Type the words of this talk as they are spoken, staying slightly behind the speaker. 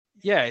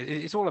yeah,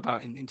 it's all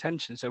about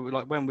intention. So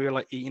like when we were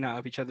like eating out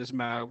of each other's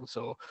mouths,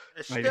 or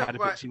It's maybe still had a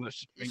bit like too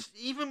much to drink. it's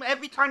even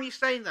every time you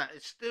say that,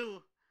 it's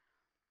still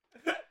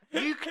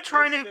you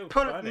trying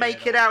to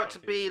make it out to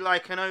be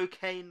like an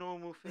okay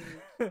normal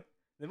thing.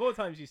 The more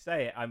times you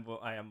say it, I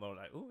am more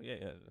like, oh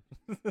yeah.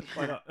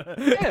 Why not?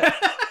 Yeah.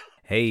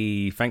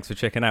 Hey, thanks for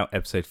checking out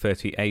episode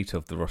 38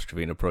 of the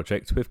Rostrovina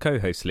Project with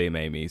co-host Liam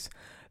Amies.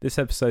 This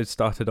episode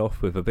started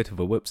off with a bit of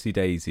a whoopsie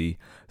daisy,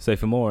 so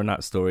for more on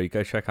that story,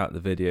 go check out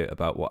the video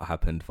about what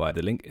happened via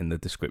the link in the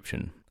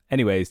description.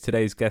 Anyways,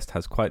 today's guest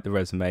has quite the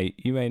resume.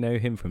 You may know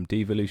him from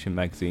Devolution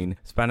magazine,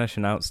 Spanish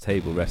Announce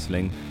Table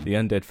Wrestling, The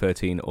Undead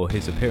 13, or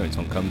his appearance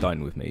on Come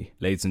Dine With Me.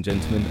 Ladies and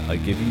gentlemen, I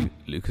give you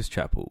Lucas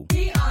Chappell.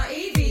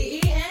 Trevena.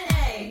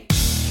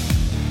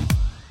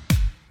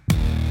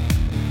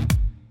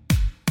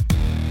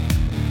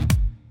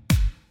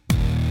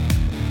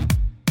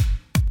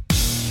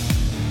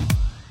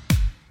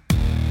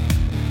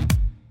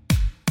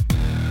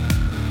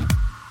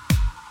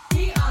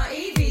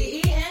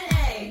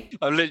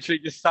 I've literally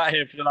just sat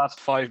here for the last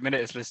 5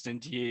 minutes listening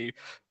to you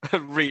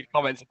read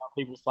comments about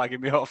people slagging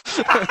me off.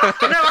 No,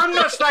 I'm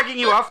not slagging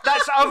you off.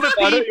 That's other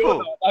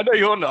people. I know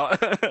you're not.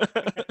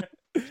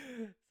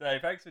 So,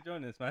 thanks for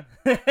joining us, man.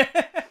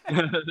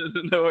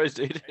 No worries,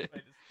 dude.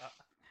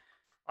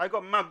 I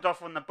got mugged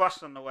off on the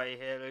bus on the way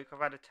here, Luke. I've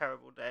had a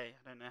terrible day.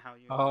 I don't know how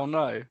you. Oh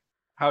no!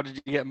 How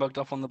did you get mugged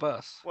off on the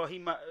bus? Well,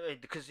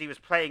 because he was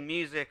playing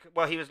music.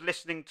 Well, he was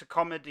listening to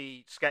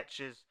comedy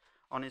sketches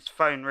on his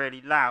phone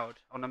really loud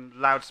on the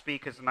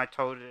loudspeakers, and I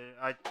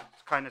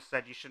kind of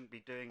said you shouldn't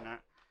be doing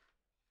that.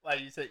 Well,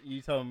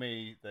 you told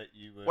me that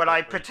you were. Well,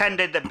 I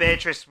pretended that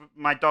Beatrice,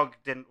 my dog,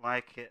 didn't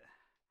like it.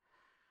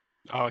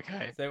 Oh,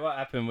 okay. So what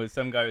happened was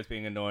some guy was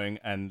being annoying,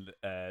 and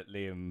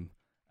Liam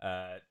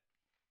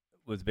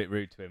was a bit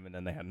rude to him, and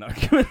then they had an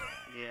argument.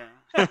 Yeah.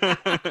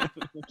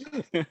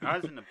 I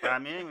was in a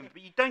bad mood anyway,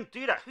 but you don't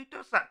do that. Who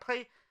does that?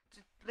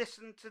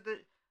 Listen to the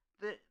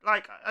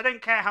like. I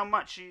don't care how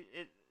much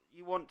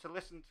you want to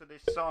listen to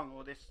this song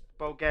or this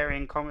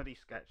Bulgarian comedy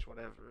sketch,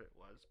 whatever it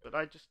was. But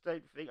I just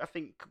don't think. I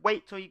think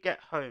wait till you get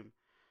home.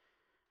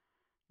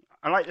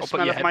 I like the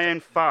smell of my own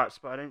farts,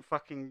 but I don't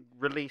fucking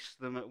release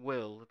them at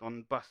will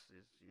on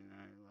buses. You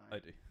know.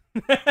 Like...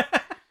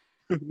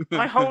 I do.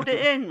 I hold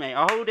it in, mate.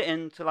 I hold it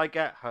in till I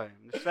get home.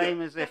 The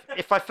same as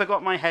if I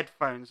forgot my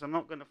headphones, I'm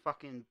not gonna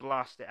fucking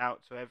blast it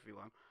out to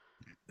everyone.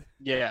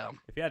 Yeah.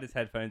 If he had his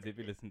headphones, he'd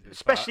be listening to his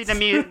especially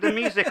farts. the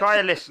music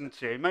I listen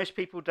to. Most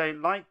people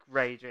don't like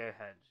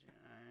Radiohead. You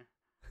know,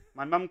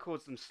 my mum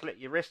calls them slit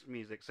your wrist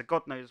music, so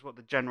God knows what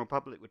the general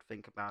public would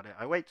think about it.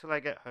 I wait till I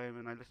get home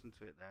and I listen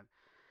to it then.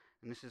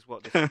 And this is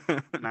what this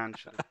man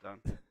should have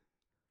done.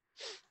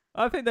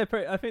 I think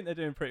they're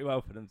doing pretty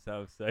well for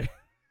themselves. So.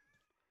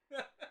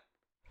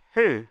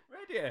 Who?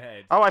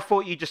 Radiohead. Oh, I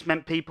thought you just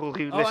meant people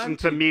who listen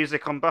to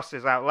music on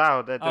buses out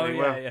loud. They're doing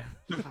well. Yeah.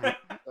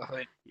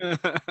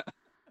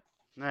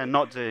 They're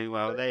not doing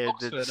well. They are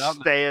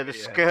the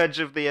scourge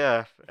of the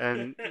earth,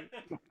 and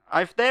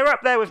they're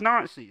up there with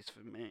Nazis for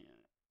me.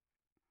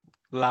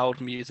 Loud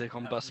music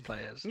on bus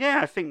players. Yeah,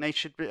 I think they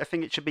should be. I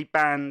think it should be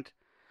banned.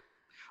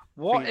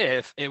 What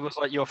if it was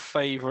like your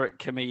favorite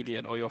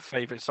comedian or your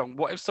favorite song?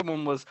 What if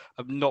someone was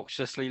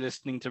obnoxiously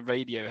listening to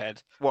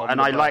Radiohead? What?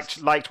 And I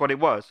liked what it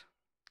was.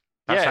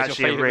 That's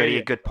actually a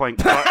really good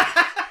point.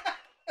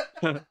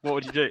 What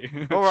would you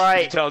do? All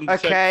right.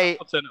 Okay.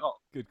 I'll turn it off.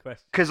 Good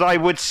question. Because I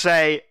would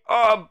say,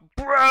 oh,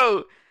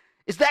 bro,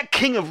 is that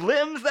King of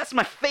Limbs? That's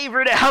my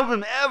favorite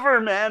album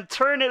ever, man.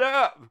 Turn it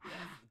up.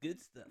 Good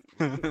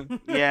stuff.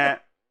 Yeah.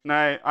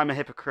 No, I'm a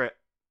hypocrite.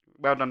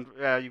 Well done.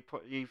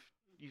 You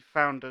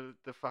found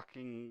the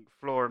fucking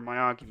flaw in my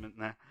argument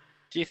there.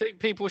 Do you think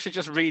people should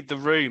just read the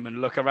room and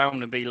look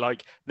around and be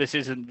like, this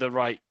isn't the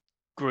right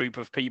group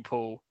of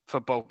people for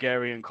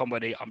Bulgarian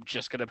comedy? I'm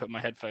just going to put my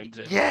headphones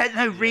in. Yeah,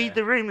 no, read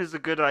the room is a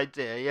good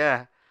idea,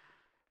 yeah.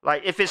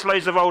 Like, if it's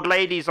loads of old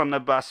ladies on the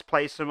bus,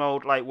 play some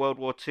old, like, World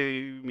War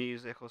II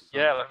music or something.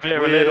 Yeah, like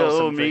Vera Lynn or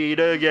something. We'll meet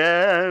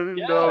again,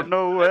 don't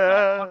know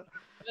where.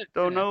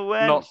 Don't know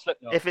when.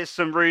 If it's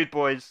some Rude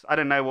Boys, I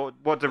don't know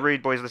what the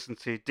Rude Boys listen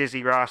to.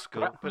 Dizzy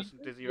Rascal. Put some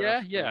Dizzy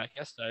Rascal. Yeah, I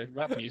guess so.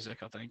 Rap music,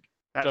 I think.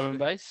 Drum and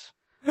bass.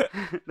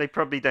 They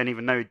probably don't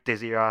even know who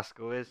Dizzy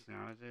Rascal is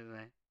now, do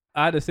they?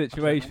 I had a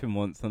situation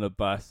once on a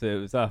bus. It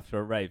was after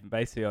a rave, and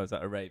basically I was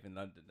at a rave in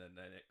London, and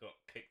then it got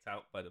kicked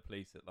out by the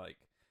police at like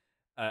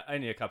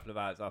only a couple of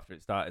hours after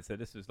it started. So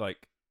this was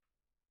like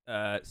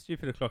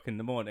stupid o'clock in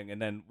the morning,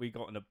 and then we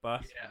got on a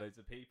bus with loads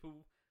of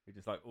people. We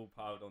just like all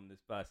piled on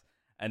this bus.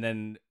 And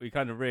then we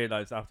kind of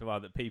realised after a while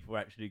that people were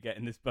actually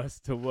getting this bus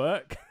to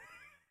work.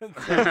 And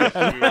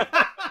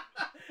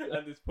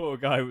this poor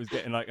guy was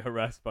getting like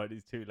harassed by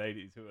these two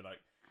ladies who were like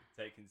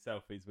taking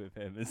selfies with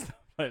him and stuff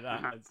like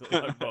that. And sort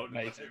of like rolling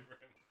over him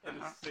in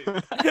a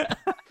suit.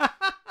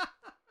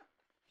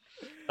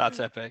 That's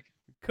epic.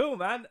 Cool,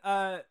 man.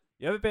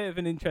 You have a bit of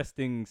an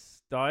interesting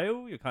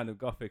style. You're kind of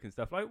gothic and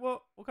stuff. Like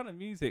what kind of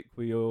music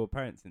were your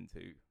parents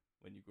into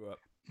when you grew up?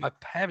 My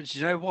parents,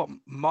 you know what?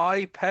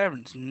 My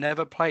parents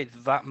never played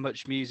that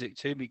much music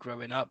to me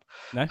growing up.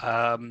 No.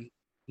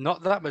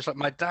 Not that much. Like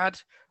my dad,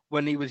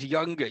 when he was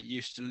younger,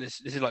 used to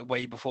listen. This is like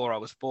way before I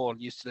was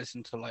born. Used to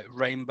listen to like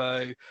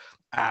Rainbow,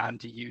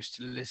 and he used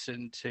to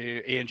listen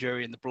to Ian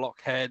Dury and the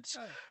Blockheads,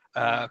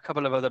 a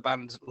couple of other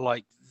bands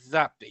like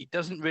that. But he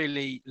doesn't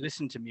really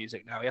listen to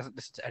music now. He hasn't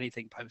listened to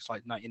anything post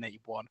like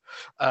 1981.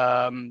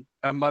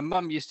 And my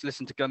mum used to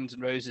listen to Guns N'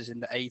 Roses in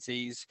the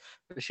 80s.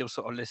 But she'll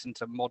sort of listen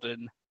to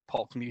modern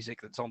pop music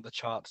that's on the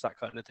charts, that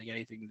kind of thing.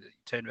 Anything that you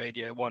turn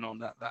Radio 1 on,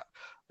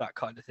 that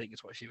kind of thing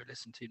is what she would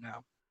listen to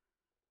now.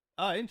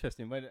 Oh,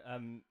 interesting.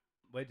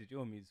 Where did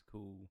your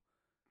musical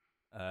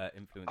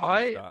influence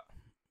start?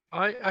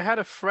 I had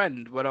a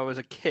friend when I was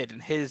a kid,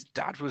 and his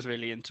dad was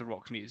really into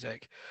rock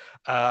music.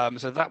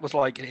 So that was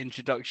like an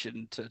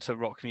introduction to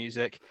rock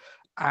music.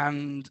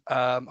 And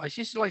I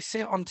used to like see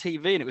it on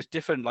TV, and it was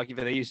different. Like if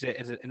they used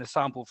it in a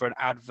sample for an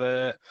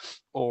advert,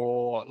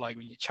 or like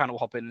when you channel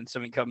hop in and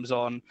something comes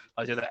on,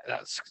 like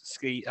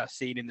that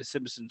scene in The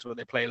Simpsons where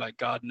they play like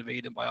Garden of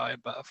Eden by Iron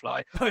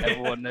Butterfly.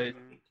 Everyone knows.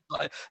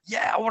 Like,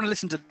 yeah, I want to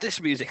listen to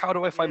this music. How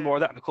do I find more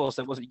of that? And of course,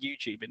 there wasn't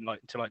YouTube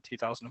until like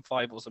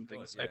 2005 or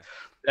something. So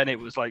then it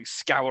was like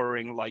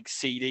scouring like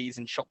CDs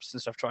and shops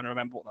and stuff, trying to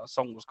remember what that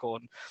song was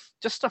called.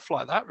 Just stuff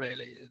like that,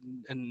 really.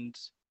 And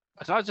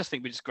I just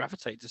think we just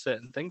gravitate to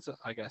certain things,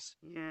 I guess.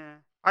 Yeah,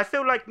 I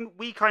feel like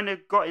we kind of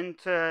got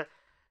into,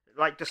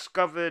 like,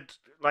 discovered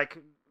like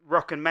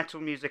rock and metal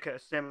music at a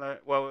similar,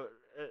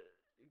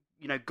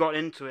 got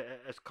into it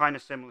at a kind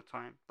of similar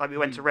time. Like we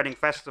went to Reading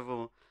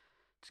Festival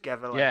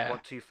together,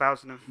 like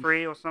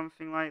 2003 or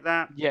something like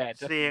that. Yeah,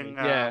 seeing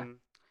definitely.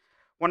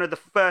 one of the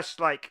first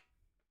like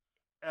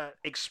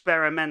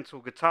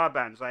experimental guitar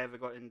bands I ever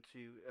got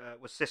into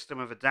was System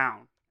of a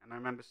Down. And I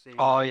remember seeing.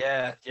 Oh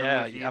yeah,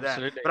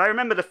 absolutely. But I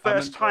remember the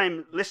first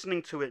time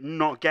listening to it,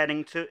 not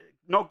getting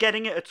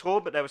it at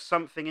all. But there was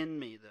something in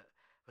me that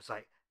was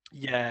like,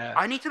 yeah,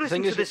 I need to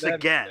listen to this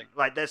again.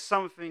 Like, there's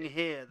something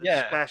here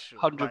that's special.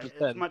 100%.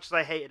 Like, as much as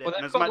I hated it,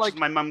 and as much as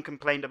my mum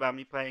complained about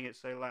me playing it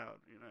so loud,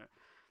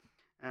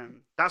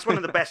 that's one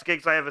of the best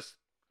gigs I ever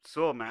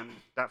saw, man.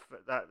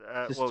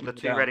 The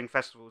two Reading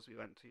festivals we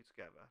went to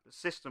together. The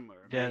System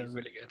were amazing. Yeah, they're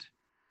really good.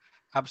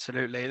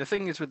 Absolutely. The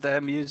thing is with their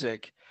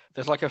music,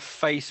 there's like a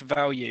face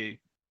value,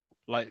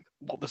 like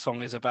what the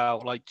song is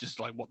about, like just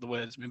like what the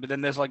words mean. But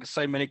then there's like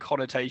so many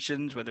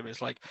connotations, whether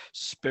it's like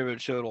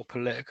spiritual or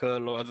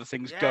political or other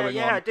things going on.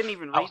 Yeah, I didn't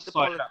even read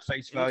the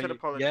face value.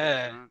 politics.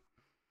 Yeah. Right?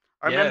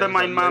 I remember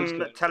my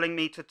mum telling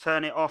me to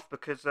turn it off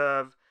because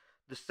of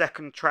the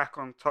second track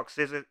on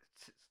Toxicity.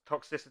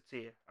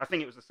 I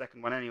think it was the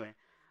second one anyway.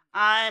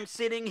 I'm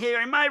sitting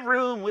here in my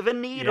room with a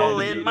needle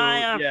in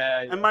my arm.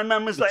 And my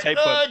mum was like,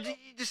 "Oh,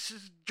 this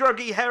is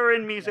druggy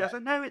heroin music." I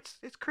said, "No, it's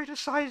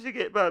criticizing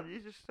it, Mum. You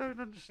just don't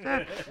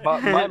understand."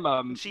 But my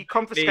mum, she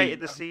confiscated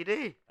the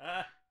CD.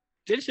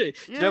 Did she?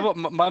 Yeah. You know what?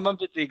 My mum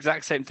did the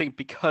exact same thing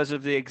because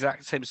of the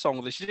exact same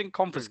song. She didn't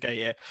confiscate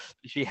it.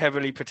 She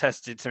heavily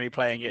protested to me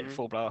playing it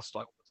full blast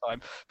like all the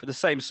time. For the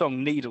same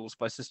song, "Needles"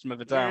 by System of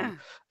a Down.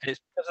 And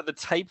it's because of the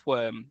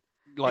tapeworm,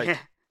 like.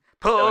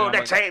 Pull the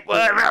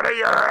tapeworm out of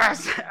your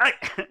ass.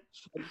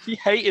 She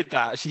hated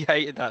that.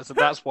 So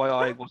that's why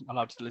I wasn't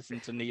allowed to listen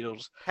to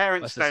Needles.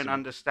 Parents don't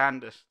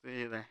understand us,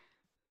 do they?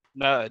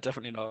 No,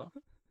 definitely not.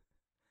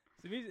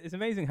 It's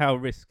amazing how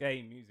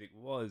risque music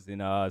was in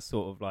our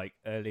sort of like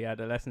early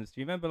adolescence. Do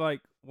you remember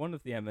like one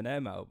of the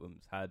Eminem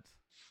albums had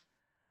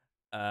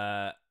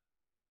a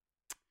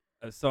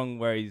song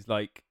where he's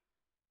like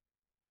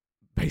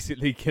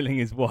basically killing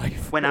his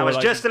wife? When I was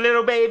just a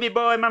little baby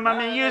boy, my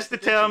mama used to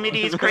tell me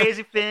these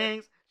crazy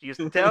things. She used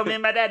to tell me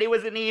my daddy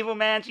was an evil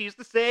man. She used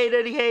to say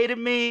that he hated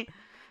me.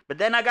 But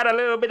then I got a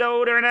little bit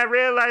older and I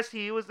realized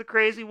he was the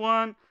crazy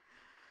one.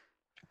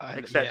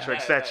 Etc.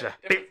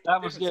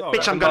 That was good.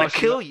 Bitch, I'm gonna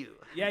kill you.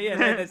 Yeah.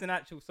 There's an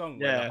actual song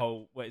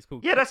where it's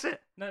called. Yeah, that's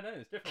it. No,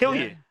 it's different. Kill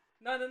you.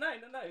 No.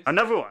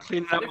 Another one. It's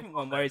a different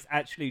one where it's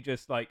actually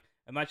just like,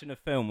 imagine a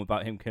film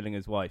about him killing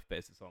his wife, but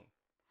it's a song.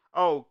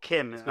 Oh,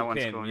 Kim. That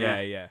one's Kim. called,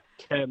 Yeah.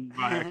 Kim,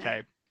 right,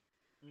 okay.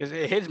 Because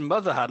his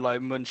mother had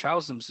like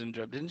Munchausen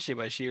syndrome, didn't she?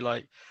 Where she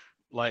like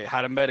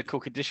had a medical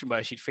condition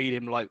where she'd feed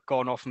him like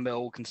gone off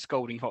milk and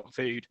scalding hot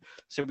food,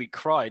 so he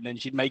cried, and then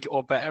she'd make it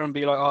all better and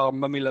be like, "Oh,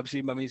 mummy loves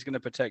you, mummy's gonna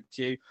protect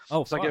you."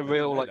 Oh, it's like a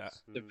real like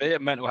severe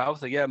mental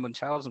health thing. Yeah,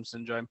 Munchausen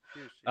syndrome.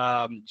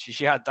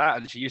 She had that,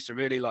 and she used to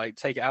really like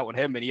take it out on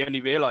him, and he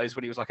only realized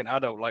when he was like an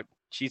adult, like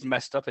she's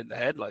messed up in the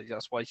head, like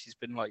that's why she's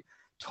been like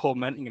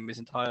tormenting him his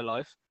entire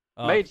life.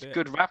 Made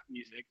good rap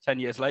music 10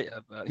 years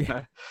later, but you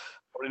know,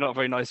 probably not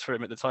very nice for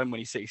him at the time when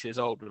he's 6 years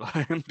old,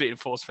 like being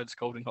force-fed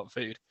scalding hot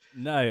food.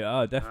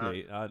 No,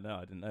 definitely. No,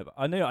 I didn't know. But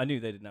I knew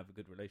they didn't have a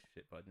good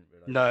relationship, but I didn't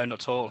realize. No, not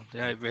at all.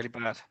 Yeah, really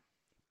bad.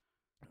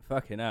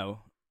 Fucking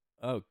hell.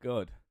 Oh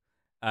god.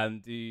 What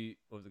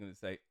was I going to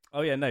say?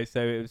 Oh yeah, no.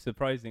 So it was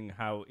surprising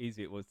how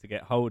easy it was to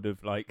get hold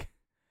of like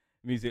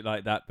music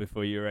like that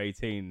before you were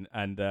 18,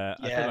 and I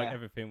feel like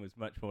everything was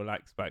much more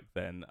lax back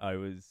then. I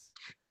was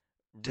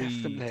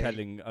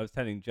Definitely. I was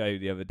telling Joe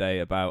the other day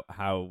about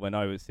how when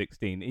I was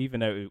 16, even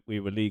though we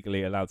were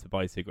legally allowed to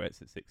buy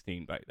cigarettes at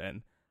 16 back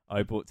then,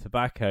 I bought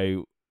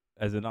tobacco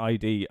as an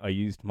ID. I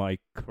used my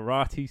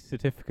karate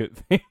certificate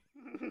thing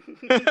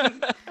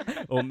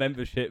or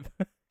membership.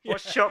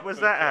 What shop was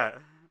that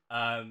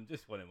at?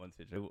 Just one in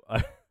Wantage.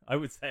 I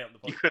would say on the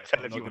podcast. You could tell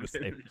I'm if not you going to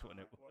wanted say which one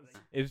it was.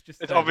 It was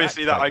just It's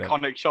obviously that back then.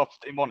 iconic shop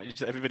in Wantage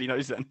that everybody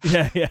knows then.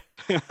 Yeah, yeah.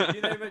 Do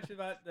you know much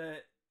about the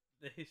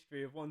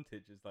history of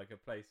Wantage as like a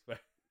place where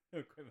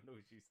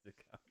criminals used to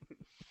come?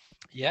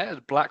 Yeah,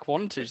 Black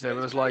Wantage. There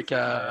was like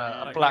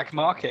a black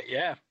market.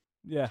 Yeah.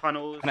 Yeah.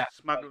 Tunnels,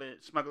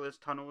 smugglers'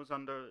 tunnels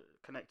under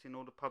connecting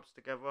all the pubs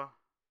together.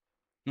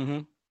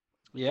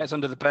 Yeah, it's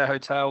under the Bear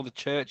Hotel, the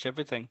church,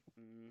 everything.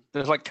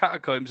 There's like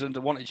catacombs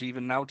under Wantage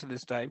even now to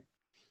this day.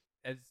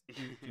 Do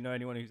you know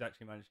anyone who's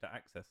actually managed to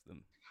access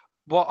them?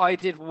 What I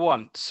did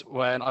once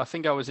when I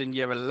think I was in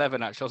year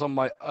 11, actually, I was on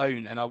my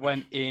own and I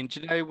went in.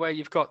 Do you know where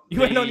you've got?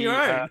 You went on your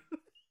own?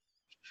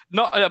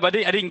 Not, I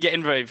didn't get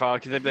in very far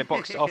because they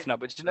boxed it off now.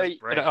 But do you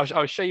know,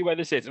 I'll show you where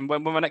this is. And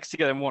when we're next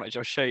together in Wantage,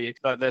 I'll show you.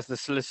 Like, there's the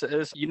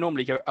solicitors. You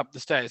normally go up the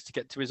stairs to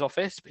get to his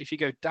office, but if you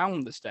go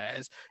down the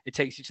stairs, it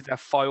takes you to their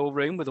file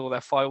room with all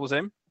their files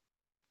in.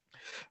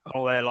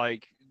 All their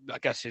like. I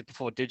guess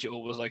before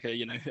digital was like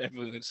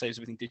everyone saves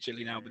everything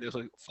digitally now, but there's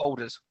like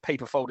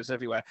paper folders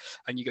everywhere,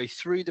 and you go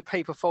through the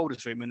paper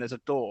folders room and there's a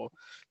door.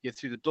 You're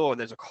through the door,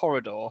 there's a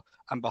corridor,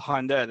 and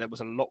behind there was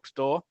a locked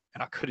door,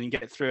 and I couldn't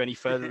get through any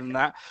further than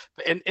that.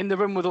 But in the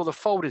room with all the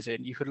folders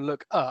in, you could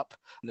look up,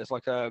 and there's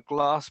like a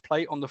glass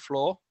plate on the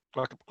floor,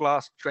 like a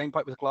glass drain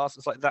pipe with glass.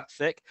 It's like that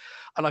thick,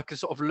 and I could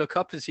sort of look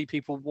up and see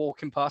people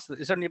walking past.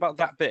 It's only about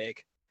that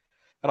big.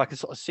 And I can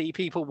sort of see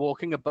people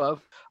walking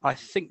above. I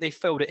think they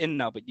filled it in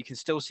now, but you can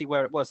still see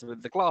where it was.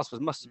 The glass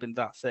must have been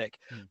that thick.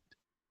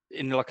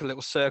 In like a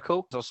little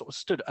circle. So I sort of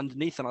stood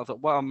underneath and I thought,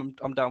 well,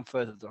 I'm down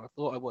further than I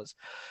thought I was.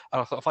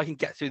 And I thought, if I can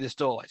get through this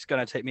door, it's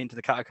going to take me into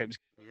the catacombs.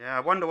 Yeah, I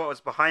wonder what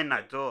was behind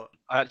that door.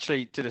 I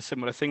actually did a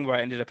similar thing where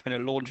I ended up in a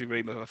laundry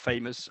room of a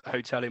famous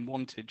hotel in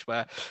Wantage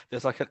where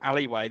there's like an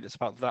alleyway that's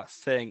about that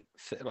thing.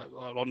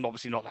 Well,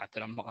 obviously not that,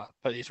 then I'm not that,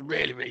 but it's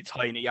really, really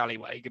tiny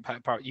alleyway.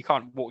 You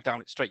can't walk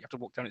down it straight, you have to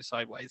walk down it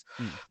sideways.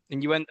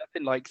 And you end up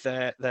in like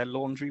their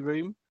laundry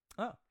room.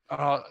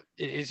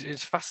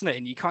 It's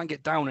fascinating. You can't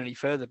get down any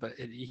further, but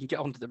you can get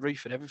onto the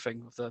roof and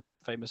everything of the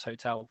famous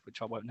hotel,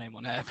 which I won't name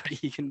on air.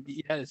 But you can,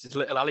 there's this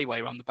little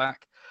alleyway around the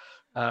back.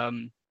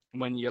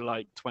 When you're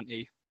like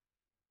 20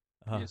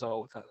 years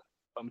old, that's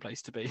a fun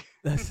place to be.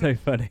 That's so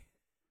funny.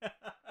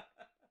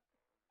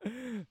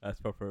 That's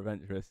proper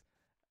adventurous.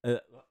 I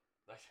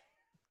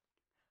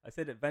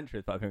said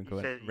adventurous, but I couldn't call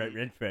it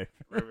adventurous.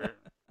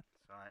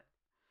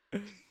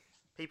 Right.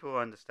 People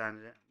understand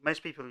it.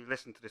 Most people who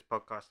listen to this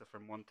podcast are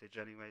from Wantage,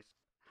 anyways.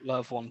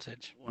 Love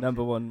Wantage.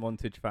 Number one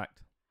Wantage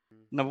fact.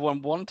 Number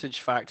one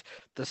Wantage fact: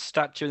 the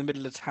statue in the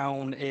middle of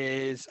town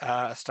is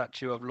a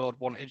statue of Lord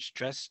Wantage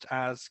dressed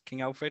as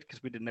King Alfred,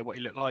 because we didn't know what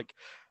he looked like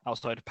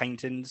outside of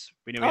paintings.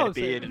 We knew he had a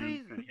beard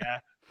and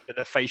but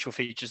the facial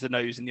features, the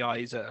nose and the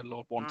eyes are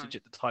Lord Wantage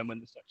at the time when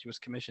the statue was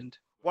commissioned.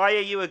 Why are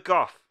you a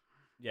goth?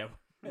 Yeah.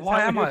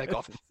 Why am I a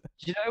goth?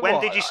 You know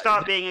when did you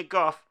start being a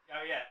goth?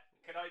 Oh yeah.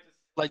 Can I just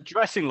like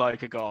dressing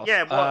like a goth?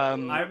 Yeah. What?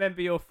 I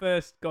remember your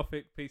first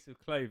gothic piece of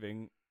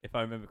clothing, if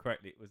I remember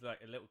correctly. It was like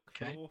a little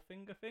claw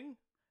finger thing.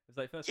 It was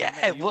like first.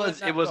 Yeah, it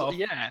was. It was. Goth,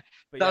 yeah,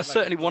 that's like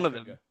certainly one of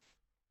them. Finger.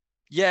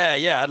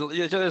 Yeah.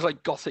 There's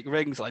like gothic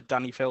rings like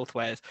Danny Filth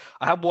wears.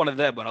 I had one of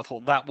them, and I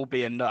thought that will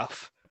be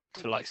enough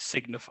to like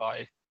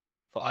signify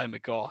that I'm a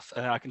goth,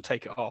 and I can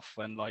take it off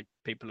when like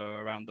people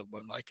are around that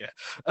won't like it.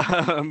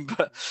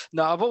 But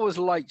no, I've always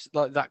liked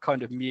like that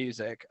kind of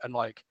music, and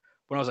like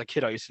when I was a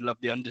kid, I used to love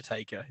The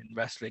Undertaker in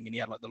wrestling, and he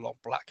had like the long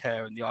black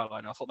hair and the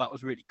eyeliner. I thought that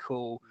was really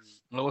cool.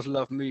 And I always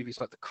loved movies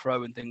like The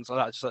Crow and things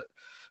like that. Just like,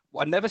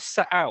 I never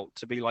set out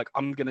to be like,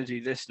 I'm going to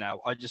do this now.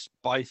 I just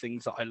buy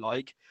things that I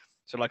like.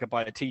 So like I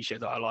buy a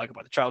t-shirt that I like, I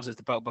buy the trousers,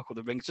 the belt buckle,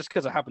 the rings, just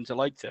because I happen to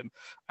like them.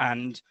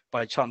 And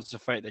by chance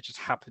of fate, they just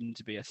happen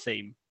to be a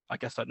theme. I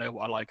guess I know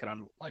what I like and I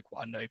like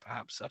what I know,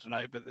 perhaps. I don't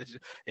know. But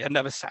it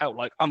never set out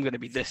like, I'm going to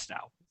be this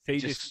now. So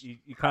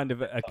you kind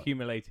of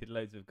accumulated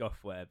loads of goth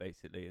wear,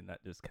 basically, and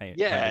that just came.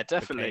 Yeah, kind of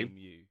definitely. became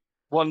you.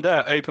 One day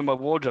I opened my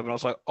wardrobe and I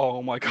was like,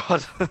 oh my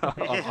God.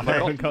 I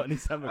haven't got any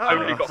summer I've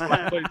only clothes. got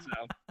black clothes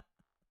now.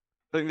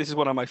 I think this is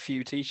one of my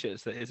few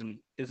t-shirts that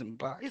isn't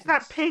black. Is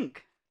that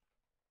pink?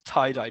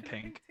 Tie-dye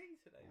pink.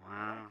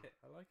 Wow.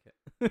 I like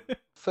it.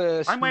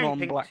 First I'm wearing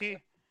non-black. pink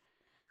too.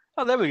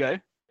 Oh, there we go.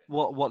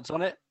 What's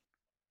on it?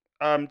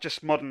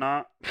 Just modern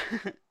art.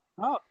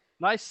 Oh,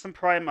 nice. Some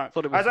Primark.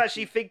 Thought it I was- was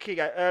actually thinking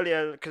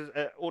earlier because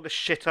all the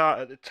shit art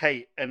at the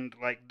Tate and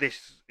like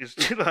this is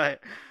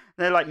like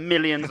they're like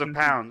millions of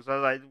pounds. I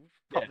was like,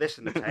 pop this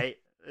in the Tate.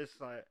 It's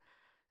like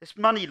it's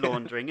money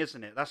laundering,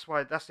 isn't it? That's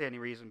the only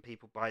reason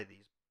people buy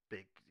these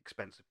big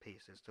expensive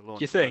pieces to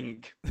launder. You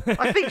think?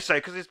 I think so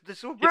because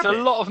it's all It's a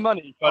rubbish. lot of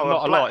money, but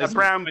not a lot. A isn't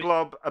brown it?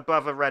 blob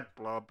above a red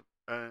blob,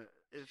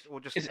 or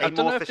just I don't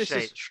know if amorphous this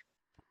shape.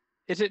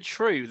 is it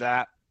true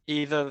that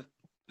either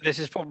this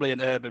is probably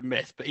an urban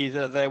myth, but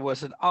either there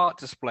was an art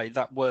display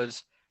that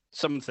was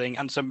something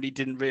and somebody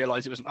didn't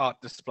realize it was an art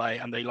display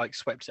and they like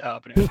swept it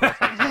up and it was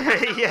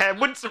perfect. Yeah, it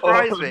wouldn't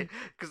surprise me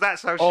because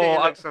that's how shit it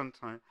looks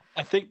sometimes.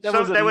 I think there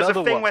There was a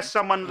thing one where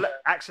someone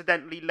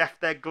accidentally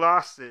left their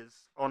glasses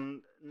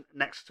on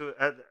next to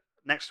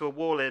a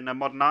wall in a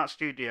modern art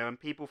studio, and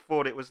people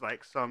thought it was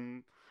like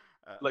some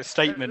like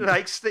statement,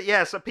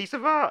 yes, a piece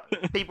of art.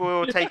 People were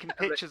all taking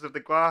pictures of the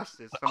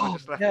glasses. Someone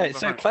just left them it's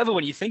so behind. clever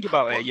when you think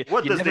about it.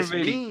 What you does never this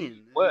really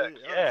mean? Work,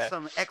 yeah,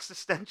 Some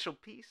existential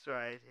piece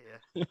right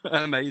here.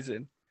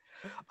 Amazing.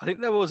 I think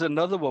there was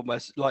another one where,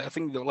 like, I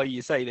think that, like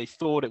you say, they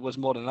thought it was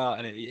modern art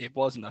and it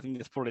wasn't. I think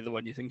that's probably the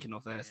one you're thinking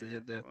of there. Yeah. So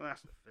Well,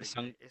 that's the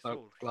thing. It's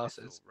all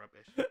glasses. It's all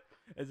rubbish.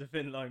 There's a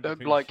thin line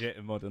between like- shit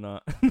and modern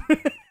art.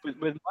 With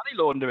money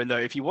laundering, though,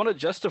 if you want to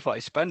justify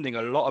spending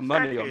a lot of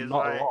money Exactly, on it's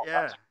not like, a lot,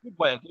 yeah. that's a good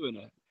way of doing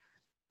it.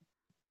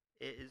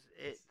 It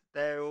is.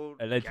 They're all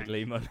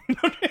Allegedly gangs.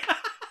 money.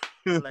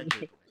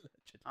 Allegedly.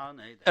 Oh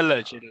no.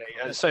 Allegedly,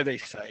 so they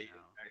say.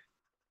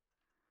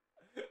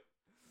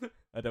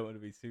 I don't want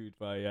to be sued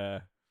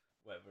by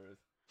whatever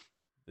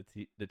the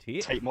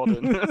tea. Tate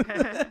Modern.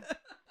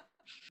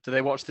 Do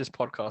they watch this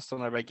podcast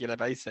on a regular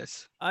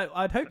basis?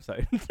 I'd hope so.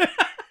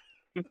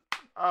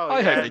 Oh, I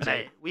yeah, hope they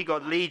mate. We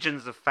got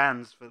legions of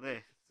fans for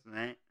this,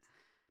 mate.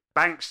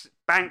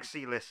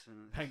 Banksy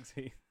listens.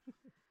 Banksy.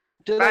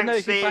 Do they know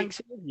who Banksy.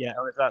 Banksy is yet,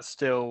 or is that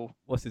still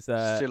What's his still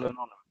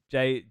anonymous?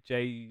 Jay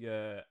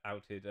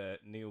outed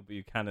Neil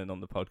Buchanan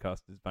on the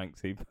podcast as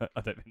Banksy, but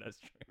I don't think that's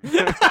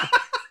true.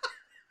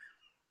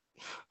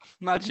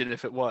 Imagine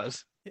if it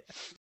was. Yeah.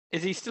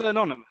 Is he still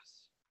anonymous?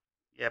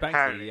 Yeah, Banksy,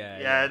 apparently.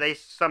 yeah.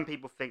 Some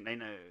people think they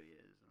know who he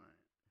is. Like,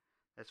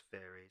 there's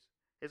theories.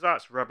 His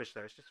art's rubbish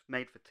though. It's just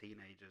made for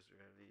teenagers,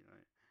 really.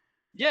 Like.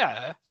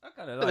 Yeah, I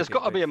kind of but there's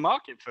got to be a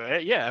market for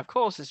it. Yeah, of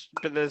course.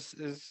 But there's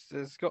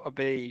got to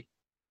be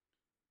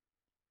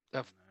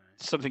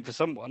something for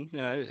someone.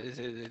 You know,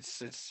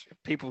 it's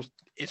people.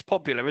 It's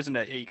popular, isn't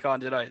it? You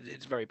can't deny it.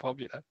 It's very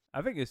popular.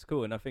 I think it's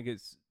cool, and I think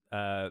it's.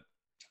 I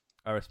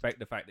respect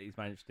the fact that he's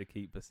managed to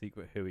keep a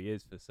secret who he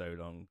is for so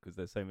long, because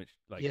there's so much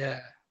like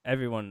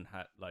everyone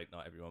had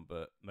not everyone,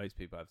 but most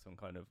people have some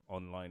kind of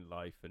online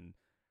life, and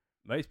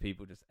most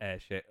people just air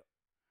shit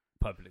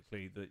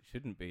publicly that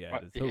shouldn't be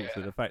aired at all.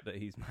 So the fact that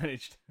he's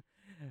managed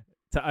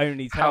to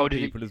only tell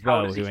people as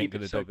well who ain't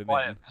going to dub him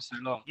in. For so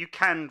long? You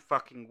can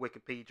fucking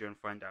Wikipedia and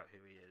find out who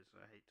he is.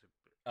 I hate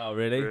to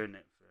ruin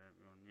it for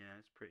everyone. Yeah,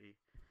 it's pretty.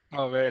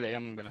 Oh really?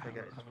 I'm gonna have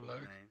Forget his a full look.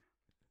 name.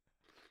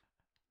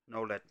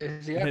 Nolan.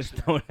 Is he There's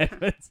actually? no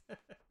evidence.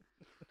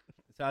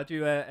 So how do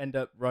you end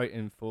up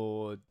writing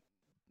for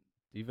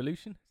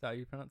Devolution? Is that how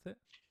you pronounce it?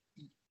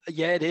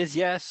 Yeah, it is.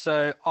 Yeah.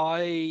 So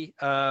I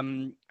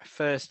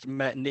first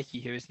met Nikki,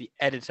 who is the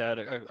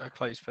editor, a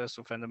close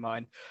personal friend of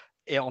mine,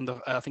 on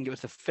I think it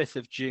was the 5th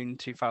of June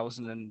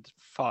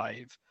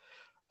 2005,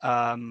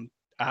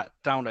 at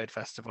Download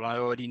Festival. I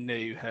already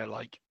knew her,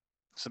 like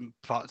some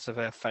parts of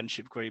her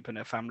friendship group and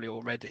her family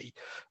already.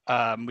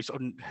 We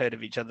sort of heard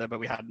of each other, but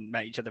we hadn't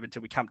met each other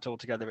until we camped all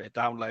together at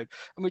Download,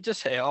 and we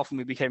just hit it off, and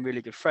we became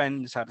really good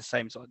friends. Had the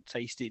same sort of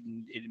taste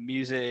in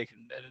music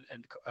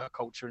and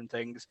culture and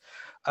things.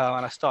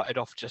 And I started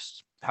off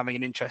just having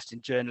an interest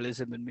in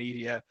journalism and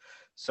media,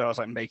 so I was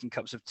like making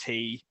cups of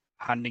tea,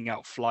 handing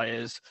out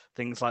flyers,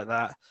 things like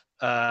that.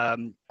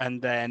 And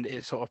then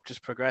it sort of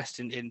just progressed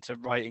into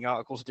writing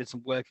articles. I did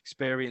some work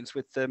experience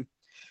with them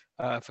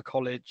for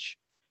college.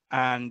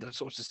 And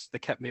sort of just they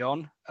kept me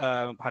on.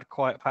 Had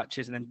quiet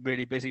patches and then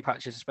really busy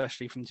patches,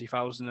 especially from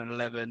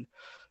 2011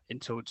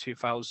 until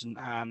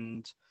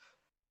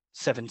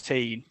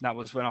 2017. That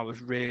was when I was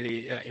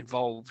really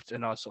involved,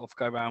 and I sort of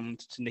go around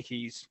to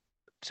Nikki's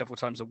several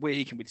times a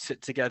week, and we'd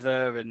sit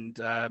together, and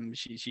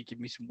she'd give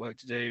me some work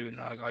to do, and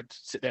I'd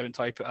sit there and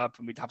type it up,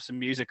 and we'd have some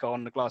music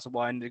on, a glass of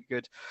wine, a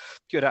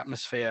good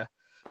atmosphere.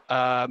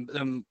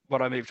 Then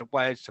when I moved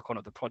away, I took on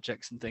other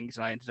projects and things,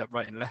 and I ended up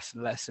writing less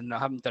and less, and I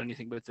haven't done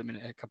anything with them in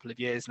a couple of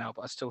years now,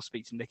 but I still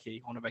speak to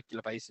Nikki on a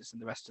regular basis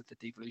and the rest of the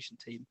Devolution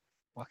team,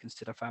 who I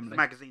consider family. Is the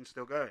magazine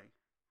still going?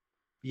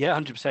 Yeah,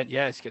 100%.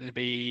 Yeah, it's going to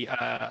be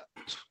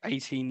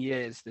 18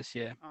 years this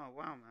year. Oh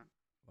wow, man.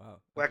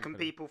 Wow. Where can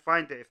people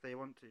find it if they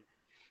want to?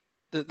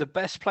 The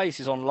best place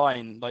is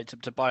online, like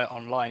to buy it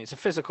online. It's a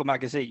physical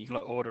magazine. You can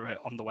like order it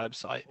on the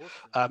website.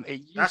 Awesome.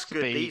 It used That's to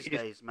good be, these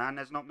days, man.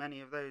 There's not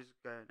many of those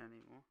going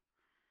anymore.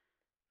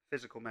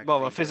 Physical magazine.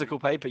 Well, a physical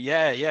paper,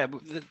 yeah.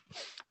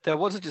 There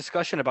was a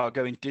discussion about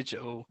going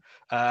digital,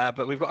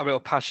 but we've got a real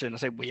passion. I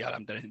say we, I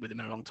haven't done anything with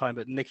him in a long time,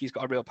 but Nikki's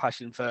got a real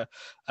passion for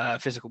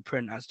physical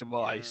print, as do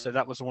I. Yeah. So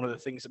that was one of the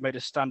things that made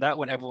us stand out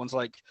when everyone's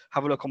like,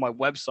 have a look on my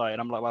website.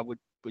 And I'm like, well,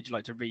 would you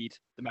like to read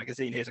the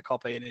magazine? Here's a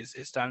copy, and it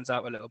stands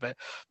out a little bit.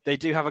 They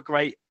do have a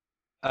great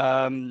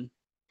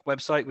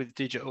website with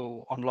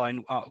digital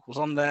online articles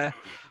on there.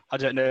 I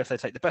don't know if they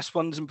take the best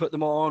ones and put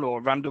them on,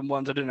 or random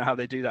ones. I don't know how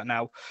they do that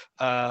now,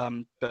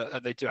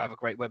 but they do have a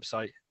great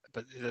website.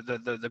 But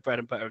the bread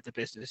and butter of the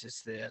business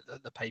is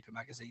the paper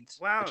magazines.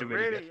 Wow, which are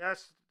really really? good.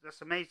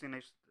 That's amazing. They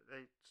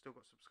still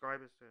got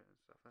subscribers to it and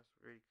stuff. That's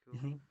really cool.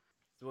 Mm-hmm.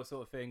 So what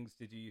sort of things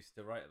did you used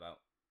to write about?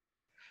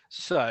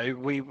 So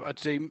we were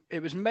doing.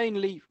 It was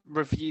mainly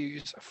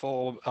reviews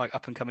for like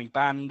up and coming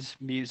bands,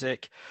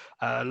 music,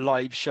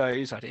 live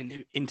shows.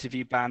 I'd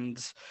interview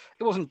bands.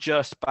 It wasn't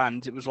just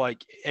bands. It was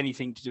like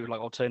anything to do with like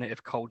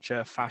alternative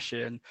culture,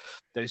 fashion,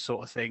 those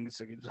sort of things.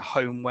 So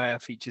homeware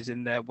features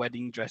in there,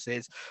 wedding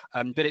dresses.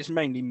 But it's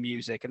mainly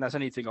music, and that's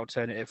anything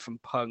alternative from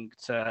punk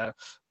to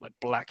like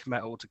black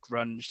metal to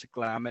grunge to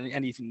glam, and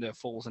anything that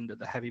falls under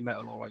the heavy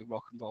metal or like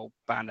rock and roll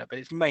banner. But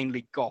it's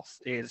mainly goth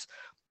is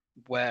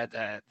where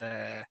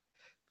their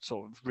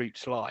sort of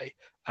roots lie,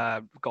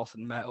 goth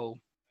and metal,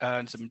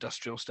 and some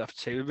industrial stuff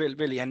too.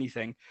 Really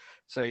anything.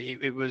 So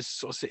it was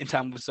sort of sitting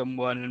down with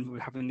someone and we were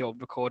having the old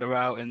recorder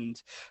out,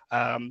 and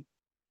then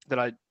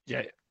I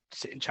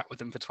sit and chat with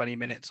them for 20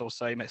 minutes or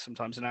so,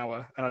 sometimes an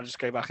hour, and I just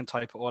go back and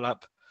type it all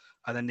up,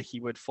 and then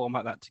Nikki would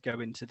format that to go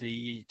into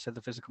the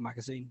physical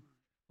magazine.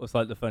 What's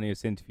like the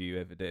funniest interview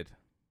you ever did?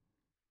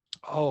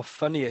 Oh,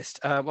 funniest.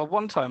 Well,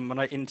 one time when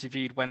I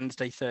interviewed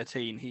Wednesday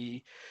 13,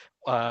 he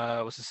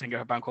was a singer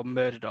of a band called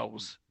Murder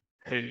Dolls,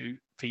 who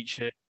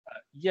featured,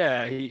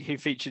 he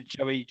featured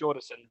Joey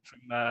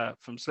Jordison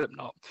from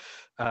Slipknot.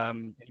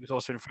 He was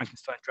also in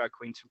Frankenstein Drag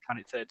Queens from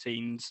Planet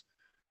 13's,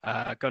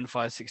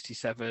 Gunfire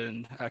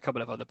 67, a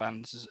couple of other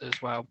bands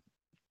as well.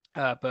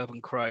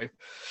 Bourbon Crow.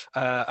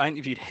 I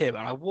interviewed him,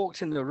 and I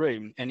walked in the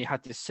room, and he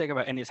had this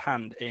cigarette in his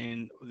hand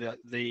in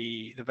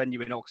the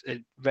venue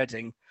in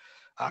Reading.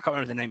 I can't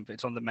remember the name, but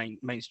it's on the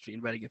main street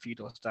in Reading, a few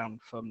doors down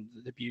from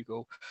the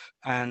Bugle.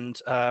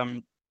 And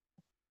and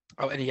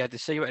he had the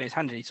cigarette in his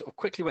hand, and he sort of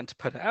quickly went to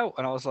put it out,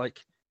 and I was like,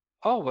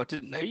 "Oh, I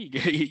didn't know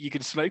you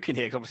could smoke in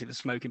here." Because obviously the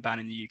smoking ban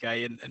in the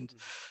UK, and I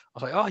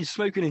was like, "Oh, you're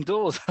smoking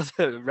indoors?" I was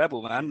a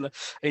rebel, man. And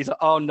he's like,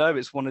 "Oh no,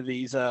 it's one of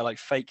these like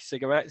fake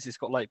cigarettes. It's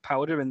got like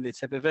powder in the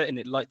tip of it, and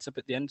it lights up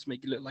at the end to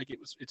make it look like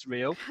it's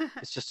real.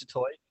 It's just a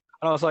toy."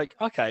 And I was like,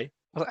 "Okay."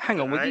 I was like,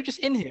 "Hang on, were you just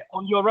in here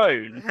on your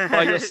own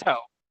by yourself?"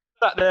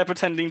 Sat there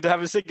pretending to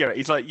have a cigarette.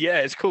 He's like, "Yeah,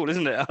 it's cool,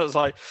 isn't it?" I was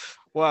like,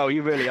 "Wow,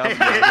 you really are."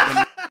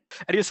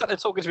 And he was sat there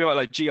talking to me about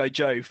like G.I.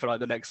 Joe for like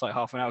the next like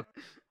half an hour.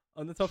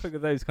 On the topic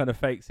of those kind of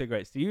fake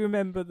cigarettes, do you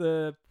remember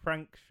the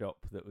prank shop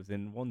that was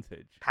in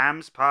Wantage?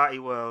 Pam's Party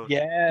World.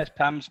 Yes,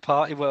 Pam's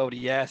Party World.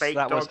 Yes, Fake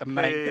that was dog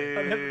amazing. poos, I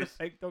remember the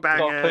fake dog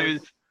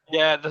bangers.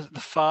 Yeah, the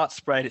fart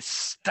spread, it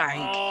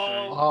stank.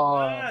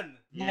 Oh, man.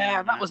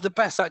 Yeah, that was the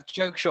best. That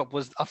joke shop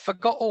was. I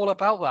forgot all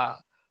about that.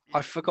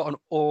 I've forgotten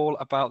all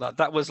about that.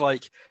 That was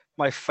like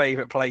my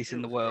favorite place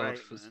in the world great,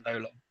 for man. so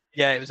long.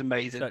 Yeah, it was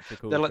amazing. Such a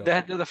cool They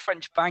had the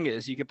French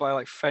bangers. You could buy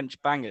like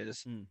French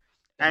bangers.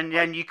 And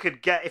then you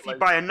could get, if you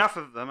buy enough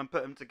of them and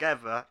put them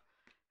together,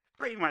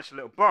 pretty much a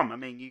little bomb. I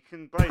mean, you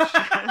can buy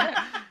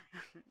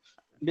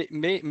me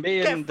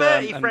get and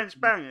 30 French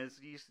bangers.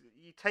 You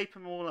tape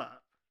them all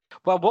up.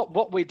 Well,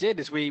 what we did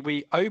is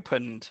we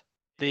opened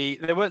they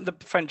weren't the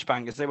French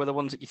bangers. They were the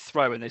ones that you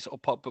throw and they sort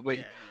of pop. But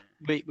we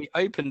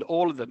opened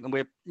all of them, and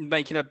we're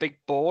making a big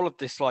ball of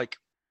this like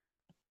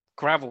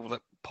gravel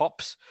that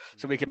pops,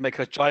 so we could make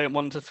a giant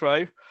one to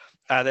throw.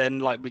 And then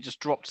like we just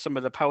dropped some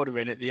of the powder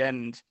in at the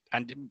end,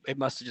 and it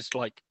must have just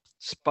like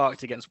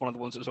sparked against one of the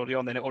ones that was already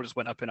on. Then it all just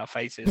went up in our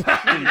faces.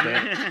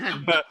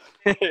 But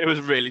it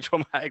was really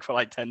traumatic for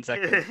like 10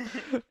 seconds.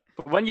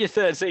 But when you're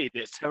 13,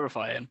 it's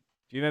terrifying.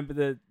 Do you remember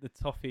the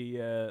toffee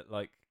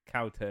like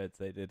cow turds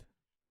they did?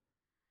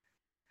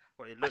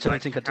 I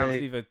don't think I It was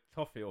do. either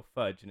toffee or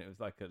fudge, and it was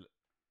like it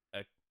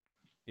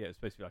was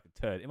supposed to be like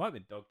a turd. It might have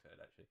been dog turd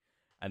actually.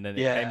 And then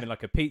it came in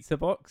like a pizza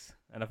box,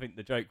 and I think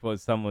the joke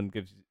was someone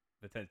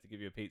pretends to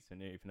give you a pizza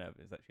and you open it up,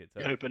 it's actually a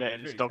turd. You open it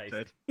and it's dog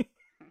turd.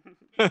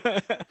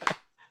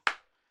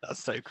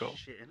 That's so cool.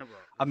 Shit in a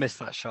box. I miss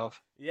that shop.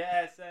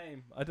 Yeah,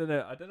 same. I don't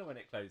know when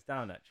it closed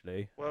down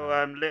actually.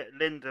 Well,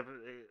 Linda,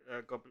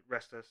 God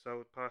rest her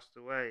soul, passed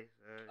away.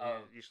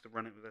 Used to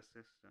run it with her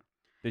sister.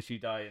 Did she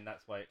die and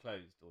that's why it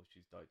closed, or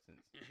she's died since?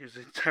 She was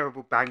a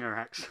terrible banger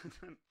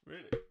accident.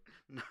 Really?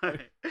 No.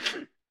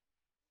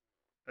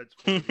 That's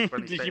funny. Did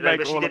But you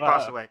make she all did of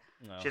pass that? away.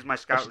 No. She's my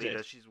scout she did?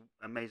 leader. She's an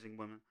amazing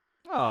woman.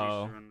 She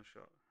Oh, used to run the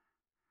shop.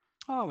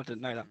 Oh, I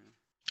didn't know that.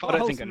 what I a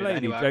don't think I wholesome knew that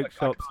lady, anyway. joke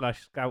shop /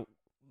 scout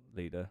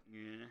leader.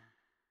 Yeah.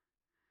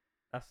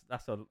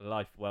 That's a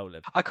life well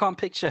lived. I can't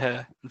picture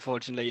her,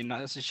 unfortunately, and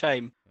that's a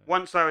shame.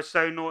 Once I was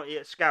so naughty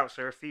at Scouts,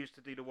 I refused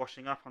to do the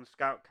washing up on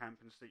Scout camp,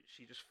 and so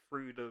she just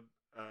threw the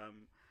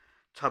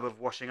tub of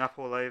washing up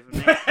all over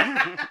me.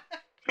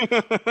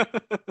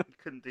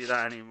 Couldn't do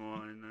that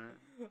anymore in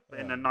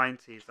the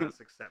 90s.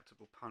 That's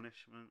acceptable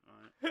punishment,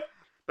 right?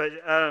 But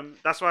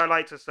that's why I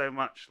liked her so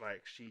much.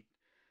 Like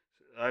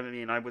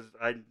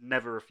I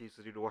never refused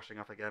to do the washing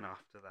up again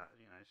after that.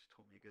 You know, she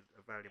taught me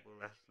a valuable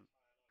lesson.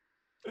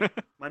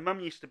 My mum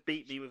used to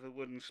beat me with a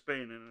wooden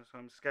spoon, and so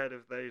I'm scared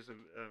of those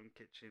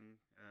kitchen.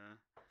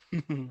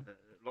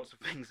 Lots of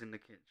things in the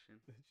kitchen.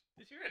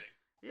 Did you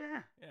really?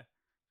 Yeah. Yeah.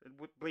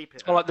 Bleep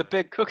it. Or like the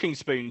big cooking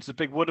spoons, the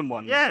big wooden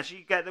ones. Yeah, so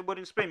you get the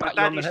wooden spoon. My Pat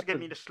you on dad the used to head give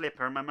with- me the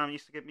slipper, and my mum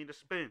used to give me the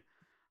spoon.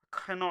 I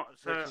cannot.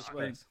 So Which was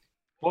worse?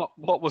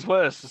 What was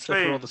worse, the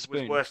slipper or the was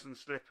spoon? worse than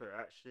slipper,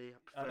 actually.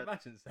 I I'd preferred.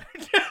 imagine so.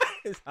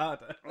 It's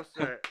harder. What's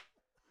that?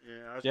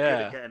 Yeah, I was good Yeah.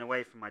 at getting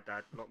away from my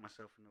dad. Lock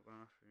myself in the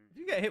bathroom. If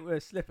you get hit with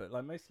a slipper,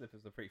 like most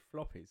slippers are pretty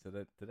floppy, so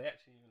do they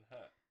actually even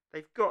hurt?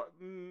 They've got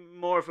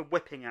more of a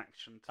whipping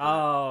action to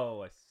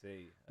Oh, I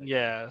see. Okay.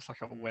 Yeah, it's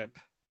like a whip.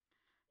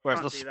 Whereas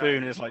Can't the do that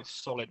spoon is anymore. like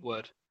solid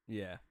wood.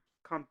 Yeah.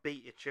 Can't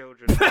beat your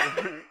children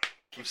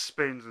with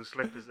spoons and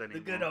slippers anymore. The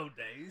good old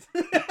days.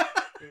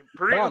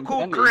 Political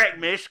Can't,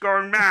 correctness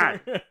gone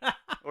mad.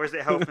 Or is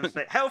it health and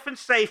safety? Health and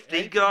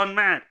safety gone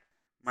mad.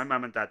 My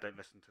mum and dad don't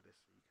listen to this.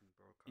 So you can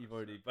broadcast. You've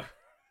already.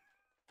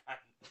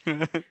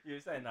 You were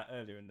saying that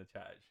earlier in the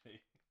chat, actually.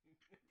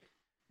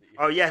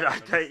 Oh yeah,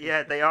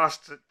 yeah. They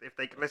asked if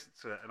they could listen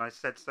to it, and I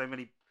said so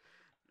many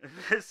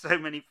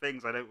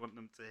things I don't want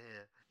them to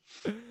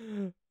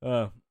hear.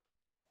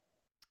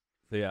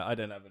 So yeah, I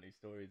don't have any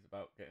stories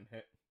about getting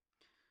hit.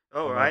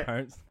 All by my right.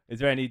 parents. Is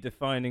there any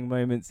defining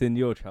moments in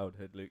your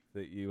childhood, Luke,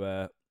 that you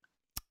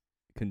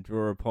can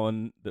draw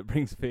upon that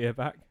brings fear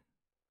back?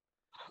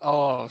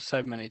 Oh,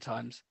 so many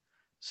times.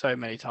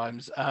 Some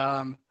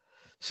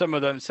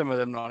of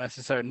them not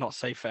necessarily not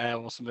safe for air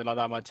or something like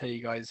that. I might tell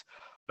you guys,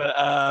 but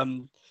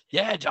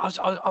yeah,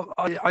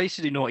 I used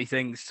to do naughty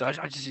things. So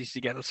I just used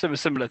to get a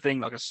similar thing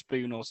like a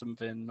spoon or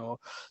something, or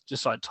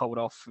just like told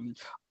off. And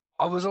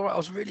I was all right. I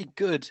was really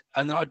good,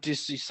 and then I'd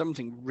just do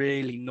something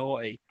really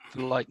naughty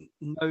for like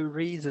no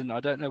reason.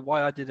 I don't know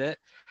why I did it.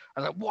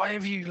 I was like, why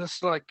have you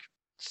just like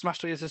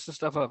smashed all your sister's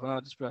stuff up? And I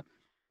just be like,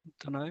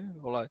 don't know,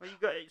 or like.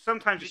 Well,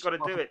 sometimes you've got to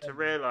do it to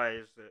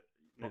realise that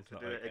not It's to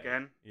not do it okay.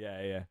 again.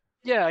 Yeah.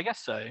 Yeah, I guess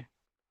so.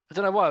 I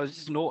don't know why I was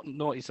just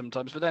naughty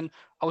sometimes, but then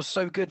I was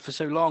so good for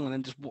so long, and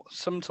then just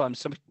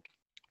sometimes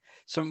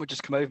someone would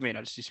just come over me, and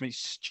I just do something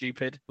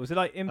stupid. Was it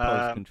like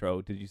impulse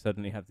control? Did you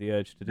suddenly have the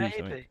urge to do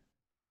something? Maybe.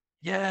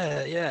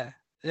 Yeah.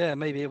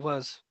 Maybe it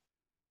was.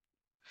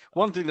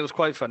 One thing that was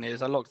quite funny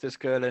is I locked this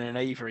girl in an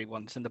aviary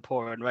once in the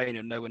pouring rain,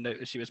 and no one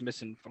noticed she was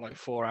missing for like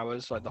 4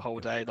 hours, like the whole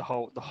day, the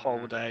whole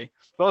day.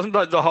 It wasn't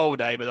like the whole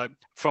day, but like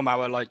from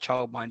our like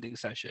child minding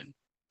session.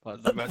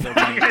 Like the main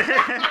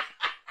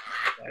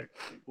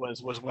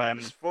was when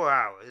It's 4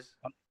 hours.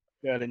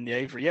 girl in the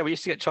aviary. Yeah, we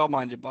used to get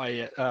childminded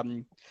by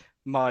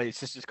my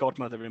sister's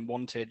godmother in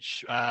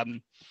Wantage,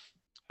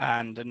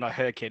 and like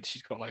her kids.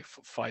 She's got like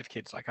 5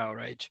 kids like our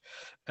age,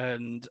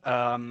 and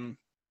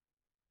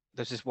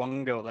there's this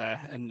one girl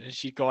there, and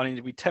she'd gone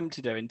in. We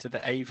tempted her into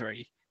the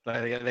aviary.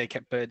 Like they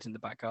kept birds in the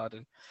back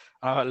garden.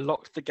 I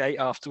locked the gate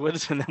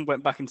afterwards, and then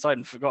went back inside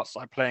and forgot.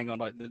 Started playing on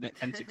like the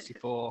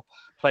N64,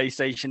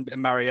 PlayStation, bit of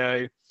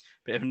Mario,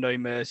 bit of No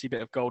Mercy,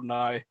 bit of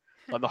GoldenEye.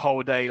 Like the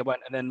whole day I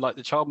went, and then like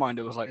the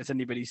childminder was like, "Has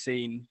anybody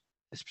seen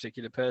this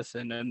particular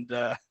person?" And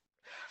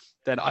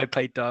then I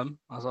played dumb.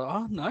 I was like,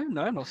 "Oh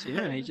no, not seen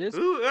him in ages."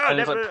 Ooh, And I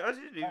it's like,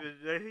 didn't even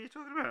know who you're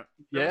talking about.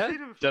 yeah,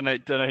 don't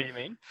know who you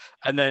mean.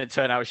 And then it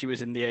turned out she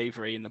was in the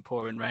aviary in the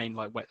pouring rain,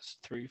 like wet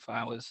through for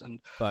hours,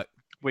 and But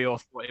we all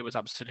thought it was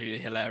absolutely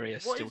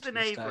hilarious. What still is to an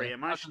this aviary? day.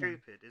 Am I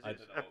stupid? I don't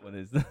know what one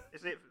is that.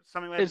 Is it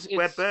something where, It's-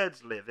 where it's-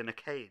 birds live in a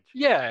cage?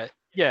 Yeah,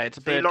 it's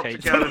a So you bird locked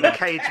cage. a girl in a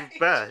cage with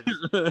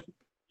birds.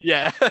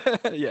 Yeah,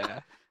 yeah.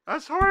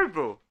 That's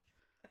horrible.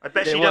 I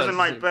bet It she doesn't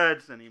was. like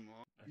birds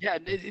anymore. Yeah,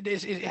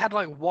 it had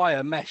like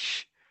wire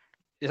mesh.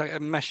 It's like a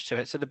mesh to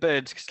it, so the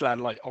birds still had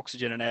like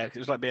oxygen and air. 'Cause it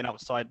was like being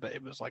outside, but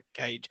it was like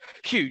cage,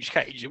 huge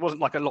cage. It wasn't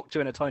like a locked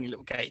in a tiny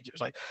little cage. It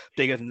was like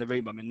bigger than the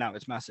room I'm in now.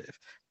 It's massive,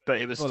 but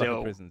it was More like a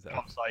still prison cell.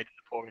 outside in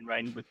the pouring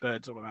rain with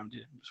birds all around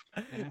you.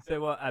 Yeah. So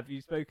what? Have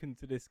you spoken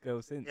to this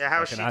girl since? Yeah,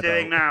 how's Like she an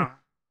doing adult? now?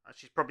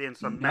 She's probably in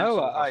some mental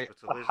No, I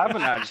hospital, isn't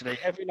haven't she? actually.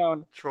 Every now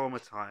and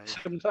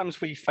Traumatized. sometimes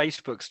we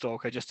Facebook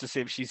stalk her just to see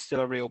if she's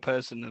still a real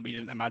person and we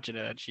didn't imagine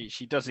her.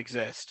 She does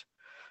exist.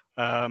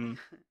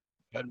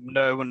 But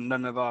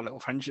none of our little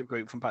friendship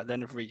group from back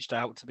then have reached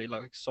out to be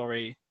like,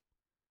 sorry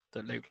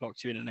that Luke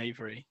locked you in an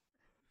aviary.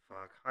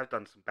 Fuck, I've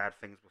done some bad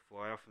things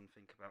before. I often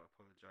think about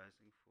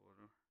apologizing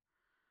for them.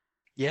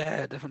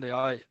 Yeah, definitely.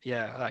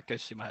 That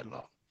goes through my head a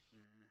lot. Yeah.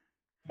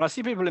 When I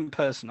see people in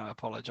person, I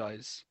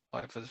apologize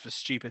like for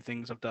stupid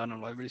things I've done.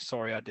 I'm like, really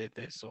sorry I did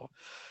this. Or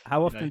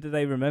How often do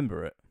they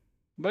remember it?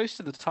 most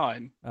of the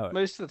time, Oh.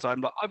 like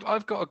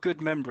I've got a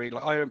good memory.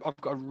 Like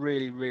I've got a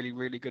really, really,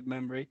 really good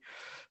memory.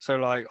 So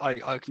like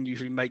I can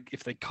usually make,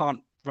 if they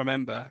can't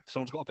remember, if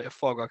someone's got a bit of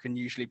fog, I can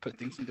usually put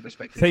things into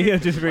perspective. So you're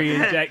just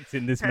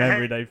re-injecting this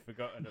memory they've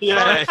forgotten about.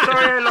 Yeah.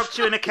 Sorry, I locked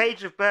you in a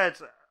cage of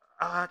birds. No,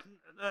 I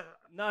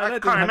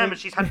that can't didn't remember. happen.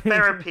 She's had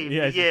therapy for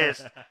Yes.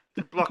 years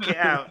to block it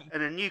out,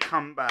 and then you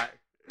come back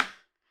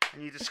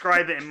and you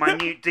describe it in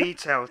minute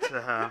detail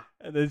to her.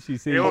 And then she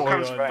sees It all what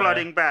comes you're on.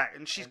 flooding back,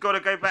 and she's got to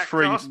go back to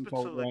Freezing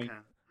hospital cold rain.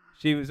 again.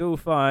 She was all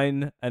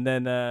fine, and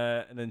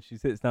then she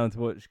sits down to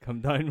watch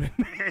Come Dine With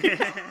Me.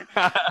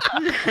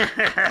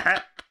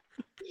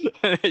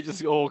 It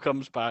just all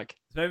comes back.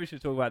 So maybe we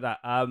should talk about that.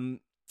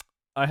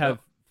 I have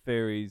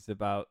theories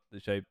about the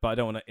show, but I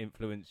don't want to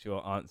influence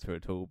your answer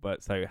at all.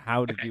 But so,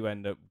 how did you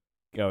end up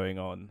going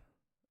on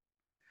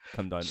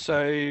Come Dine With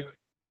Me?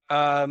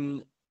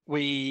 So,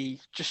 we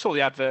just saw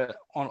the advert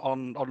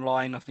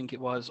online, I think it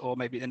was, or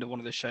maybe at the end of one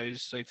of the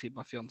shows. Sophie,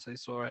 my fiance,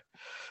 saw it,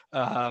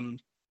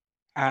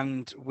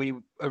 and we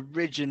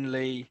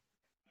originally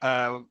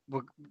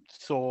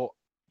thought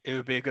it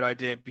would be a good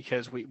idea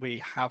because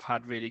we have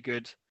had really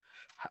good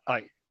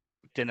like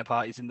dinner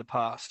parties in the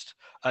past,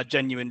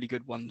 genuinely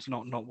good ones,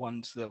 not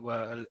ones that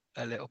were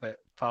a little bit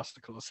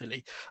farcical or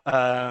silly.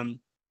 And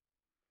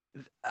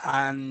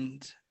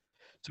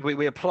so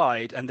we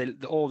applied,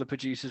 and all the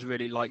producers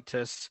really liked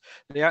us.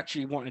 They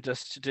actually wanted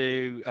us to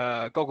do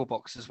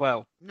Gogglebox as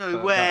well. No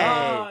but way.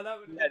 That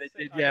would yeah, they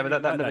did, yeah,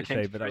 but that never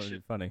came to but that would fruition.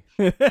 be funny.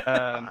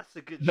 That's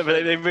a good No, show.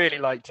 but they really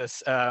liked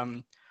us.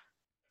 And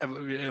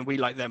we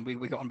liked them. We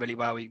got on really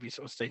well. We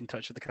sort of stayed in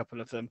touch with a couple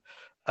of them.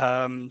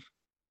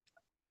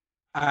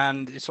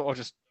 And it sort of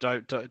just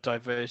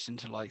diverged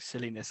into like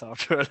silliness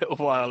after a little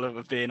while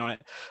of being on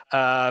it.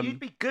 You'd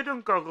be good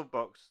on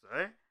Gogglebox,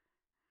 though.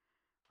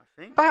 I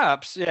think.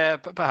 Perhaps, yeah,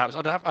 but perhaps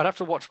I'd have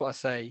to watch what I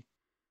say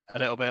a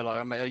little bit.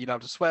 Like, are you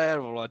allowed to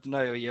swear, or I don't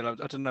know,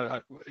 I don't know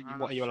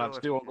what are you allowed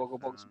to do on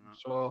Gogglebox.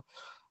 So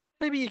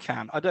maybe you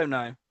can. I don't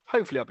know.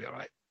 Hopefully, I'll be all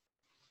right.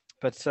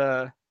 But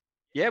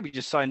yeah, we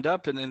just signed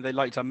up, and then they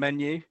liked our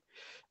menu.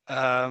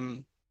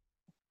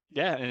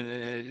 Yeah,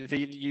 the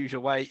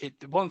usual way.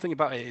 One thing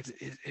about it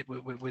is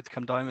with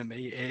Come Dine With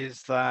Me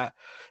is that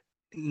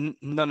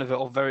none of it,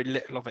 or very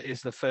little of it,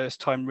 is the first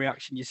time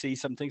reaction you see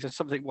something. So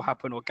something will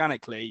happen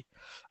organically,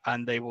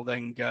 and they will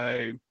then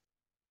go,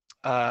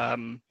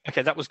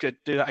 "Okay, that was good.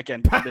 Do that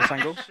again from this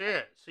angle."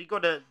 Shit. So you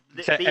got to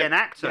So, be an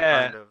actor,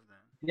 yeah. kind of. Then.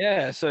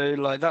 Yeah, so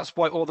like that's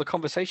why all the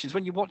conversations,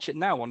 when you watch it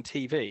now on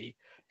TV,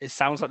 it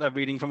sounds like they're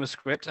reading from a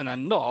script, and they're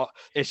not.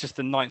 It's just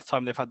the 9th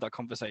time they've had that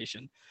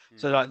conversation.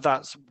 So like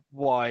that's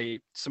why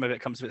some of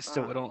it comes a bit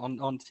stilted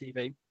on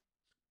TV.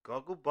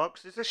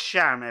 Gogglebox is a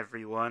sham,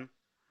 everyone.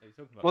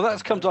 Well,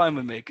 that's Come Dine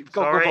With Me.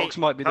 Gogglebox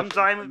might be Come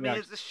Dine With Me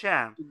is a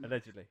sham.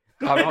 Allegedly.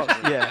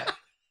 Yeah,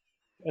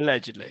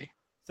 allegedly.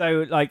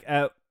 So, like,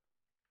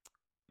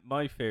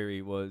 my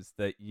theory was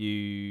that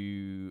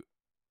you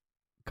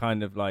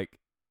kind of like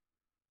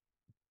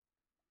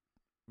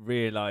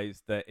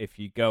realized that if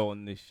you go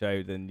on this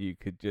show, then you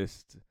could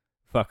just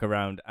fuck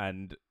around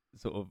and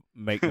sort of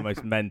make the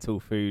most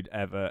mental food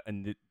ever,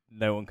 and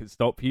no one could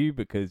stop you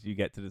because you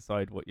get to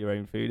decide what your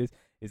own food is.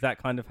 Is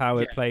that kind of how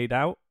it played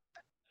out?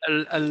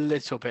 A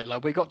little bit.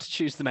 Like, we got to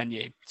choose the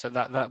menu, so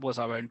that was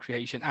our own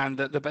creation. And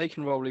the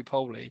bacon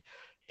roly-poly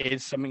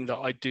is something that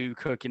I do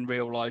cook in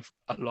real life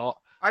a lot.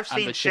 I've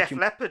seen Chef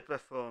Leopard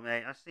before,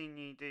 mate. I've seen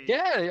you do.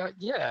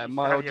 Yeah.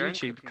 My old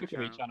YouTube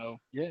cookery channel.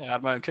 Yeah, I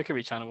had my own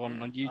cookery channel on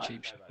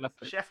YouTube.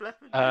 Chef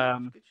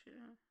Leopard.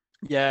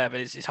 Yeah, but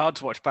it's hard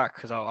to watch back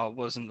because I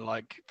wasn't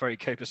like very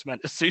copious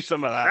mentis to do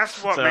some of that.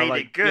 That's what made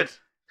it good.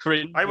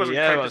 Cringy. I wasn't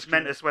copious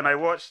mentis when I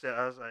watched it.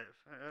 I was like,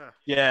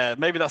 yeah,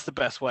 maybe that's the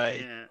best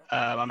way.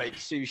 Yeah. I made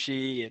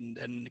sushi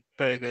and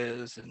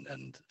burgers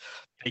and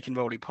bacon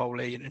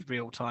roly-poly in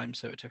real time,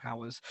 so it took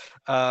hours.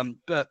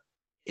 But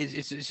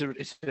it's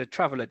a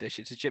traveller dish.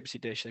 It's a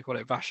gypsy dish. They call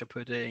it vasha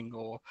pudding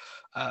or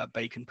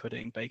bacon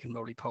pudding, bacon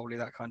roly-poly,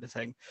 that kind of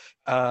thing.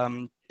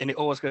 And it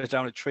always goes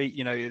down a treat.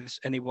 You know, if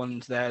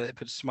anyone's there that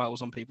puts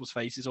smiles on people's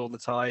faces all the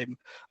time.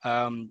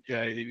 You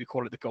know, we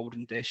call it the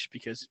golden dish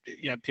because,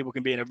 you know, people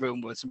can be in a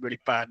room with some really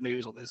bad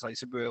news, or there's like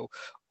some real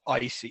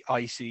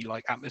icy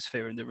like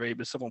atmosphere in the room,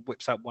 but someone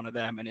whips out one of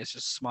them and it's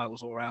just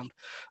smiles all around.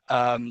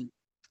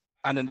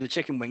 And then the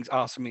chicken wings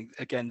are something,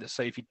 again, that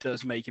Sophie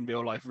does make in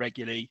real life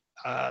regularly.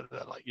 They're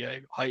like, you know,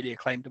 highly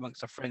acclaimed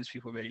amongst our friends.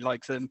 People really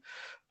like them.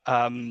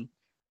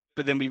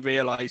 But then we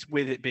realised,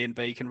 with it being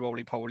bacon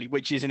roly-poly,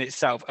 which is in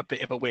itself a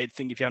bit of a weird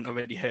thing if you haven't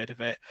already heard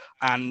of it,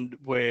 and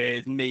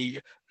with me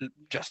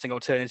just an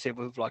alternative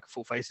with like a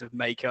full face of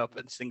makeup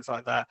and things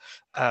like that,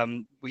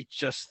 we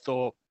just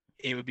thought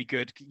it would be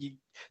good.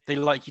 They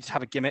like you to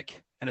have a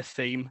gimmick and a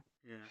theme.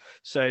 Yeah.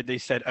 So they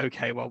said,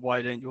 okay, well,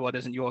 why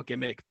doesn't your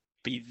gimmick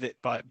be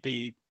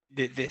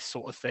this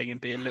sort of thing and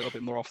be a little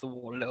bit more off the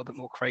wall, a little bit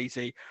more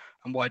crazy,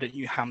 and why don't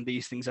you ham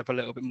these things up a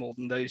little bit more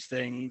than those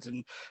things,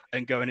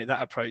 and go in at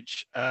that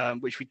approach,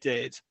 which we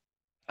did.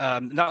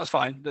 And that was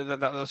fine. That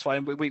was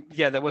fine. We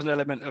there was an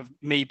element of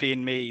me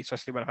being me,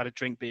 especially when I've had a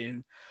drink,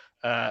 being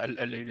a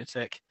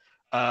lunatic.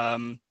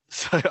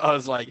 So I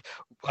was like,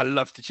 I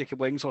loved the chicken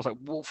wings. So I was like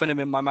wolfing them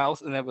in my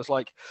mouth, and there was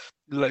like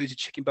loads of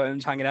chicken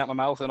bones hanging out my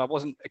mouth. And I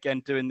wasn't,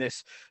 again, doing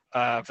this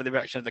for the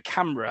reaction of the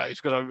camera.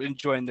 It's because I was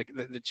enjoying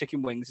the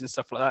chicken wings and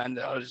stuff like that. And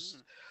I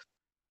was,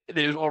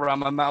 it was all around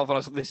my mouth. And I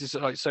was like, this is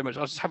like so much.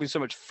 I was just having so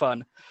much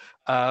fun.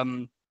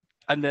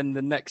 And then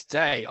the next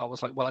day, I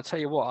was like, well, I tell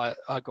you what,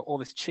 I got all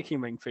this chicken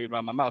wing food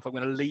around my mouth. I'm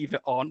going to leave it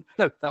on.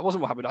 No, that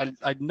wasn't what happened.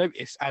 I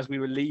noticed as we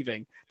were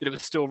leaving that it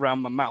was still around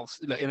my mouth,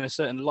 like, in a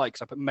certain light,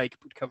 because I put makeup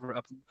to cover it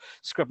up and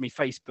scrub my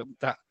face. But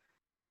that,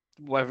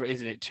 whatever it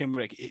is in it,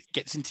 turmeric, it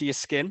gets into your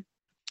skin.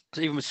 So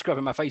even with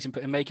scrubbing my face and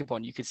putting makeup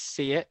on, you could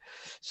see it.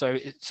 So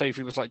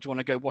Sophie was like, do you want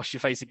to go wash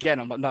your face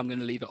again? I'm like, no, I'm going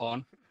to leave it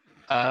on.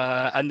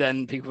 And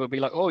then people would be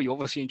like, oh, you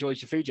obviously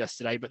enjoyed your food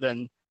yesterday, but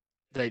then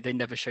they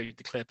never showed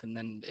the clip, and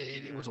then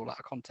it was all out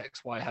of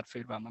context why I had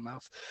food around my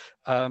mouth.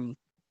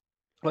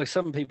 like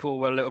some people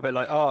were a little bit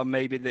like, oh,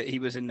 maybe that he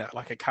was in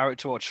like a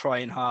character or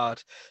trying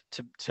hard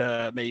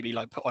to maybe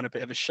like put on a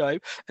bit of a show.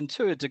 And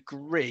to a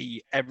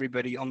degree,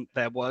 everybody on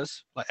there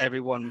was like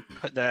everyone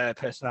put their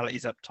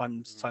personalities up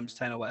times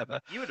 10 or whatever.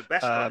 You were the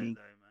best on it Um,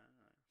 though, man.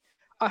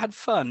 I had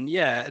fun,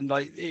 yeah, and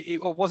like I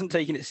wasn't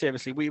taking it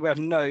seriously. We had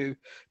no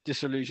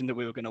disillusion that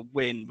we were going to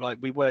win. Like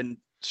we weren't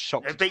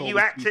shocked at But all. you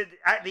acted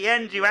at the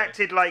end. You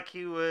acted like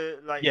you were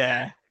like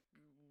Yeah,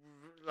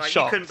 like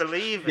shocked. you couldn't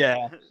believe it.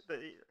 Yeah.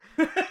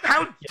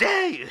 How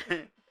dare you?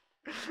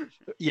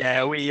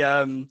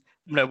 Yeah,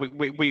 no,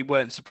 we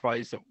weren't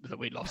surprised that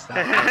we lost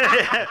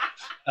that.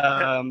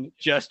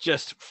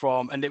 Just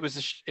from, and it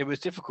was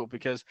difficult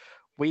because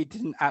we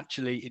didn't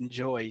actually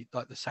enjoy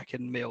like the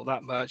second meal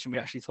that much, and we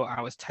actually thought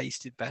ours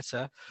tasted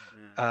better.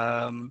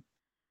 Yeah.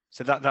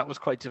 So that was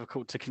quite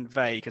difficult to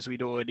convey because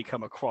we'd already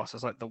come across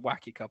as like the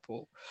wacky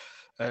couple,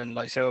 and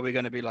like, so are we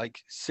going to be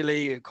like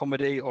silly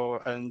comedy,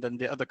 and then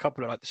the other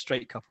couple are like the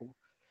straight couple.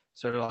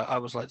 So like I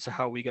was like, so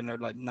how are we going to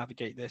like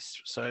navigate this?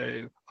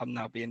 So I'm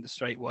now being the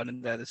straight one,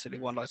 and they're the silly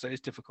one. Like, so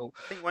it's difficult.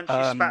 I think once you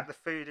spat the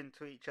food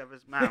into each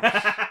other's mouths,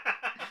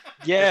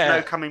 Yeah,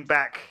 there's no coming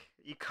back.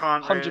 You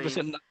can't 100%.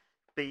 really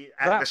be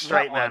at the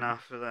straight man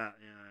after that.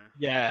 You know.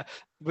 Yeah,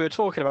 we were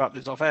talking about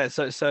this off air.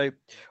 So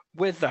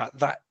with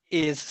that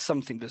is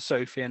something that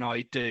Sophie and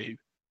I do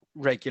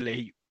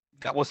regularly.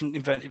 That wasn't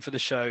invented for the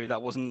show.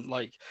 That wasn't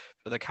like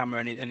for the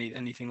camera,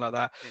 anything like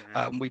that.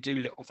 Yeah. We do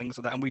little things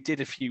like that, and we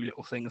did a few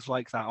little things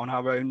like that on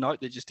our own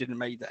night that just didn't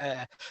make the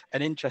air.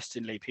 And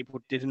interestingly, people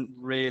didn't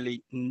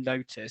really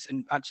notice.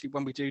 And actually,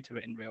 when we do it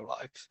in real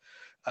life,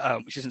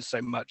 which isn't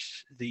so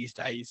much these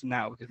days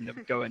now because we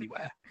never go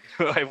anywhere.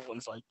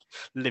 Everyone's like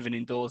living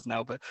indoors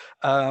now, but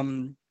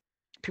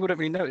people don't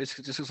really notice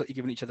because it just looks like you're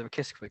giving each other a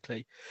kiss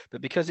quickly.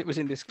 But because it was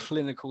in this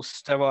clinical,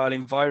 sterile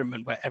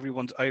environment where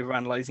everyone's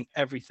overanalyzing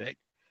everything,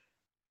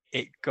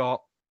 it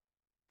got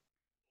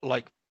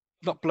like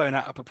not blown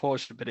out of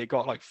proportion, but it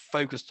got like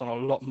focused on a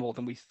lot more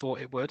than we thought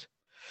it would.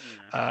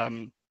 Yeah.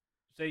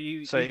 So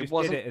you So just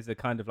did it as a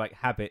kind of like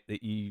habit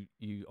that you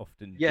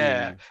often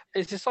Yeah, do.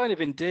 it's a sign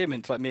of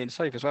endearment to like me and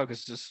Sophie as well,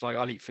 because just like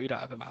I'll eat food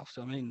out of her mouth.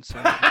 So I mean, so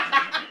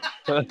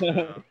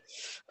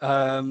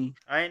I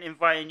ain't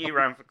inviting you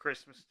round for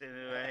Christmas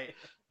dinner, eh?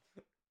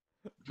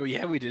 well,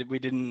 yeah, we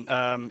didn't.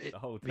 The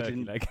whole we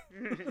turkey didn't-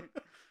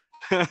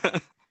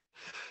 leg.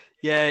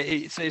 Yeah,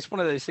 it's one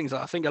of those things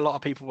that I think a lot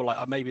of people were like,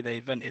 oh, maybe they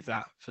invented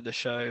that for the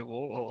show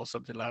or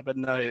something like that. But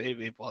no,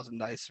 it wasn't.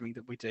 That is something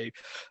that we do.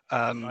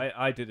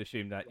 I did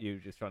assume that you were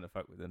just trying to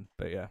fuck with them,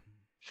 but yeah.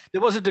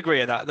 There was a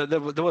degree of that. There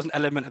was an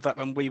element of that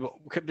when we were,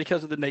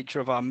 because of the nature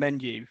of our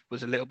menu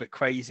was a little bit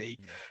crazy.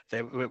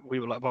 We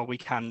were like, well,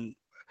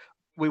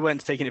 we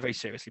weren't taking it very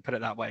seriously, put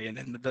it that way. And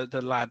then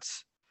the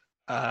lads,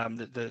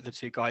 the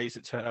two guys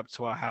that turned up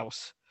to our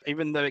house,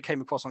 even though it came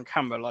across on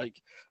camera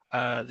like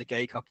the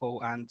gay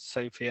couple and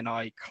Sophie and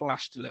I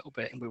clashed a little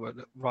bit and we were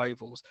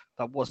rivals,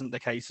 that wasn't the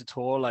case at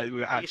all. Like we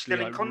were Are you actually still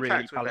in like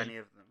contact really with any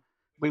of them?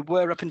 we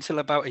were up until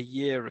about a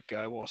year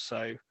ago or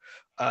so.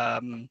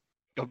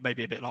 Or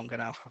maybe a bit longer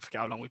now. I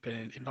forget how long we've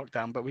been in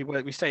lockdown, but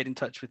we stayed in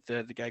touch with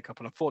the gay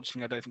couple.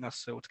 Unfortunately, I don't think they're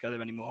still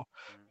together anymore.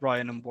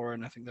 Ryan and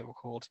Warren, I think they were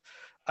called.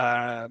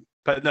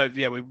 But no,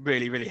 yeah, we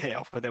really hit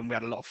off with them. We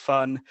had a lot of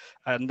fun,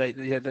 and they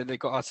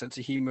got our sense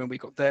of humor, and we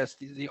got theirs.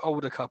 The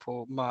older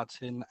couple,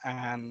 Martin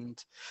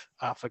and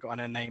I've forgotten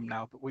her name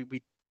now, but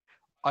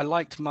I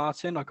liked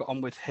Martin. I got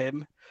on with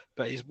him,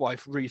 but his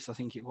wife Ruth, I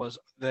think it was.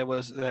 There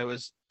was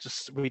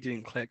just we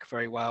didn't click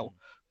very well.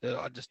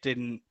 I just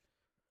didn't.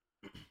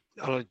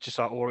 Just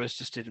our auras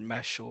just didn't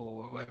mesh,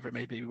 or whatever it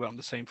may be. We weren't on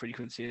the same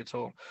frequency at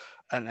all,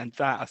 and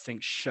that I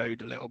think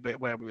showed a little bit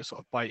where we were sort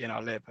of biting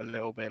our lip a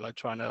little bit, like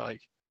trying to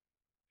like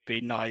be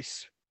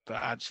nice, but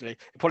actually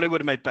it probably would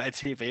have made better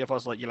TV if I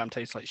was like, your lamb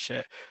tastes like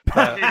shit.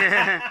 But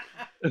Yeah.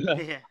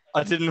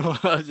 I didn't.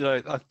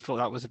 I thought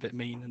that was a bit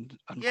mean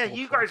and Yeah,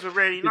 you guys were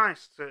really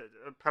nice,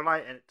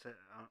 polite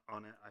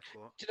on it. I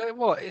thought. Do you know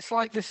what? It's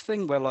like this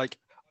thing where like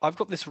I've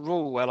got this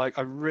rule where like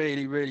I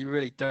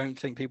really don't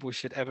think people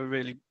should ever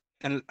really,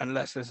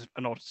 unless there's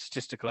an odd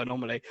statistical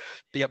anomaly,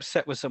 be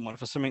upset with someone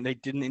for something they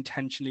didn't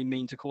intentionally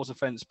mean to cause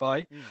offence by.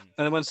 And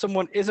then when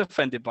someone is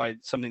offended by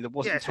something that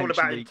wasn't Yeah, it's all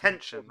about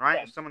intention, right?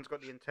 Yeah. If someone's got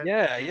the intention.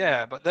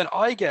 Yeah. But then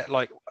I get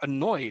like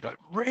annoyed, like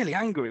really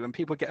angry when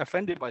people get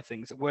offended by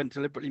things that weren't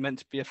deliberately meant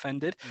to be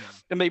offended.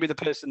 And maybe the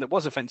person that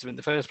was offensive in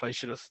the first place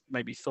should have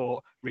maybe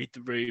thought, read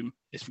the room,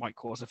 this might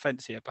cause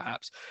offence here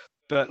perhaps.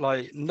 But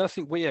like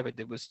nothing we ever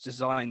did was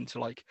designed to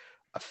like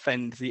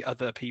offend the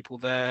other people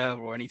there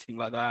or anything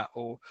like that,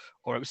 or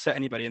upset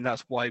anybody. And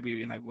that's why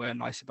we we're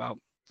nice about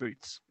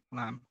Ruth's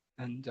lamb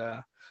and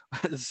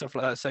stuff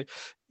like that. So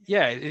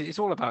yeah, it's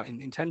all about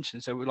intention.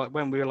 So we like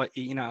when we were like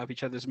eating out of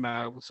each other's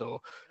mouths, or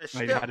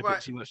maybe had a bit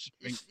too much to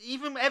drink.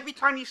 Even every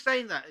time you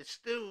say that, it's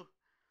still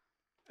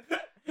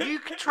you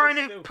trying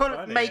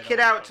to make it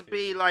out to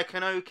be like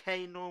an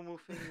okay normal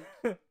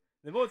thing.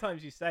 The more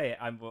times you say it,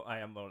 I am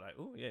more like,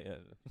 oh yeah.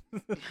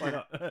 Why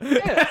not?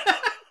 Yeah.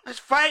 That's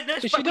fine.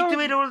 That's what we do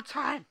it all the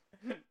time.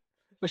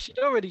 But she'd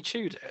already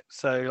chewed it,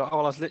 so like, I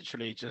was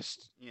literally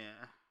just Yeah.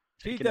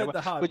 She taking it did away.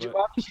 the hard Would you work.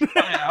 rather she spit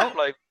it out,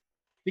 like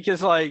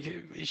because like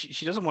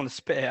she doesn't want to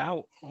spit it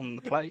out on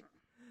the plate,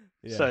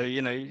 Yeah. so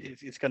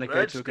it's going to go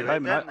Birds to a do good it,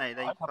 home. don't And they?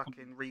 They I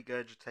fucking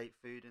regurgitate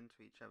food into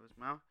each other's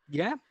mouth.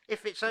 yeah,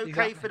 If it's okay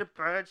Exactly. for the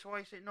birds, why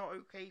is it not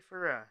okay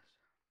for us?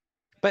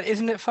 but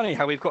isn't it funny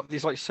how we've got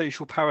these like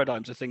social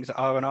paradigms of things that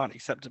are and aren't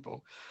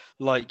acceptable?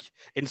 Like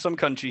in some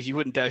countries, you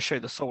wouldn't dare show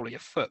the sole of your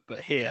foot, but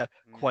here,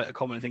 quite a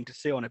common thing to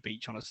see on a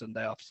beach on a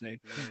Sunday afternoon,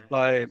 Yeah.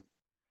 like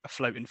a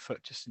floating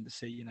foot just in the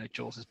sea.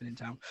 Jaws has been in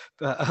town,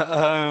 but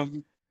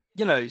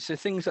so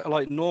things that are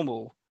like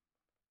normal.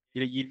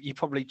 You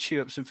probably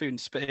chew up some food and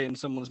spit it in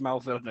someone's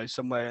mouth. I don't know,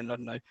 somewhere in, I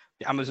don't know,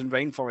 the Amazon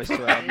rainforest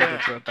to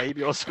Yeah. to a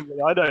baby or something.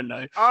 I don't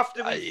know.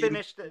 After we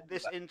finish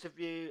this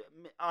interview,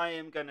 I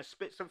am going to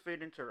spit some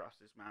food into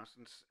Ross's mouth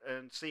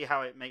and see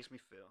how it makes me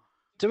feel.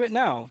 Do it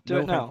now. Do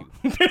it now.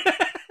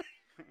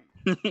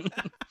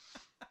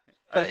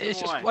 It's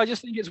just, I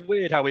just think it's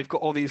weird how we've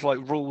got all these like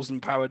rules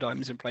and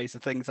paradigms in place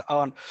of things that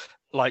aren't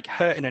like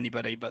hurting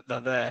anybody, but they're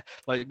there.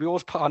 Like we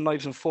always put our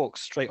knives and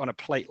forks straight on a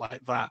plate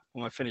like that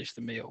when we finish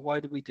the meal. Why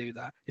do we do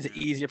that? Is it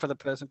easier for the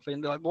person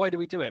cleaning? Like, why do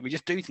we do it? We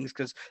just do things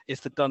because it's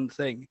the done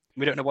thing.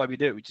 We don't know why we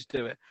do it. We just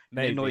do it.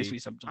 Maybe. It annoys me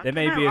sometimes. There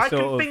may be a I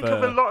sort can of, think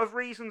of a lot of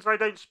reasons I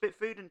don't spit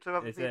food into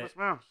other Is people's it-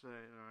 mouths. So,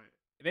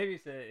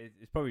 Maybe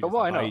it's probably But just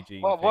why a not?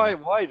 hygiene Why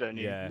thing. don't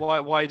you? Yeah.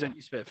 Why don't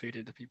you spit food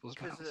into people's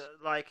because mouths?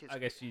 it's, I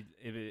guess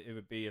it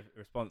would be a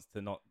response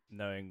to not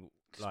knowing,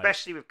 like,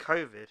 especially with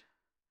COVID.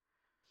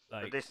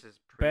 like. But this is.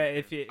 But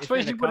if I if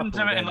suppose in a you wouldn't do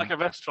couple, it in then like a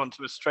restaurant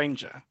to a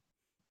stranger.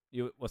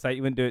 what's that?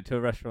 You wouldn't do it to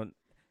a restaurant.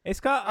 It's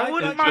got. I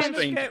wouldn't mind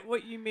get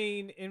what you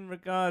mean in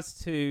regards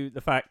to the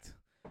fact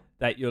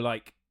that you're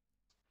like,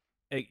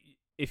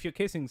 if you're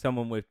kissing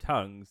someone with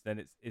tongues,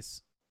 then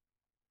it's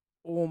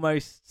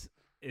almost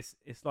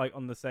it's like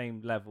on the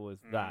same level as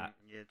that.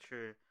 Yeah,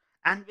 true.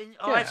 And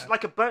Yeah. it's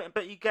like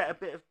but you get a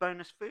bit of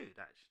bonus food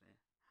actually.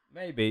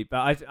 Maybe,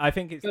 but I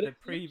think it's But the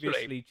it-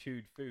 previously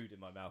chewed food in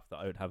my mouth that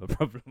I would have a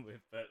problem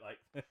with. But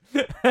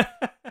like,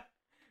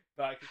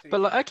 but I can see.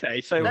 But like,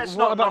 okay, so Let's what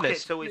not about knock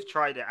this? it till we've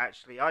tried it.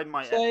 Actually, I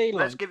might. Say,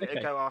 Let's like, give it a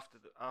okay. go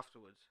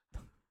afterwards.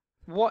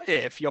 What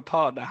if your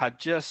partner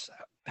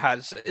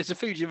has it's a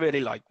food you really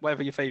like,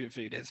 whatever your favorite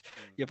food is.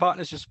 Your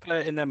partner's just put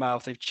it in their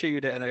mouth, they've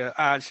chewed it, and they go,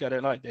 actually, I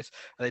don't like this.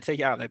 And they take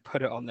it out and they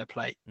put it on their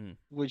plate. Mm.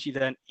 Would you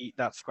then eat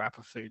that scrap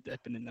of food that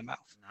had been in their mouth?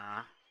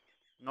 Nah,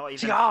 not even.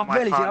 See, if oh, my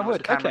really? See, I partner was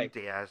would. Cameron Okay.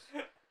 Diaz.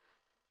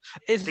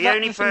 Is The that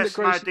only thing that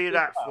person I grosses do you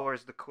that out? for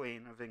is the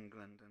Queen of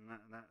England, and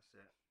that's it.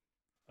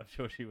 I'm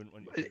sure she wouldn't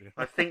want you to do.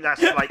 I think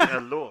that's like a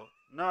law.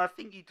 No, I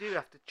think you do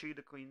have to chew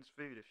the Queen's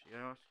food if she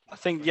asks you. I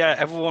think, yeah,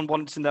 everyone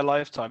once in their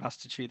lifetime has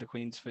to chew the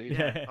Queen's food.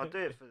 Yeah, I'll do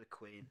it for the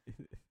Queen.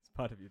 It's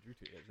part of your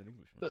duty as an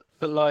Englishman.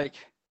 But like,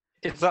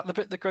 is that the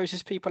bit that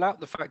grosses people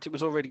out? The fact it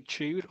was already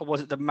chewed, or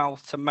was it the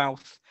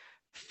mouth-to-mouth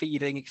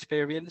feeding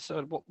experience?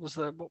 Or what was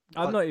the?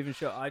 I'm not even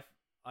sure.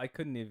 I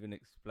couldn't even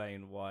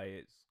explain why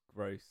it's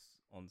gross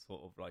on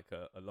sort of like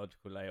a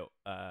logical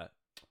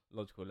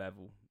logical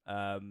level.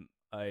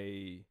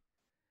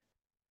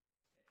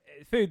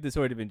 Food that's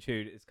already been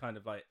chewed, it's kind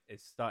of like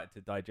it's started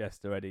to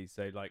digest already.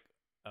 So like,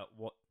 at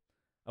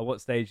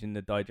what stage in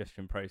the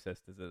digestion process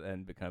does it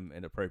then become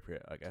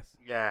inappropriate? I guess.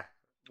 Yeah.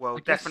 Well, I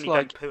guess, definitely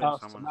like, don't poo in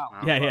mouth to someone's mouth.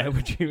 mouth. Yeah. like-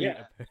 Would you eat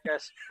Yeah. a poo?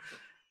 Yes.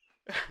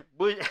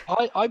 Would-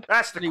 I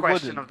That's the personally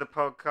question wouldn't. of the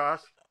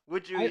podcast.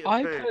 Would you eat a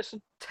I poo?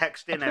 person,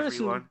 Text in personally-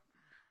 everyone.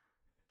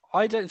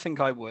 I don't think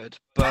I would,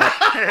 but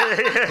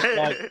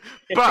if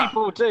But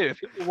people do, if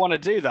people want to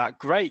do that,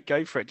 great,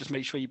 go for it. Just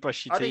make sure you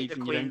brush your I'd eat teeth the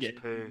and you don't Queen's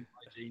get poo.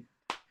 hygiene.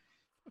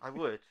 I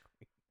would.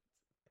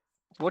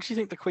 What do you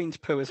think the Queen's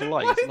poo is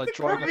like? Is it like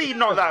dry? Probably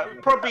not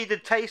that. Probably the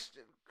taste,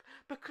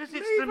 because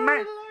it's the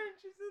man.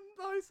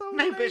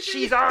 No, but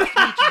she's asked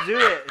me to do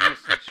it in this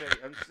situation.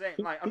 I'm saying,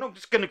 like, I'm not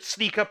just gonna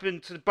sneak up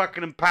into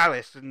Buckingham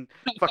Palace and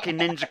fucking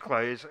ninja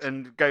clothes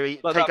and go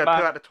eat, Like take that a poo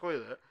man- out the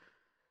toilet.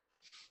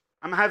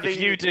 I'm having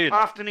you do that-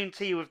 afternoon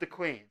tea with the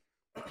Queen,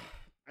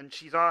 and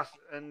she's asked,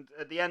 and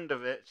at the end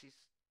of it, she's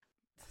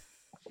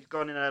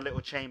gone in her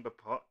little chamber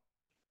pot,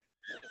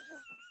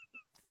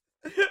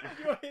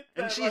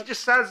 and she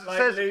just says, Like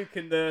says, Luke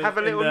in the, "Have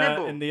a little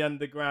nibble." in the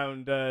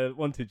underground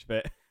wantage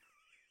bit.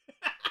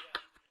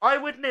 I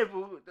would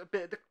nibble a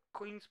bit of the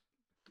Queen's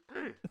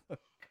poo.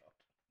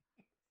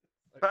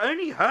 But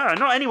only her,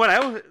 not anyone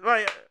else.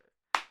 Like,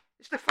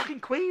 it's the fucking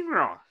Queen,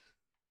 Ross.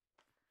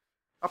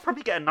 I'll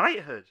probably get a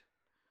knighthood.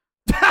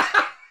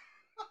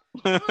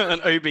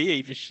 An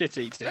OBE for shit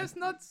eating. Let's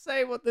not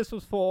say what this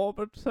was for,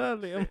 but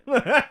certainly.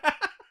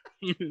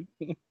 Yeah.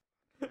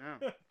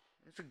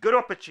 It's a good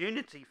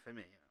opportunity for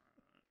me.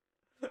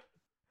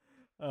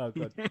 Oh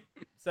god.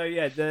 So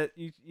yeah,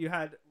 you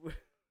had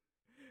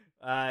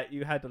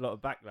a lot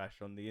of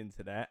backlash on the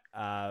internet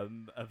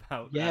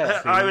about Yeah.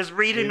 that I scene. was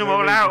reading You them were all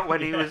reading- out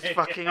when he was Yeah.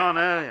 fucking on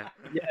earlier.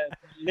 Yeah,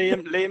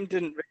 Liam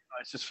didn't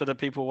realise, just for the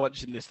people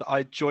watching this, that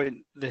I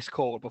joined this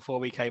call before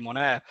we came on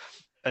air,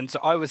 and so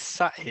I was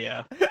sat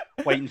here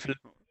waiting for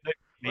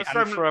me. What's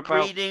And some for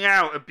about reading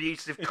out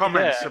abusive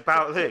comments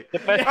about Luke? the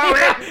best, Oh,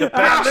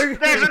 yeah, Luke-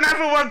 there's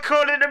another one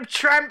calling them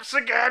tramps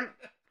again.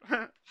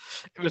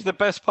 it was the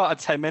best part of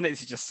 10 minutes.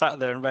 He just sat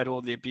there and read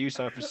all the abuse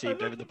I've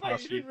received over the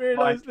past few. You didn't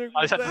realise Luke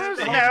I was had to there.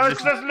 sit Yeah, here I and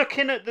was just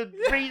looking at the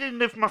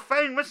reading of my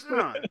phone,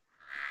 wasn't I?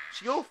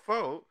 It's your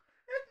fault.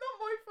 It's not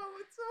my fault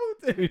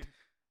at all, dude.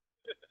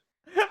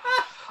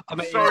 I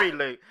mean, Sorry,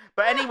 Luke.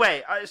 But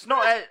anyway, it's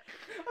not. I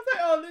was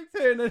like, oh, Luke's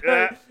here. And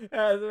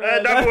then,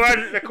 Another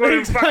one. They're calling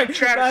Luke's fucking like,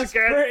 tramps that's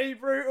again. pretty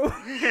brutal.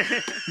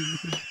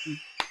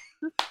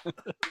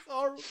 It's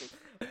horrible.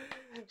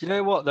 you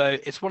know what though?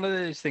 It's one of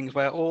those things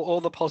where all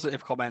the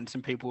positive comments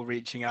and people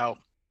reaching out,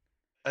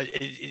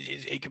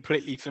 it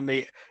completely, for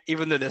me,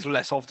 even though there's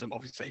less of them,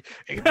 obviously,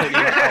 it completely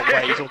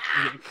outweighs.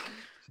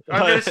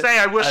 I'm going to say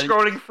I was And-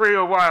 scrolling through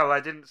a while. I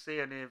didn't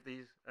see any of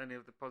the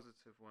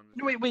positive ones.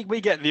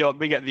 we get the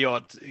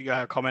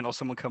odd comment or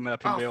someone coming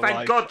up in Oh, real thank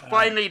life. God!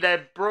 Finally,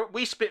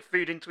 we spit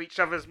food into each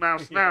other's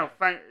mouths now.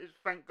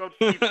 Thank God.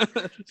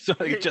 So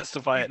you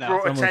justify it now.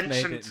 brought Someone's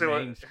attention made it to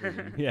it.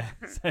 mainstream. Yeah.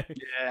 So,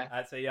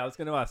 Yeah. so yeah, I was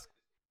going to ask,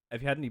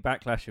 have you had any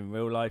backlash in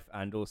real life,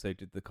 and also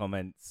did the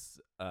comments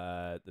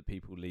that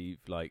people leave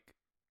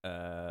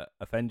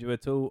offend you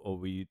at all, or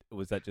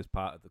was that just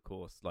part of the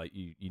course? Like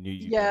you knew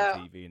you'd be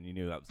on TV and you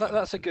knew that was.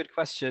 That's a good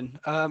question.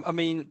 I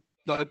mean,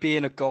 like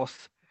being a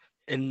goth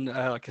in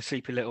like a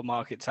sleepy little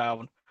market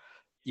town,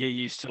 you're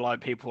used to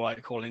like people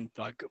like calling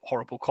like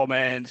horrible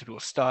comments, people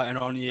starting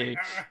on you,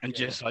 and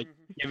just like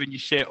giving you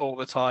shit all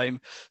the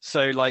time.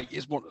 So like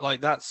it's more like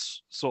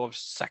that's sort of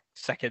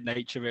second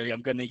nature, really.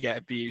 I'm gonna get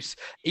abuse,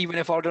 even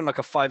if I'd done like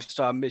a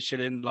 5-star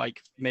Michelin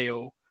like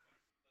meal.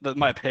 That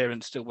my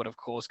appearance still would have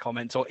caused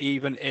comments, or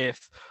even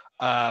if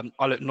I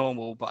look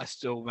normal but I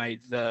still made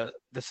the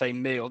same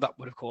meal, that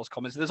would have caused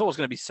comments. There's always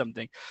going to be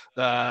something.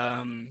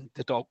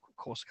 The dog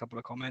caused a couple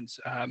of comments,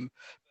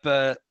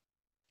 but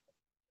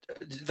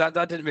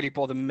that didn't really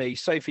bother me.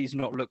 Sophie's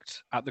not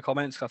looked at the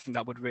comments. I think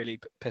that would really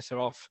piss her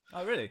off.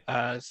 Oh really?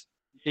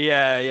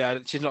 Yeah.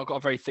 She's not got a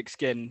very thick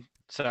skin,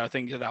 so I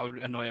think that would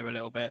annoy her a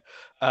little bit.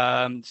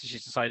 So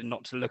she's decided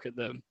not to look at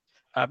them.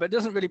 But it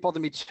doesn't really bother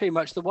me too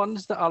much. The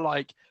ones that are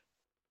like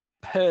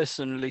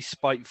personally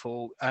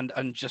spiteful and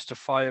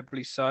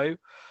unjustifiably so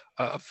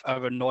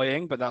are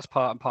annoying, but that's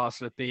part and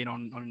parcel of being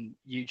on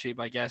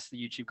YouTube, I guess. The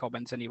YouTube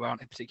comments anyway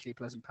aren't a particularly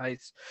pleasant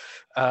pace.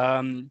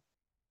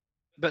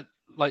 But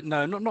like,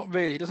 no, not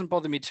really. It doesn't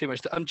bother me too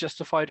much. The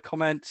unjustified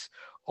comments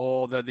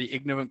or the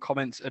ignorant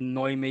comments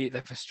annoy me. They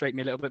frustrate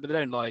me a little bit, but they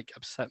don't like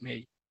upset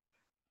me.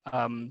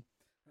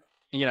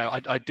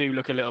 I do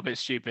look a little bit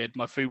stupid.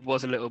 My food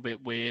was a little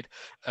bit weird.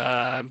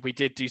 We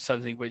did do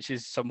something which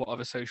is somewhat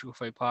of a social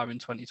faux pas in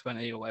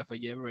 2020 or whatever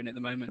year we're in at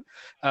the moment.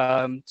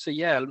 So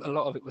yeah, a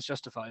lot of it was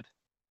justified.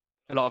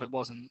 A lot of it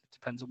wasn't. It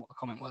depends on what the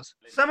comment was.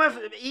 Some of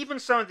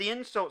the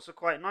insults are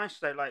quite nice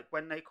though. Like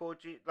when they called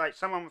you, like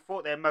someone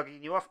thought they were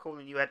mugging you off,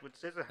 calling you Edward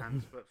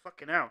Scissorhands. But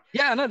fucking hell,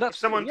 Yeah, no, that's if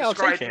someone yeah, I'll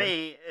take described it.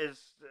 me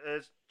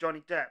as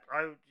Johnny Depp,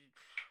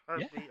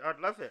 I'd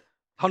love it.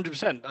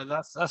 100%.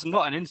 That's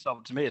not an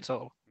insult to me at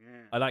all. Yeah.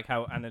 I like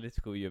how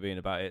analytical you're being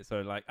about it.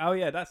 So like, oh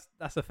yeah, that's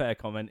a fair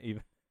comment.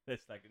 Even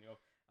this taking you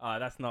off.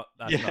 That's not.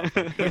 But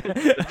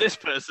this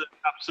person,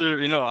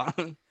 absolutely not.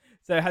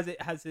 So has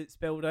it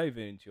spilled over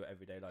into your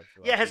everyday life?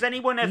 Yeah. Has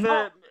anyone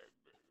ever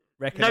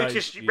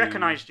recognised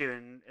you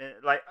and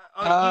like,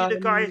 are you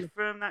the guy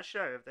from that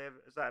show?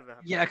 Has that ever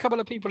happened? Yeah, a couple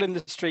of people in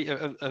the street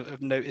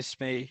have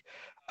noticed me.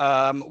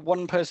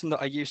 One person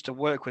that I used to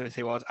work with,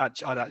 who I'd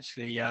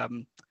actually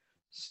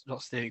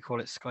what's the you call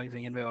it,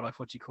 skiving in real life?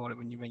 What do you call it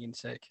when you ring in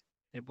sick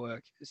at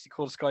work? Is it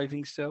called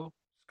skiving still?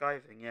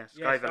 Skiving, yeah.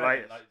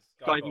 Skiving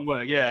Skiving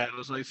work, yeah. It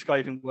was like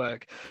skiving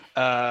work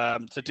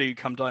to do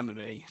come dine with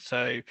me.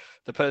 So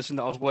the person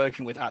that I was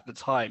working with at the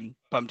time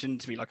bumped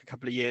into me like a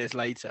couple of years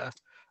later.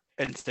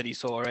 Instead, he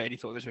saw it and he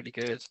thought it was really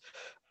good.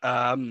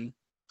 And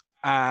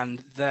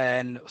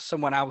then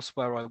someone else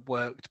where I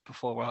worked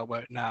before where I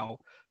work now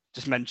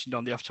just mentioned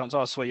on the off chance,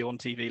 I saw you on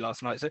TV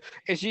last night. So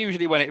it's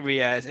usually when it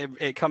re-airs,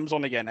 it comes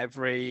on again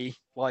every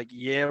like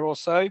year or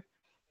so.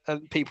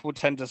 And people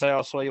tend to say,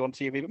 I saw you on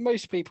TV. But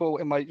most people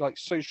in my like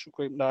social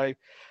group know.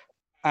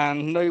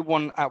 And no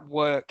one at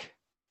work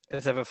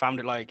has ever found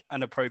it like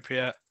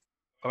inappropriate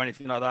or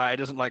anything like that. It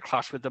doesn't like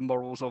clash with the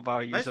morals or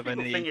values Most of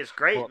people any. think it's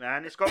great,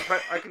 man. It's got.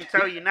 I can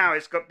tell you now,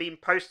 it's got been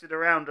posted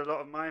around a lot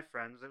of my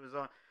friends. It was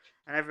on,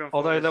 and everyone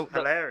thought it was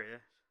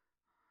hilarious.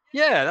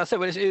 Yeah, that's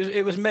it.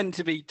 It was meant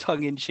to be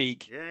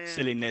tongue-in-cheek Yeah.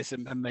 silliness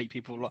and make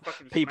people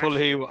Fucking who smashed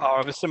it, are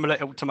of a similar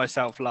ilk to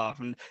myself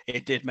laugh, and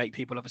it did make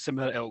people of a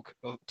similar ilk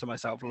to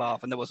myself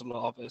laugh, and there was a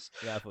lot of us.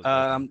 Yeah, I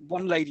thought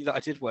One lady that I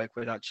did work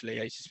with, actually,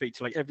 I used to speak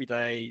to like every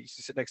day. She used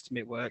to sit next to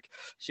me at work.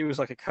 She was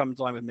like a come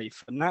dine with me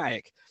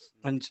fanatic,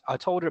 and I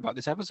told her about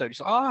this episode. She's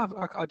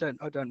like, I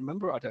don't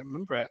remember it. I don't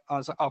remember it. I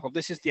was like, oh, well,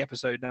 this is the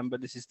episode number.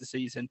 This is the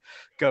season.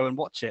 Go and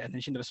watch it. And then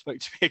she never spoke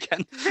to me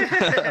again.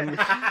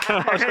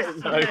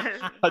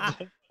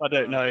 I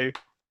don't know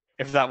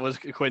if that was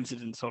a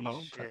coincidence or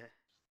not. Shit.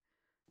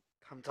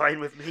 Come dine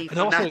with me, And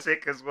also-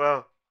 fanatic as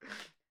well.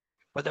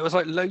 But there was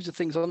like loads of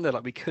things on there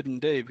like we couldn't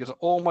do because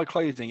all my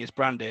clothing is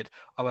branded.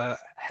 I wear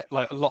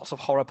like lots of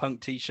horror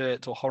punk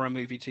t-shirts or horror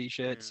movie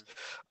t-shirts,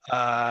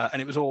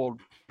 and it was all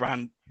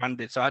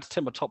branded. So I had to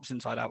turn my tops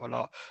inside out a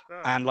lot,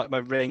 Oh. and like my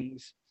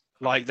rings.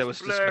 Like there was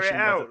blur it discussion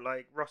out whether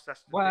like Ross has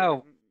to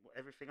Wow. do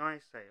everything I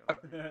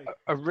say.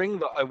 a ring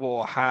that I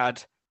wore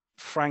had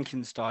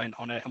Frankenstein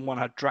on it, and one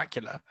had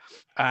Dracula,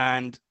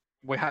 and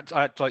I had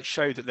to like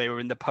show that they were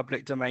in the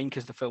public domain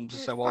because the films are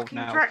Yeah, so old fucking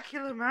now.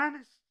 Dracula, man.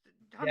 It's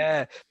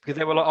Yeah, because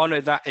they were like, "Oh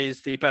no, that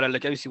is the Bela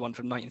Lugosi one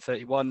from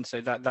 1931."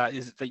 So that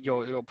is that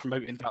you're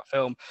promoting that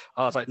film.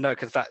 I was like, no,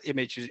 because that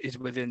image is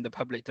within the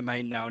public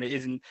domain now, and it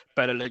isn't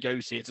Bela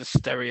Lugosi. It's a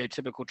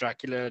stereotypical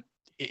Dracula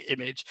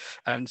image,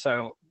 and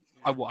so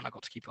I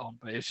got to keep it on.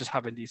 But it was just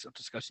having these sort of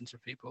discussions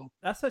with people.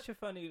 That's such a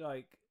funny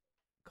like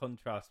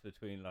contrast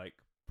between like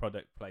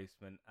product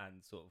placement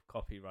and sort of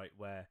copyright,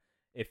 where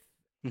if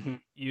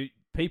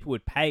people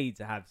would pay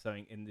to have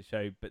something in the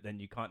show, but then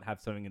you can't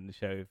have something in the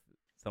show if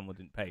someone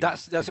didn't pay.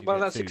 That's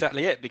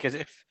exactly it, because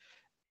if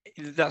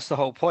that's the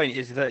whole point,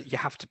 is that you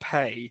have to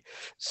pay,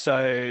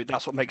 so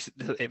that's what makes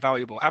it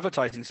valuable.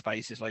 Advertising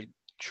space is like $1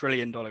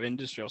 trillion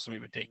industry or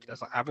something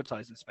ridiculous. Like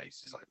advertising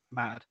space is like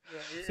mad.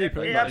 Yeah,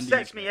 it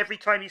upsets me every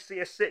time you see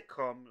a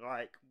sitcom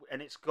like,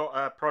 and it's got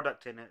a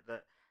product in it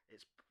that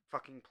it's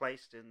fucking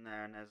placed in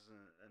there, and there's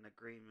an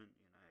agreement,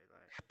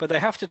 like. But they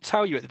have to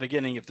tell you at the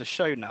beginning of the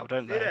show now,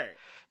 don't they? Do they?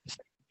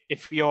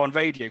 If you're on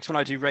radio, because when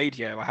I do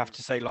radio, I have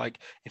to say, like,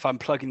 if I'm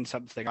plugging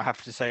something, I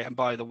have to say, and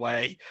by the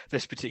way,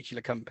 this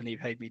particular company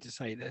paid me to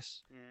say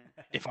this.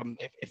 Yeah.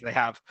 If they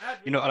have,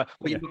 you're not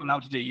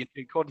allowed to do.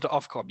 According to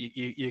Ofcom,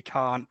 you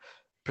can't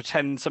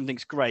pretend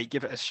something's great,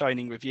 give it a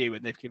shining review,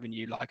 and they've given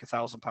you like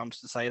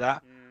 £1,000 to say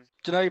that.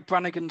 Do you know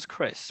Brannigan's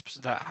crisps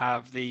that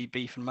have the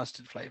beef and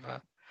mustard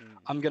flavour?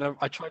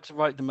 I tried to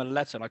write them a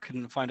letter and I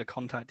couldn't find a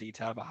contact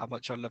detail about how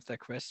much I love their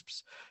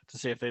crisps to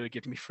see if they would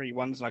give me free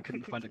ones, and I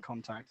couldn't find a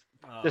contact.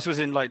 This was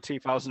in like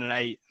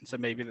 2008, so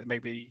maybe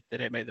they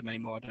don't make them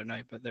anymore. I don't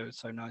know, but they were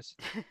so nice.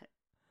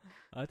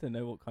 I don't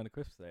know what kind of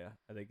crisps they are.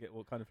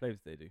 What kind of flavors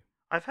they do?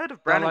 I've heard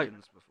of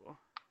Brannigan's before.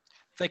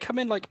 They come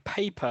in like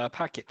paper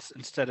packets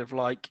instead of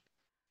like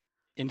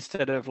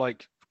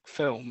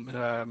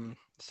film.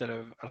 Instead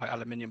of like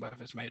aluminium,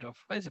 whatever it's made of.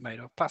 What is it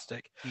made of?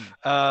 Plastic.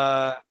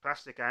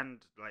 Plastic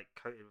and like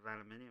coated with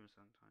aluminium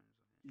sometimes.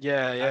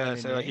 Yeah.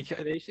 So like,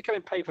 they used to come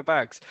in paper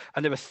bags,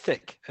 and they were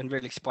thick and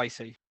really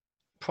spicy.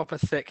 Proper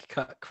thick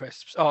cut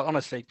crisps. Oh,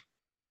 honestly,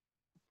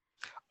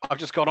 I've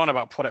just gone on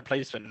about product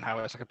placement and how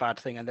it's like a bad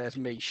thing, and there's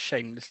me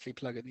shamelessly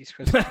plugging these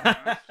crisps.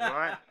 That's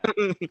right.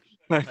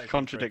 No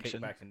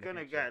contradiction.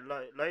 Gonna get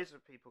loads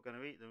of people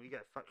gonna eat them. We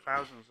get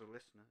thousands of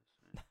listeners.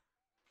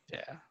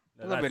 Yeah.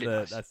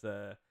 No, that's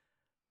a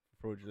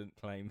fraudulent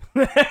claim.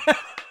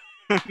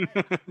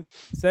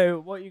 So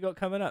what you got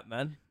coming up,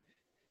 man?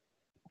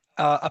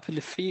 Up in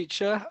the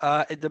future,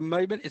 at the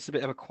moment it's a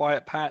bit of a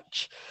quiet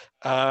patch.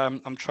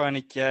 I'm trying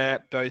to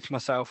get both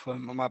myself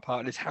and my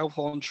partner's health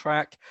on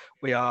track.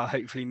 We are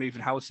hopefully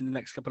moving house in the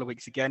next couple of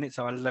weeks again. It's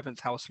our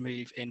 11th house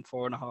move in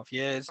 4.5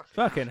 years.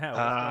 Fucking hell,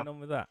 what's going on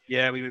with that?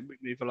 Yeah, we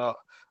move a lot.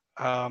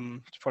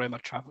 It's probably my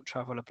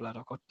traveler blood.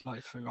 I've got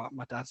like from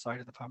my dad's side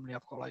of the family,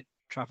 I've got like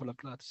traveler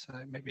blood, so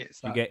maybe it's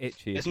that. You get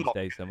itchy if you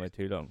stay somewhere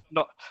too long.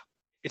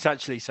 It's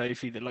actually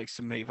Sophie that likes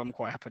to move. I'm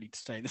quite happy to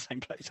stay in the same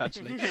place,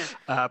 actually.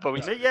 But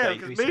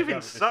because moving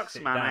sucks,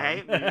 man. I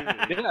hate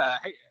moving. Yeah,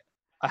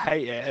 I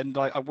hate it. And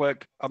like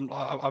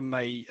I'm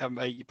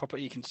a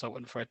property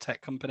consultant for a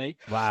tech company.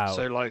 Wow.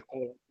 So like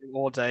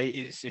all day,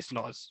 it's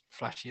not as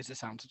flashy as it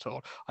sounds at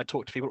all. I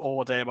talk to people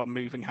all day about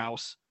moving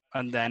house,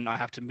 and then I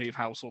have to move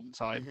house all the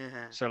time.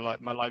 Yeah. So like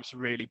my life's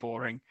really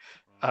boring.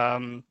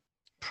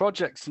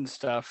 Projects and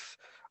stuff.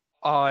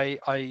 I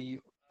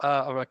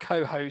are a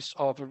co-host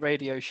of a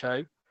radio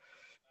show,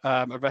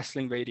 a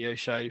wrestling radio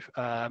show,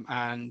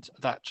 and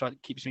that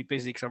keeps me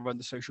busy because I run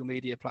the social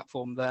media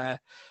platform there.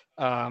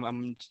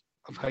 And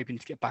I'm hoping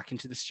to get back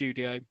into the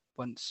studio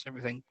once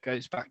everything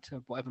goes back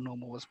to whatever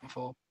normal was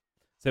before.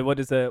 So what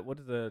does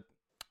a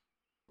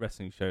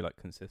wrestling show like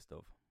consist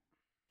of?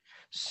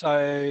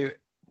 So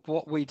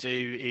what we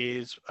do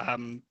is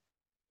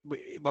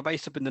we're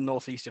based up in the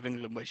northeast of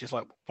England, which is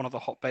like one of the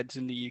hotbeds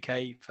in the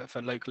UK for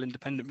local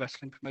independent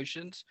wrestling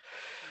promotions.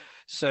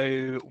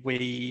 So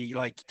we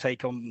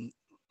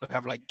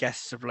have like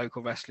guests of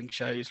local wrestling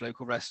shows,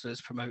 local wrestlers,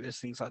 promoters,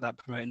 things like that,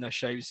 promoting their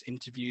shows,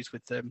 interviews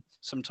with them.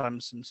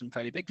 Sometimes some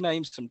fairly big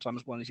names,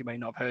 sometimes ones you may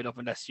not have heard of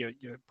unless you're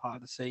part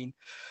of the scene.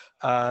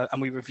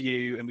 And we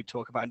review and we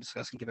talk about and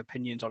discuss and give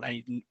opinions on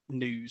any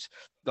news.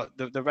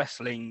 The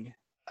wrestling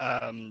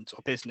sort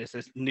of business,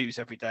 there's news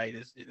every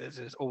day.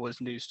 There's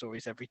always news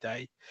stories every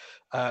day.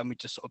 We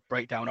just sort of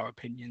break down our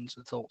opinions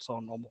and thoughts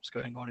on what's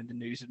going on in the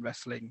news and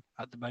wrestling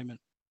at the moment.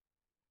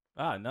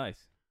 Ah,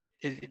 nice.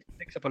 It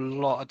takes up a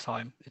lot of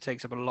time. It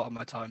takes up a lot of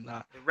my time.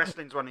 That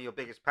wrestling's one of your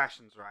biggest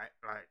passions, right?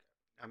 Like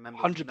I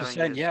remember.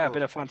 100%. Yeah, I've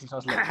been a fan since I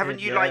was little. Haven't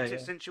you liked it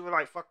since you were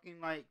like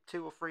fucking like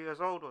 2 or 3 years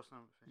old or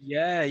something?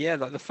 Yeah.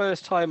 Like the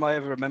first time I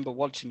ever remember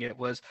watching it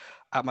was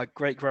at my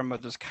great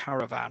grandmother's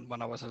caravan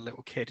when I was a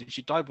little kid, and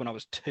she died when I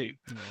was 2.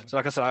 Mm. So,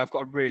 like I said, I've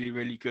got a really,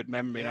 really good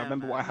memory. And I Yeah,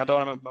 remember what I man, had yeah.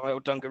 on my little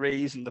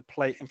dungarees and the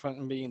plate in front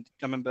of me, and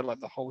I remember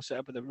like the whole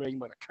setup of the ring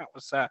where the cat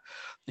was sat.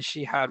 And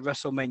she had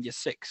WrestleMania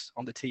 6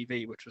 on the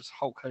TV, which was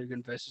Hulk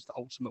Hogan versus the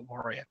Ultimate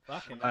Warrior.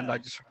 Fucking And hell. I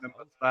just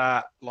remember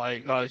that,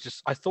 like,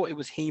 I thought it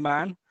was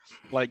He-Man,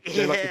 like,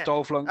 you know, like the Yeah,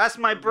 Dolph Lundgren. that's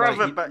my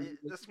brother, like, but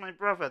that's my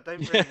brother.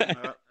 Don't bring him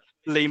up.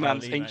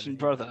 Lee-Man's Lee-Man ancient is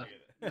brother.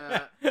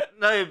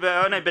 No,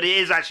 but it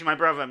is actually my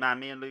brother, man.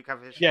 Me and Luke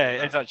have a history. Yeah,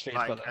 of it's that. actually his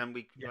like, brother. and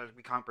we Yeah.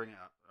 we can't bring it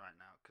up right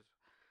now because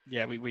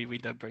Yeah, we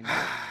don't bring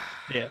that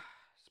up. Yeah.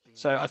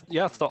 So I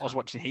thought I was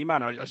watching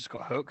He-Man. I just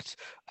got hooked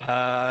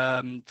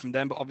from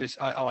them. But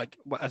obviously, I like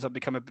as I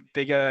become a bit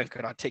bigger and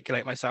could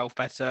articulate myself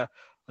better.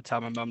 I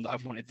tell my mum that I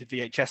wanted the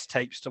VHS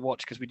tapes to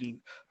watch because we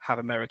didn't have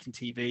American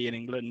TV in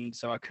England,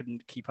 so I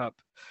couldn't keep up.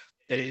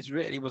 It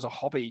really was a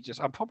hobby. Just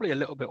I'm probably a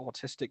little bit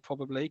autistic,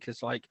 probably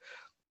because like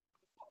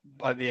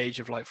by the age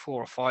of like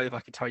 4 or 5, I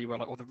could tell you where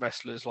like all the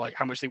wrestlers, like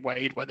how much they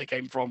weighed, where they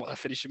came from, what their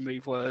finishing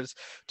move was,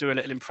 do a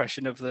little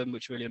impression of them,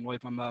 which really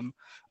annoyed my mum.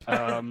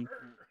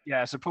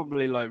 Yeah, so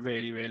probably like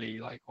really, really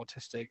like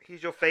autistic.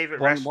 He's your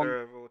favorite One-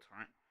 wrestler of all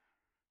time.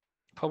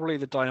 Probably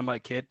the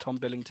Dynamite Kid, Tom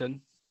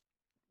Billington.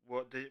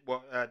 Was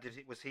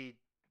he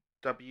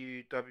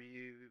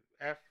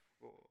WWF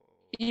or?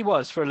 He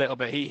was for a little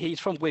bit. He's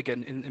from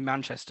Wigan in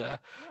Manchester,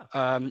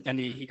 and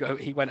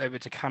he went over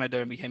to Canada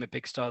and became a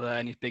big star there,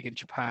 and he's big in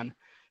Japan.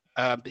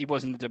 He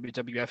was in the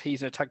WWF.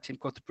 He's in a tag team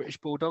called the British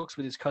Bulldogs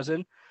with his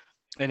cousin,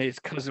 and his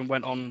cousin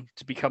went on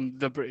to become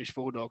the British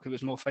Bulldog, who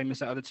was more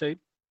famous out of the two.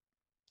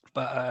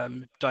 But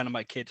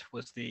Dynamite Kid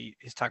was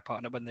his tag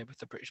partner when they were with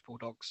the British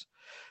Bulldogs.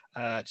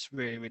 Just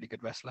really, really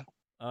good wrestler.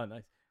 Oh,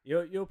 nice.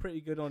 You're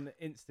pretty good on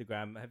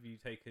Instagram. Have you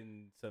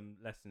taken some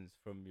lessons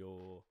from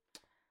your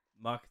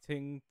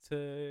marketing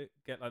to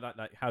get like that?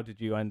 Like, how did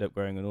you end up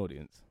growing an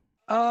audience?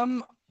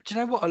 Do you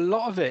know what? A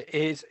lot of it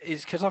is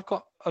because I've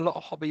got a lot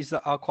of hobbies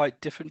that are quite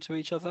different to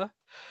each other.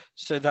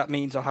 So that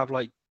means I have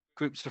like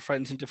groups of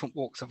friends in different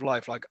walks of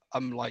life. Like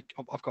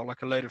I've got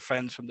like a load of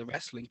friends from the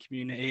wrestling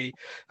community,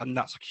 and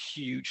that's a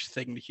huge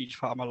thing, a huge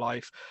part of my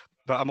life.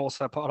 But I'm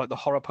also a part of like the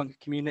horror punk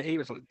community,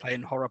 which is like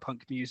playing horror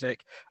punk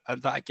music,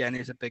 and that again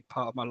is a big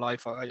part of my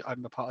life.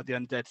 I'm a part of the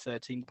Undead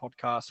 13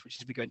 podcast, which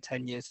has been going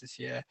 10 years this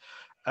year.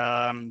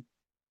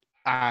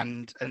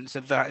 And so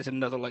that is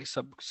another like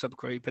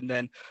subgroup. And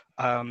then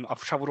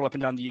I've traveled all up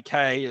and down the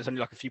UK. There's only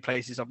like a few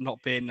places I've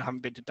not been. I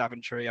haven't been to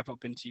Daventry. I've not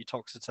been to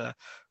Uttoxeter.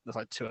 There's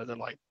like 2 other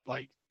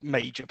like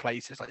major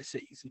places, like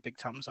cities and big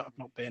towns that I've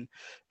not been.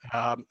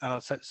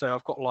 So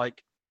I've got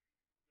like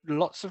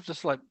lots of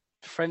just like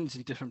friends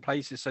in different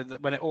places, so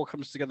that when it all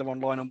comes together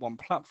online on one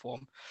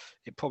platform,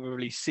 it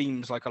probably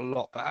seems like a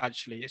lot, but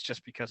actually it's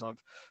just because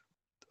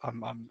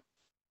I'm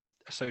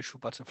a social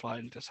butterfly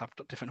and just have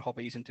different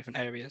hobbies in different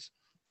areas.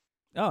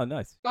 Oh,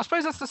 nice. I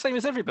suppose that's the same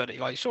as everybody.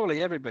 Like,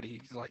 surely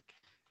everybody like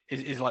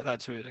is like that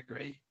to a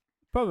degree.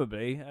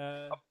 Probably.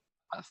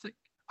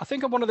 I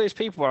think I'm one of those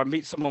people where I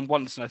meet someone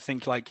once and I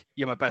think like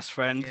you're my best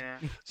friend. Yeah.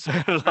 So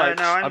No,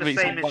 like, I'm the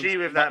same as you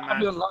with that,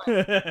 man.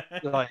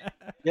 Like,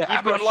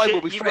 yeah,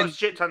 You've got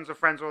shit tons of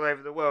friends all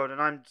over the world,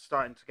 and I'm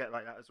starting to get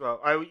like that as well.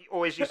 I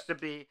always used to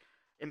be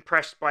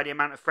impressed by the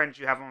amount of friends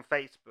you have on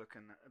Facebook,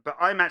 but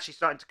I'm actually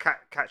starting to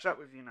catch up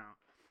with you now,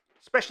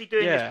 especially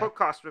doing this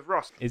podcast with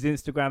Ross. Is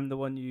Instagram the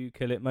one you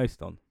kill it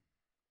most on?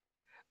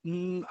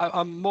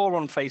 I'm more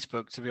on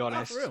Facebook, to be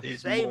honest.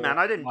 Same, man.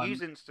 I didn't use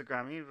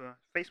Instagram either.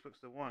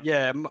 Facebook's the one.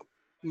 Yeah,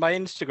 my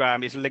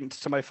Instagram is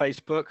linked to my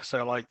Facebook,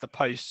 so like the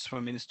posts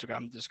from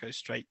Instagram just go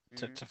straight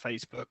to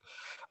Facebook.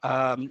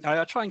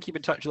 I try and keep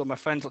in touch with all my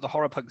friends. Like the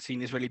horror punk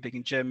scene is really big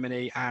in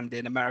Germany and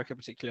in America,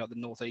 particularly like the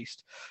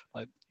Northeast,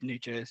 like New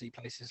Jersey,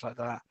 places like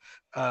that.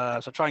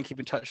 So I try and keep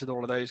in touch with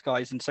all of those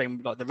guys, and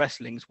same like the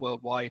wrestling's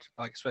worldwide,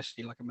 like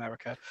especially like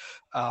America.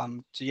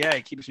 So yeah,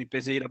 it keeps me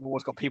busy. And I've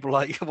always got people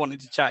like wanting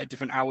to chat at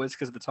different hours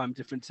because of the time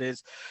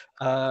differences.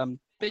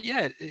 But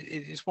yeah,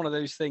 it's one of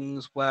those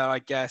things where I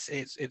guess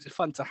it's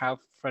fun to have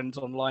friends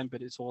online,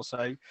 but it's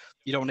also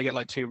you don't want to get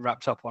like too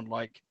wrapped up on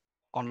like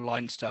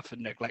online stuff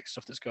and neglect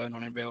stuff that's going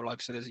on in real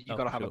life. So you've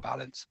got to have a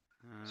balance.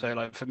 So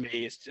like for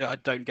me, I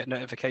don't get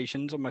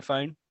notifications on my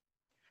phone.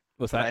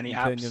 What's that? Any you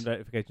apps? turn your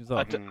notifications off?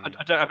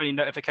 I don't have any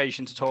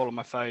notifications at all on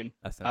my phone.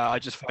 I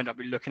just find I'd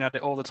be looking at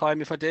it all the time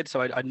if I did.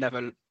 So I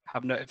never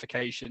have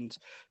notifications.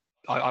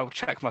 I'll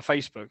check my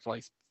Facebook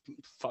like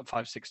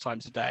 5-6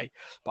 times a day,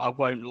 but I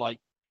won't like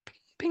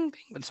ping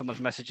ping when someone's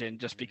messaging,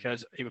 just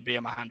because it would be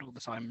in my hand all the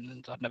time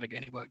and I'd never get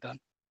any work done.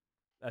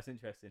 That's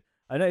interesting.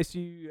 I noticed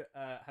you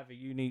have a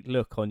unique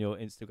look on your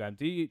Instagram.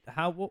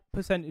 What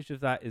percentage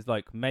of that is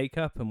like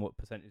makeup and what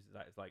percentage of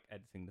that is like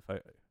editing the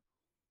photo?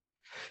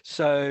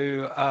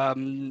 So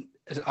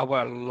I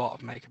wear a lot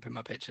of makeup in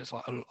my pictures,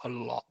 like a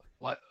lot,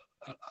 like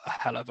a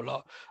hell of a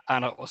lot,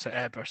 and I also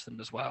airbrush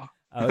them as well.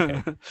 Oh,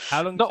 okay.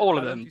 How long? Not all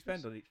of how them. long do you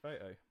spend on each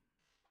photo?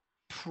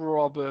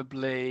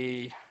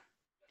 Probably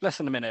less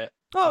than a minute.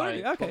 Oh,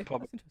 really? Okay. That's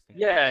interesting.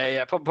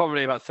 Yeah,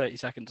 probably about 30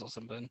 seconds or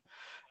something.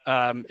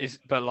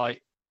 But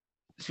like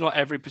it's not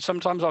every. But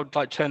sometimes I would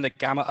like turn the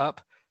gamma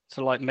up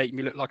to like make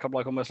me look like I'm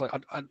like almost like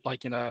I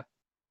like in a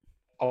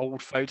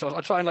old photos.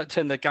 I try and like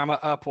turn the gamma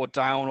up or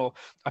down, or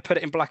I put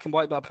it in black and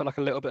white, but I put like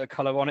a little bit of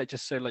color on it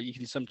just so like you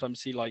can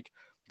sometimes see like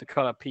the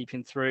color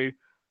peeping through.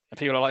 And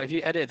people are like, "Have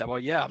you edited that?" Well,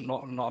 yeah, I'm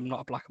not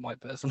a black and white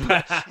person.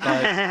 Like,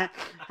 I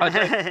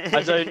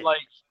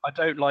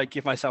don't like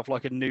give myself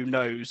like a new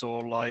nose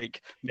or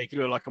like make it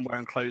look like I'm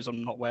wearing clothes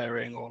I'm not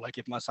wearing, or like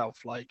give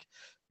myself like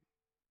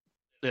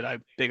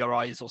bigger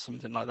eyes or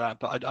something like that.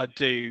 But I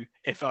do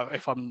if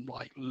I'm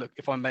like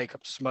if my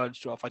makeup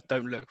smudged or if I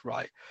don't look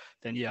right,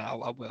 then yeah, I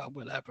will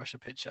airbrush a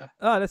picture.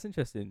 Oh, that's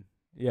interesting.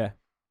 Yeah.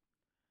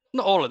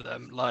 Not all of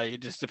them. Like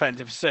it just depends.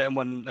 If a certain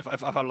one,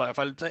 if I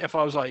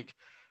was like,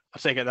 I'm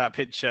taking that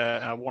picture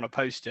and I want to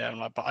post it, and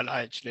like, but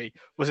I actually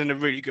was in a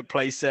really good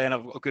place there, and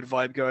I've got a good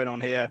vibe going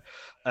on here.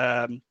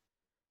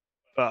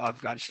 But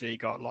I've actually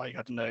got like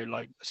I don't know,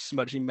 like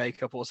smudging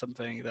makeup or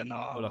something. Then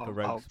or like a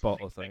rogue spot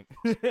or something.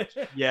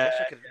 Yeah.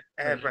 I could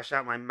airbrush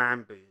out my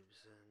man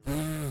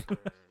boobs.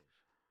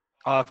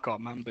 I've got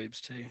man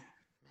boobs too.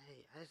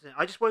 Mate,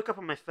 I just woke up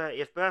on my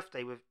 30th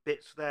birthday with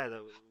bits there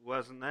that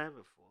wasn't there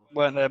before.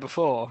 Weren't there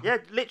before? Yeah,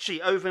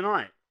 literally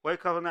overnight.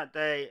 Woke up on that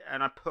day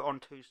and I put on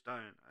 2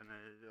 stone and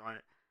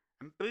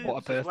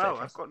boobs as well.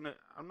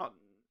 I'm not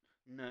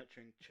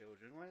nurturing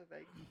children.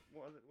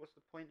 What's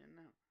the point in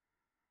that?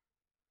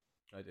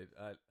 I did.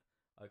 I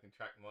can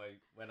track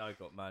when I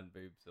got man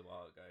boobs a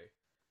while ago.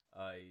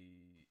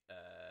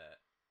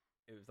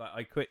 It was like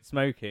I quit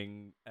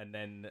smoking and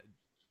then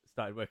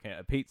started working at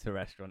a pizza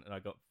restaurant, and I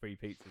got free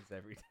pizzas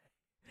every day.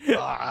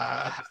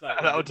 Just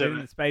like that'll do in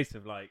it. the space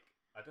of like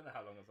I don't know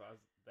how long I was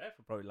there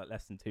for, probably like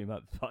less than 2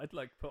 months. But I'd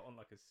like put on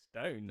like a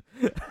stone.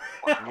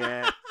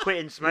 Yeah,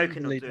 quitting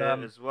smoking will do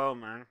it as well,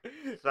 man.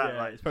 It's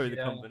probably the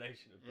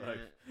combination of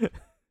both.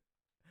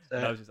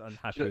 And I was just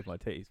unhappy with my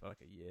titties for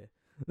like a year.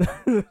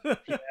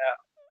 Yeah,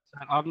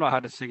 I've not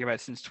had a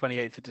cigarette since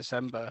 28th of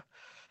December,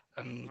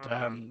 and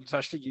it's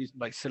actually used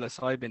like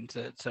psilocybin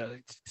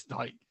to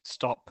like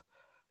stop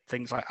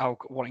things like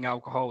wanting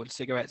alcohol and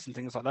cigarettes and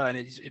things like that, and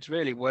it's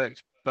really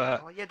worked.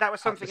 But that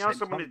was something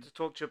else I wanted to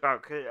talk to you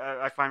about.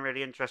 I find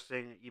really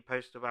interesting. You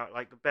post about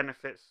like the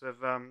benefits of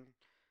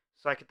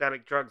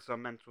psychedelic drugs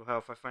on mental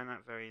health. I find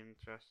that very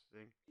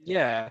interesting.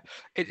 Yeah,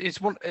 it's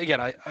one again.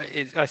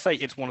 I say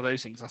it's one of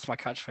those things. That's my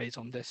catchphrase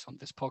on this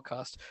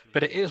podcast.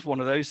 But it is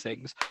one of those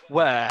things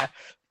where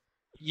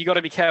you got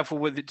to be careful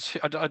with it.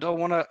 I don't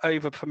want to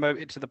over promote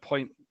it to the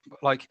point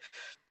like,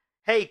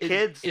 hey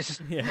kids.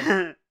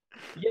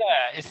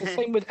 Yeah, it's the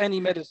same with any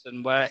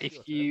medicine where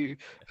if you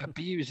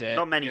abuse it,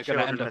 not many you're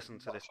children end up... listen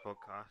to this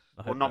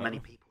podcast. Well, not many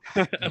people.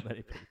 Not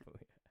many people.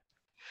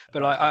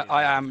 But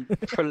I am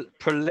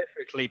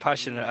prolifically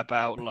passionate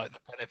about like the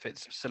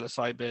benefits of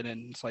psilocybin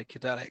and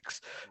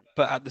psychedelics.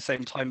 But at the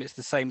same time, it's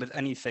the same with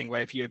anything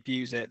where if you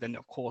abuse it, then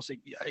of course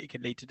it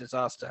can lead to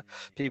disaster.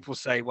 People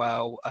say,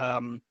 well,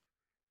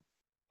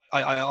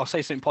 I'll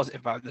say something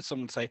positive about it.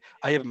 Someone say,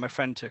 my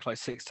friend took like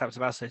 6 tabs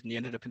of acid and he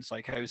ended up in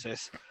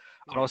psychosis.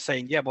 And I was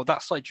saying, yeah, well,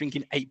 that's like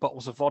drinking 8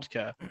 bottles of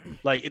vodka.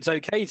 Like, it's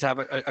okay to have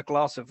a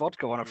glass of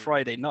vodka on a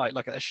Friday night,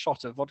 like a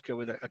shot of vodka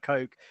with a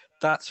Coke.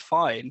 That's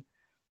fine.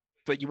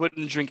 But you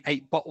wouldn't drink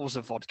 8 bottles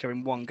of vodka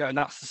in one go. And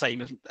that's the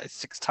same as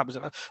 6 tabs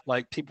of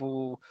like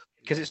people,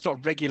 because it's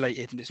not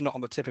regulated and it's not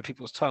on the tip of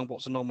people's tongue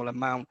what's a normal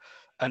amount.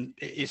 And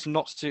it's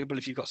not suitable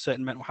if you've got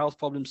certain mental health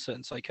problems,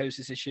 certain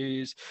psychosis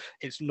issues.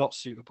 It's not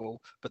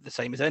suitable. But the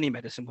same as any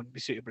medicine wouldn't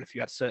be suitable if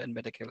you had certain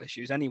medical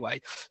issues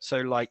anyway. So,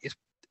 like,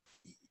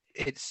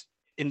 it's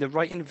in the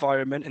right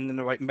environment and in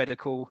the right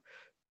medical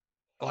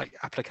like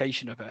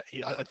application of it.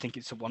 I think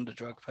it's a wonder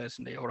drug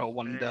personally, or a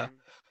wonder.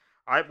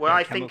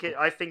 I think it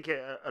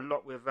a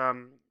lot with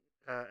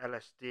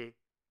LSD.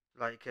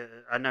 Like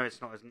I know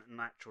it's not as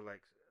natural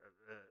like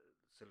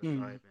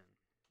psilocybin.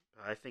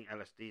 But I think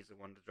LSD is a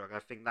wonder drug. I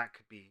think that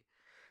could be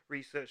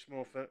researched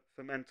more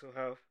for mental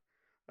health.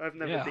 I've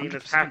never been 100%.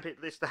 As happy.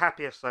 It's the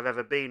happiest I've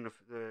ever been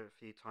the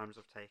few times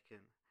I've taken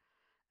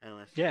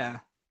LSD. Yeah.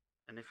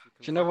 And if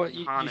do you know what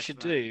you should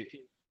do?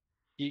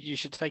 You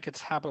should take a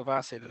tab of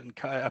acid and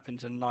cut it up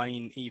into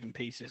 9 even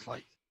pieces,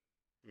 like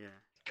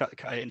cut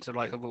it into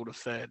like a rule of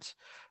thirds,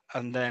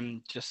 and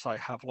then just like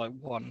have like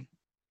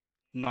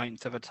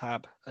 1/9 of a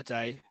tab a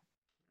day.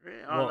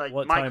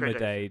 What time of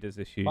day does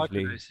this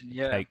usually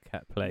take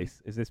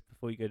place? Is this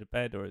before you go to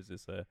bed, or is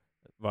this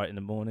right in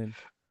the morning?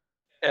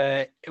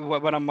 When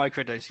I'm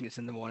microdosing, it's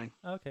in the morning.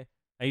 Okay.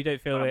 And you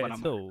don't feel it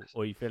at all,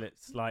 or you feel it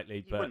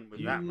slightly, but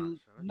that much,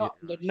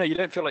 no, you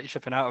don't feel like you're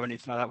tripping out or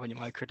anything like that when you're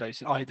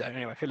microdosing. I don't.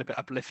 Anyway, I feel a bit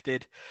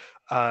uplifted.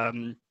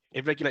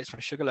 It regulates my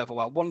sugar level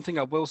well. One thing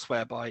I will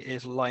swear by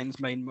is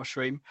lion's mane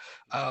mushroom,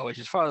 which,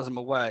 as far as I'm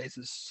aware,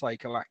 isn't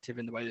psychoactive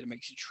in the way that it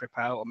makes you trip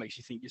out or makes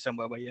you think you're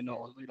somewhere where you're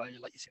not, like you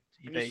seem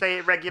to be. You say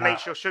it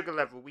regulates your sugar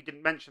level. We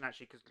didn't mention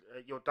actually because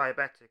you're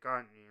diabetic,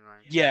 aren't you?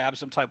 Yeah, I'm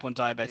some type 1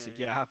 diabetic.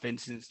 Yeah, I have been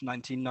since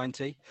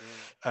 1990.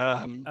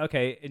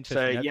 Okay,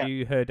 interesting. Have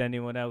you heard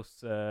anyone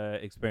else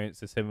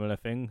experience a similar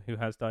thing who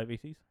has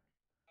diabetes?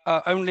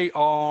 Only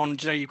on,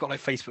 you've got like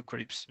Facebook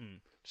groups.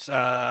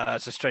 So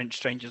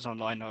strangers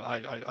online.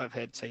 I've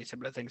heard say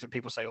similar things, and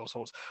people say all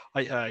sorts.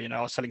 I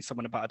was telling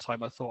someone about a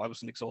time I thought I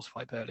was an exhaust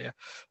pipe earlier.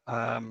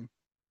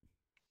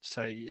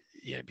 So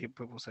yeah,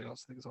 people say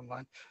lots of things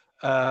online.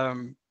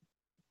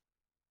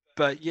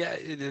 But yeah,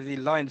 the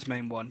lion's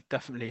mane one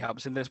definitely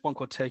helps, and there's one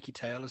called turkey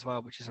tail as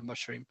well, which is a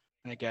mushroom,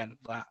 and again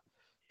that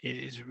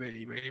is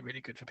really, really,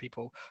 really good for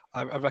people.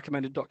 I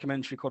recommend a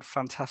documentary called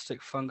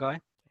Fantastic Fungi.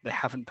 They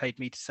haven't paid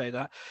me to say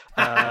that,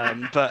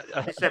 but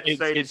This episode is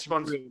it's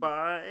sponsored really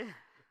by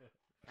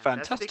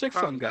Fantastic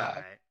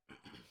Fungi.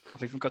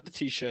 I've even got the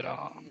T-shirt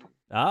on.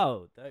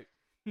 Oh, dope.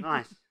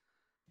 Nice.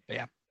 But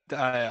yeah,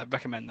 I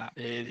recommend that.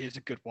 It is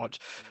a good watch.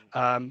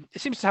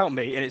 It seems to help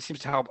me, and it seems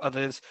to help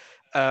others.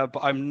 But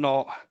I'm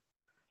not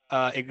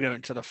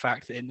ignorant to the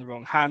fact that in the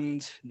wrong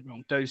hands, in the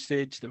wrong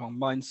dosage, the wrong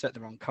mindset, the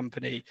wrong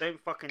company. Don't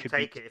fucking could be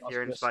take it if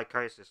you're in disastrous.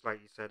 psychosis, like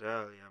you said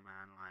earlier,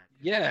 man. Like,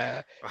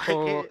 Yeah, like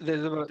or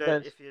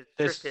if you're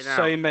there's tripping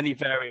so out. many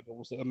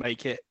variables that will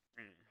make it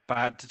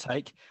bad to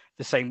take.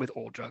 The same with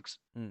all drugs.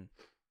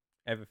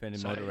 Everything in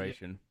So,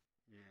 moderation.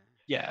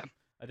 Yeah,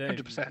 I don't.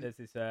 100%. There's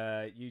this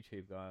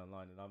YouTube guy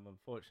online, and I'm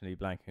unfortunately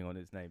blanking on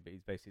his name, but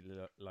he's basically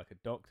like a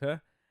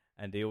doctor,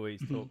 and he always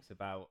talks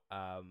about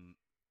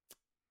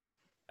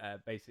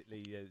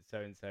basically so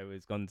and so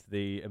has gone to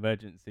the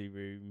emergency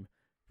room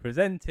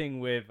presenting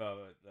with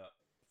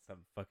some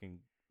fucking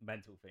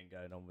mental thing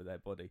going on with their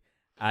body,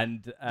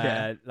 and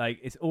like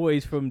it's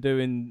always from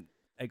doing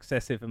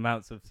excessive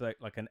amounts of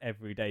like an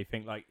everyday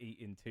thing, like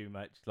eating too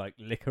much like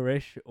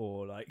licorice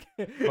or like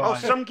Oh,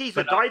 some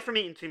geezer died from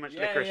eating too much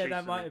licorice. Yeah, recently.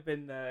 that might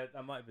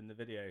have been the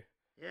video.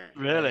 Yeah.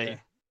 Really?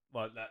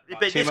 Well, But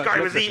this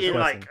guy was licorice eating is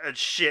like a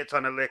shit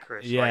ton of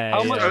licorice. Yeah, like, How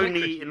he's much only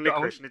licorice eating you got?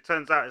 licorice, and it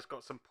turns out it's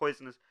got some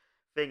poisonous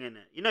thing in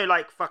it. You know,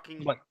 like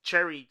fucking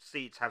cherry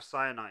seeds have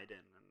cyanide in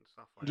and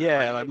stuff like that.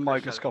 Yeah, like licorice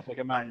microscopic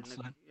has, amounts.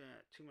 yeah,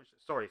 too much.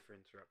 Sorry for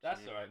interrupting.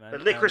 That's you. all right, man.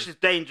 But licorice is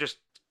dangerous,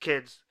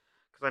 kids,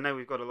 because I know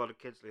we've got a lot of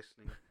kids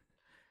listening.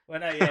 Well,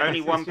 no, Only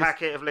it's one just-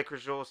 packet of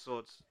licorice all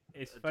sorts.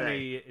 It's a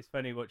funny. day. It's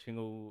funny watching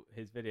all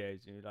his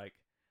videos, and you're like,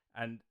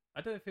 and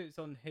I don't know if it was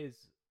on his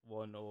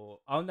one or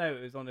no,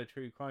 it was on a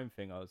true crime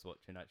thing I was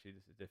watching. Actually,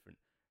 this is different.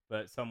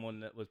 But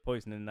someone that was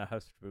poisoning their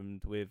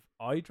husband with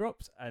eye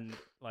drops, and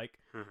like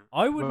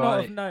I would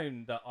not have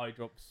known that eye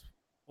drops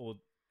or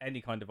any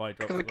kind of eye drops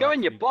Because they were go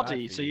in your actually bad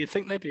body, for so you. you'd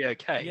think they'd be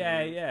okay.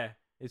 Yeah,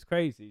 it's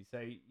crazy.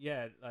 So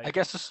yeah, like I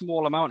guess a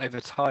small amount over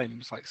time,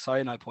 it's like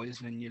cyanide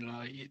poisoning.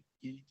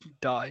 You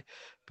die,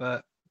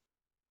 but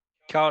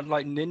can't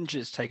like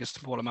ninjas take a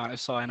small amount of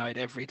cyanide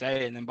every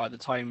day, and then by the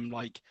time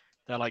like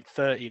they're like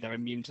 30, they're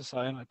immune to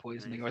cyanide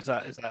poisoning? Or is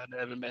that an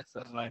urban myth?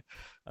 I don't know.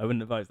 I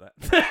wouldn't advise that.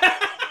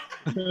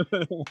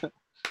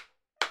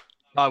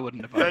 I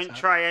wouldn't have. Don't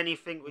try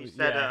anything we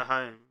said at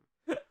home.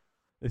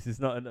 This is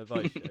not an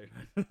advice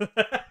show.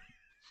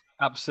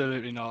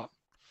 Absolutely not.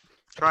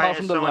 Try Apart it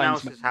from at the someone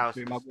lion's else's mane house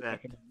mushroom, I would instead.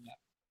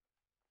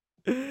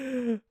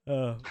 recommend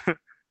that. Oh.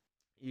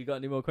 You got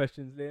any more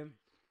questions, Liam?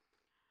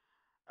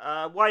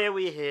 Why are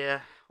we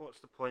here? What's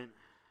the point?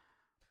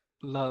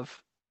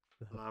 Love.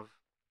 Love.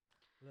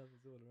 Love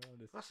is all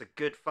around us. That's a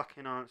good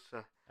fucking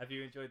answer. Have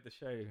you enjoyed the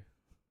show?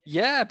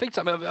 Yeah, big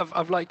time.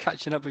 I've liked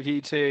catching up with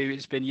you two.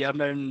 It's been I've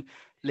known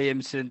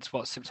Liam since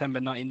September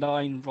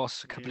 '99.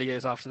 Ross a couple of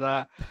years after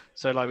that.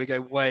 So like we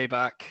go way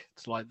back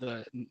to like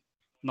the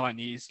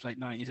 '90s, late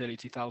 '90s, early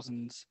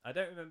 2000s. I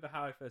don't remember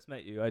how I first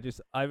met you.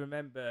 I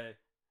remember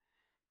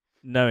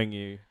knowing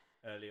you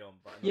early on.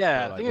 But I'm not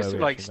Yeah, sure, I think it's where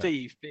we like actually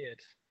met. Steve Beard.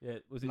 Yeah,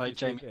 was it like like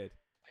Jamie Jamie. Beard?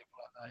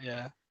 Like that,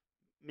 yeah.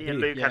 Me and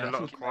Luke had Yeah, a I lot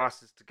think of you might-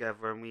 classes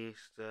together, and we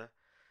used to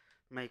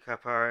make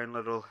up our own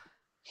little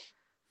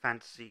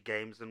fantasy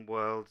games and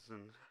worlds.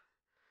 And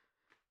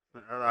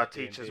our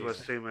teachers were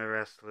sumo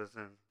wrestlers,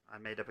 and I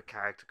made up a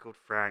character called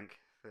Frank.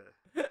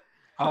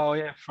 Oh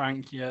yeah,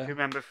 Frank. Yeah, Do you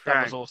remember that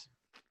Frank? was awesome.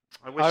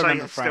 I wish I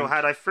remember still Frank.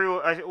 had.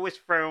 I always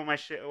throw all my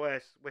shit away. I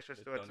wish I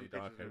The still had some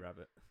Donnie pictures. Darko of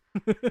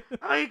it. rabbit.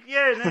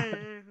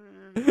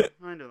 No,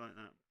 kind of like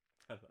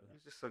that.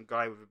 It's just some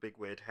guy with a big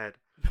weird head.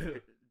 Is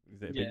it a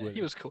big Yeah, word?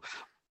 he was cool.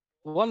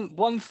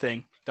 One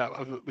thing that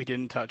we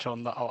didn't touch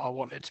on that I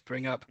wanted to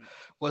bring up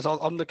was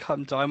on the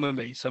Come Dine With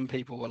Me. Some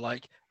people were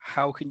like,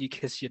 "How can you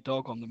kiss your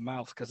dog on the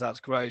mouth? Because that's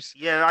gross."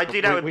 Yeah, I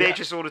do that with we-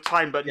 bitches all the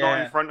time, but not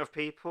in Yeah. front of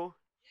people.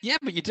 Yeah,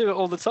 but you do it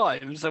all the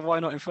time, so why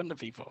not in front of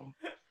people?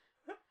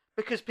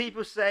 Because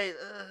people say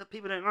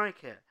people don't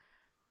like it.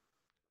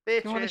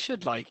 You know what they Bitches.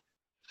 should like.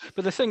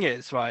 But the thing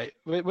is, right,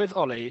 with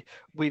Ollie,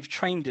 we've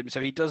trained him so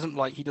he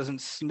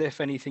doesn't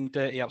sniff anything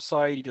dirty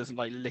outside. He doesn't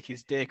like lick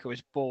his dick or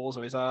his balls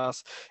or his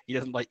ass. He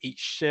doesn't like eat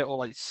shit or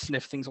like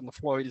sniff things on the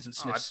floor. He doesn't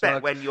Oh, sniff I bet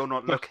slugs. when you're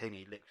not looking,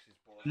 he licks his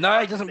balls. No, he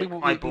I'd doesn't. lick We-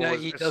 my we- no,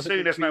 balls. he As doesn't.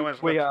 soon as no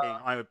one's We looking,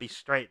 are- I would be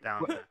straight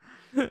down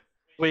there.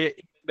 We're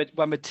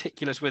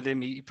meticulous with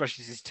him. He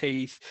brushes his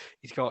teeth.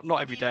 He's got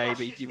not every day, but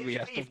brushes he his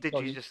has teeth, did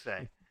you just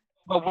say?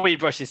 Well, we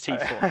brush his teeth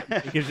for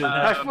him. He gives it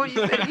I that- thought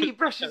you said he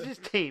brushes his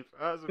teeth.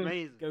 That was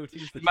amazing. Go to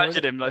use the Imagine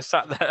toilet. him like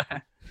sat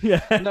there.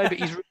 Yeah. No, but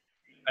he's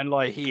and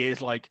like he is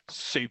like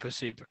super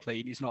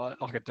clean. He's not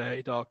like a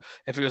dirty dog.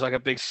 If he was like a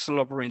big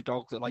slobbering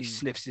dog that like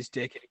sniffs his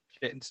dick,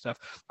 shit and stuff,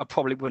 I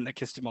probably wouldn't have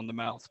kissed him on the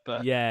mouth.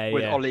 But Yeah,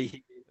 with yeah.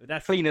 Ollie,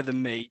 That's cleaner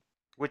than me.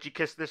 Would you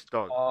kiss this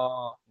dog?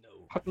 Oh,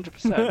 no.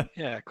 100%.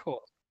 Yeah, of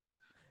course.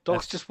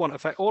 Dogs That's- just want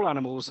affection. All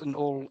animals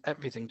and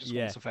everything just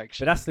Yeah, wants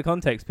affection. But that's the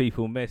context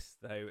people miss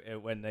though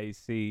when they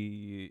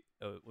see.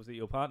 Was it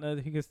your partner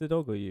who kissed the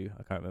dog or you?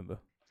 I can't remember.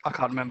 I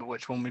can't remember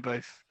which one we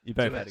both. You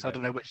both do had it, a so I go.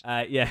 don't know which.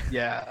 Yeah.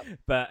 Yeah.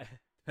 But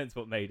depends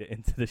what made it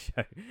into the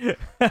show.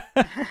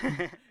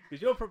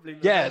 Because you're probably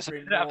Yeah, so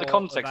remembering you have the more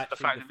context of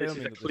the actually fact that this is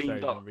filming a of the clean show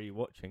dog. than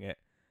rewatching it.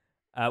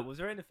 Was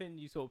there anything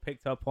you sort of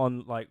picked up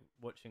on, like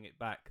watching it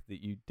back,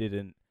 that you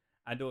didn't?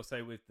 And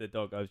also with the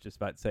dog, I was just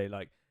about to say,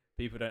 like,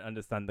 people don't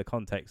understand the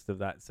context of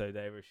that, so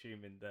they're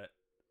assuming that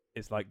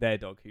it's like their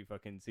dog who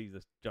fucking sees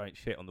a giant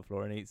shit on the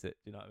floor and eats it.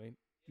 Do you know what I mean?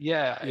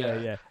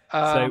 Yeah.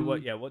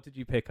 So what did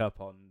you pick up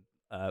on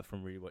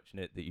from rewatching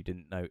it that you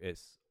didn't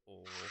notice?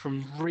 Or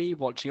From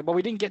rewatching it, well,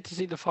 we didn't get to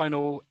see the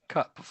final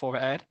cut before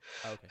it aired.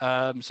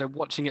 okay. So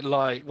watching it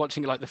like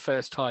the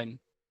first time,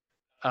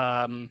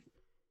 it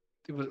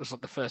was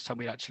like the first time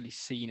we'd actually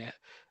seen it.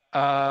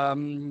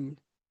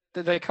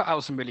 They cut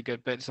out some really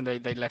good bits and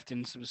they left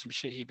in some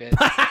shitty bits.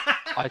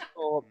 I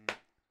thought,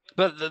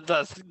 but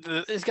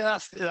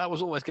that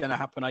was always going to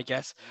happen, I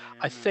guess.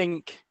 I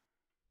think.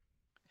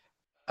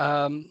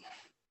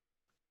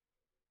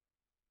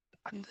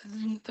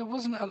 There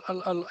wasn't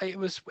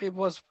it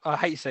was I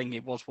hate saying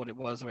it was what it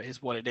was, or it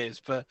is what it is,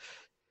 but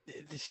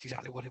this is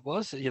exactly what it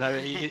was. You know,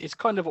 it's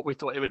kind of what we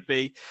thought it would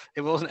be.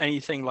 It wasn't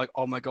anything like,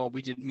 oh my god,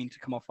 we didn't mean to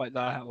come off like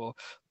that, or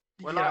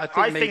Well, yeah,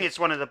 I think it's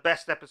one of the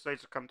best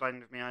episodes of Come Dine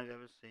With Me I've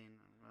ever seen.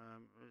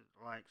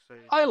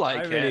 I like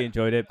I it. really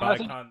enjoyed it, but I I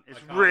think can't. It's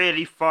I can't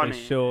really funny. for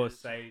sure It's-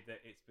 say that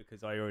it's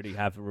because I already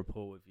have a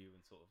rapport with you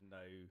and sort of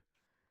know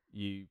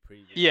you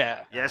previously.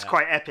 Yeah. Yeah, it's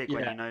quite epic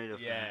when Yeah. you know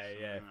the Yeah, first,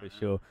 yeah, for uh,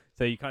 sure.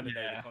 So you kind of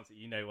know Yeah. the concept.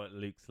 You know what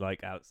Luke's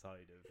like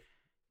outside of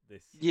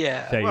this.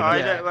 Yeah. show, you Well,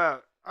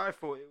 know? I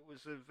thought it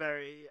was a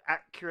very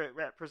accurate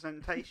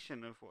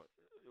representation of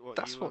what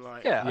That's you were what.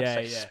 like. Yeah. Yeah,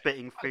 I'd say yeah.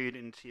 Spitting food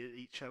into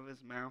each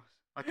other's mouths.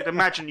 I could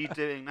imagine you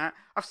doing that.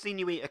 I've seen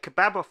you eat a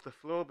kebab off the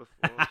floor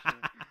before.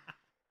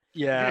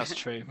 Yeah, that's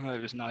true.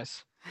 It was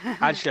nice.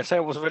 Actually, I say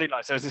it was really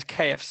nice. There was this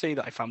KFC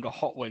that I found, a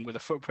hot wing with a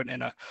footprint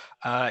in it,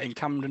 in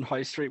Camden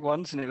High Street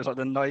once, and it was like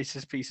the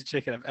nicest piece of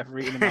chicken I've ever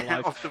eaten in my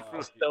life. Off the floor.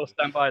 I still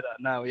stand by that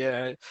now.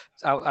 Yeah,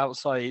 it's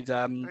outside.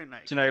 Very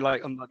nice. Do you know,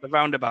 like on the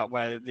roundabout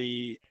where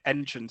the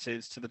entrance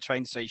is to the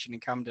train station in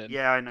Camden?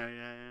 Yeah, I know.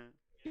 Yeah.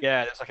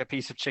 Yeah, there's like a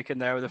piece of chicken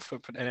there with a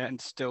footprint in it, and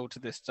still to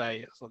this day,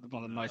 it's like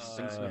one of the nicest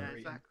things I've Yeah, ever eaten.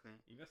 exactly.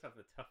 You must have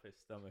the toughest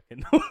stomach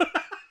in the world.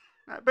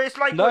 But it's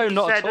like No, what you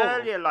not at said all.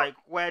 earlier. Like,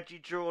 where do you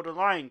draw the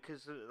line?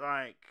 Because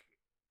like,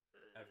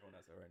 Everyone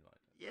has their own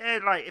line.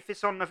 yeah, like if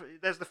it's on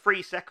there's the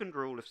 3-second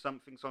rule if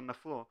something's on the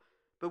floor.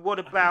 But what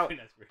I don't about think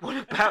that's really-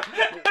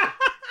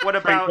 what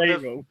about Free day the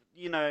rule.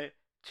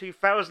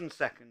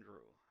 2,000-second rule?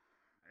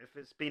 If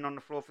it's been on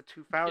the floor for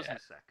 2,000 Yeah.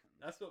 seconds.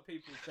 That's what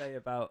people say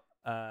about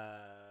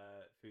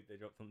food they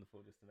dropped on the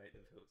floor just to make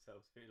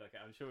themselves feel like it.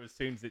 I'm sure as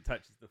soon as it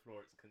touches the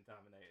floor, it's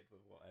contaminated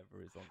with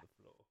whatever is on the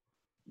floor.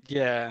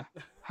 Yeah.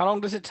 How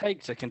long does it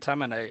take to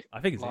contaminate? I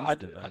think it's Well, I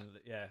instant, d- man.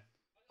 Yeah.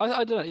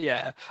 I don't.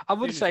 Yeah, I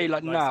would As soon as say it-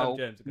 like some now.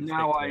 germs are gonna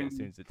Now stick to it I'm. as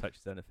soon as it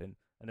touches anything,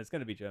 and there's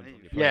going to be germs on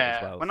your plate Yeah.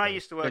 as well. When so. I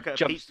used to work It at a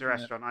jumps pizza in there.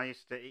 restaurant, I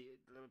used to eat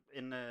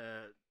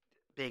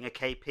being a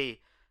KP.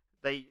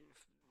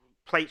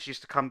 Plates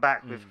used to come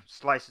back with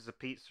slices of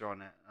pizza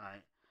on it,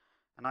 like,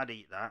 and I'd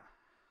eat that.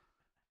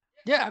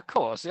 Yeah, of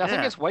course. I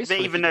think it's wasteful.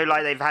 But even though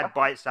like they've had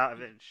bites out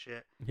of it and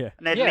shit, yeah.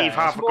 and they'd Yeah, leave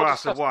half it's a more glass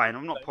of disgusting. wine.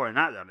 I'm not pouring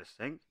that down this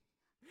thing.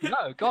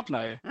 No, God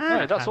no. Yeah.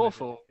 No, that's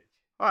awful.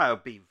 Well, I'll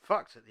be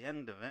fucked at the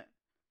end of it.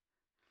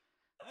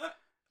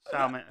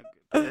 Salmon,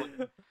 bit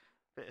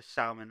of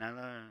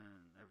salmonella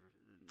and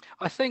everything.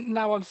 I think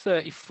now I'm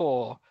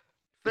 34.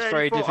 It's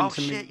very 34? different Oh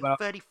to me. shit, you're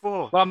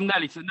 34. Well, I'm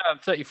nearly. No, I'm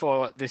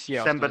 34 this year.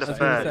 I was December gonna the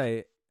say. I was gonna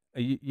 3rd.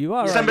 say, you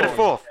are December the right.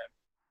 4th.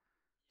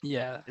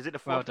 Yeah. Is it the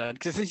 4th? Well done.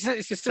 Because it's your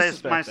Says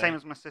sister's my birthday. same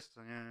as my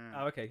sister.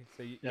 Yeah. Oh, okay.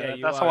 So you, Yeah,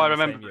 you that's are how I in the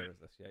same remember year it.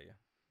 as us.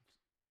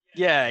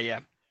 Yeah. Yeah.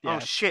 Oh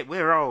shit,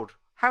 we're old.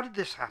 How did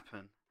this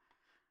happen?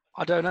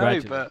 I don't know,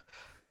 Gradually.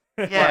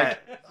 but Yeah,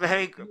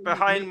 very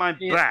behind my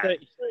me at back.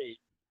 33.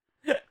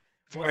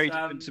 Very What's,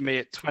 different to me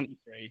at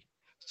 23.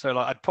 So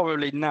like, I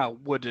probably now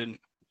wouldn't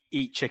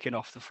eat chicken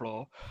off the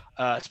floor,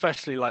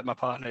 especially like my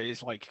partner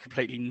is like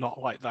completely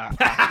not like that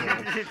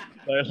at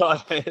all. So,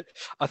 like,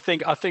 I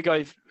think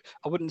I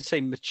wouldn't say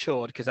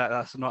matured because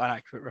that's not an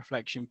accurate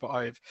reflection, but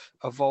I've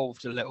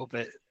evolved a little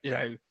bit,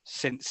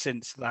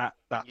 since that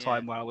Yeah.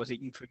 time when I was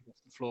eating food off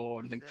the floor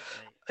and things.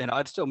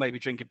 I'd still maybe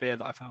drink a beer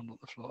that I found on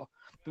the floor.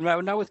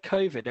 But now with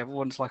COVID,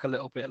 everyone's like a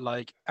little bit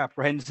like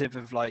apprehensive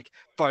of like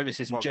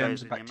viruses and What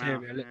germs goes and in your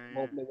mouth, bacteria a little yeah,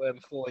 more yeah. than they were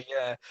before.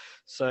 Yeah.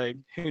 So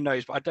who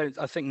knows? But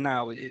I think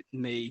now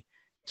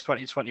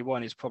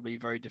 2021 is probably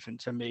very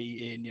different to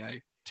me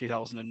in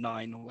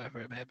 2009 or whatever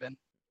it may have been.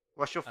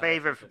 What's your that's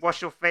favorite? interesting.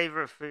 What's your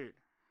favorite food?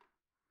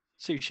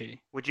 Sushi.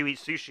 Would you eat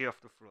sushi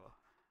off the floor?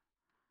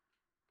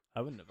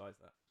 I wouldn't advise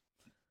that.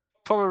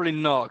 Probably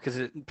not because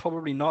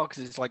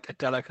it's like a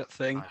delicate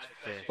thing. Nice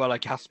fish. Well,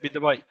 like it has to be the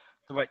right.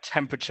 the right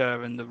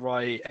temperature and the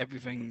right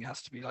everything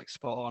has to be like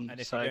spot on. And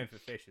if So you're going for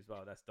fish as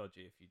well, that's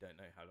dodgy if you don't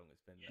know how long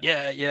it's been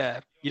there. yeah,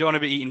 you don't want to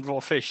be eating raw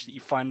fish that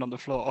you find on the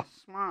floor.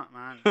 Smart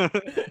man.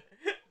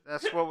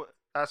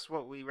 That's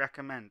what we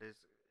recommend is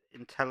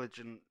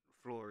intelligent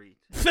floor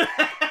eating.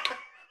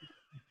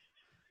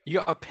 You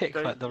got to pick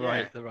like the Yeah.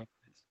 right. It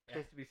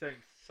has to be something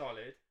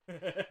solid.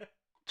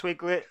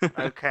 Twiglet,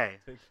 okay.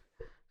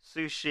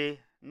 Sushi,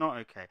 not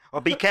okay. Oh,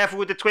 be careful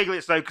with the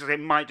twiglets though, because it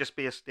might just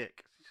be a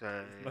stick.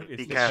 So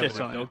be careful. shit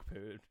on Dog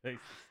poo.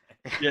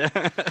 Yeah.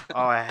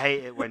 Oh, I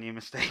hate it when you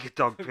mistake a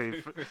dog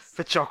poo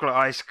for chocolate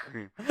ice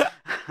cream.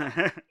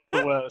 The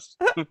worst.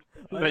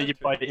 When you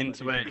bite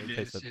into it,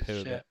 Tastes it's like poo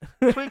a shit.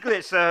 bit.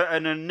 Twiglets are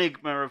an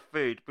enigma of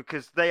food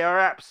because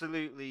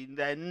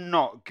they're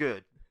not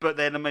good, but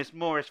they're the most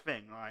Moorish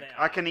thing. Like They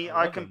I are. can eat,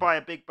 I I love can them. buy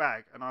a big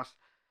bag and I'll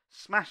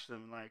smash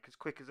them like as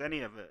quick as any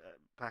of a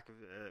pack of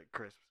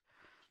crisps.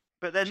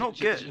 But they're not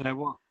good. You know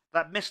what?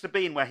 That Mr.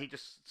 Bean where he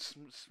just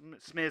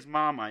smears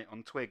Marmite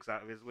on twigs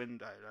out of his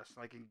window. That's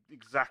like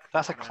exactly.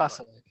 That's a what they're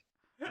classic.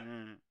 like.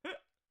 Yeah.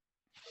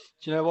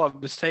 Do you know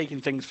what?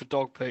 Mistaking things for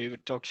dog poo,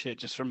 dog shit,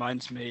 just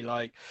reminds me.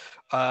 Like,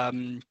 I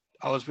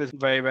was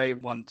with Ray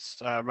once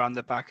around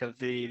the back of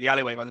the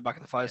alleyway, around the back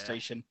of the fire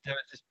station. There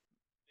was this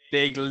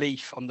big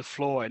leaf on the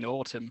floor in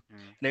autumn, and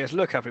he goes,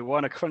 "Look,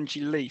 everyone, a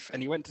crunchy leaf."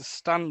 And he went to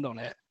stand on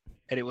it,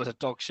 and it was a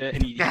dog shit,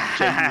 and he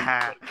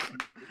genuinely.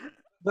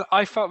 But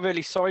I felt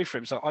really sorry for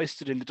him, so I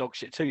stood in the dog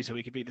shit too, so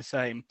we could be the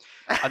same.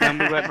 And then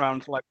we went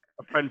round to like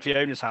a friend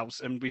Fiona's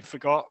house, and we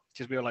forgot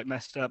because we were like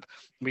messed up.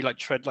 And we like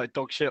tread like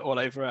dog shit all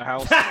over her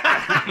house.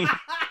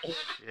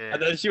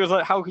 And then she was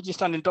like, "How could you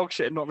stand in dog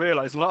shit and not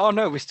realise?" I'm like, "Oh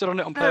no, we stood on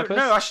it on purpose."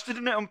 No, I stood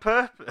in it on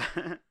purpose.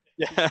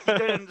 Yeah. You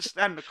don't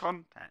understand the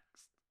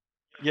context.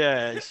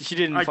 Yeah, she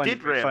didn't I find did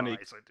it very funny.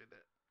 realise I did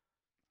it.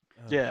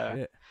 Oh, Yeah.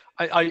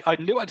 shit. I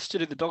knew I'd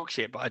stood in the dog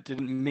shit, but I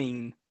didn't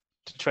mean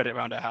to tread it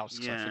around her house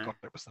because I Yeah. forgot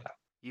it was there.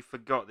 You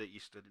forgot that you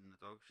stood in the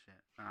dog shit.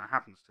 It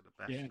happens to the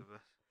best Yeah. of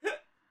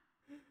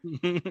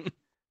us.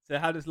 So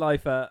how does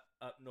life up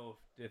north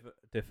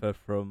differ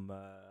from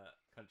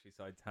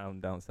countryside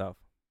town down south?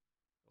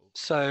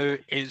 So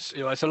it's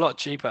a lot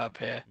cheaper up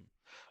here.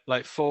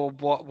 Like for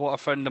what a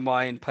friend of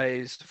mine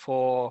pays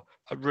for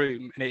a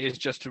room, and it is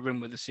just a room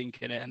with a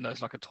sink in it, and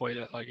there's like a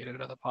toilet like in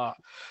another part.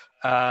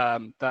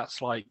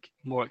 That's like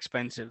more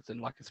expensive than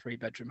like a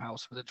 3-bedroom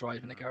house with a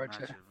drive and a garage.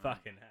 Imagine, right?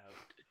 Fucking hell.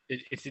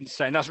 It's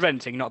insane. That's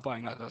renting, not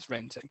buying. That's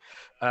renting.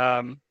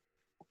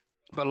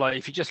 But like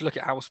if you just look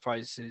at house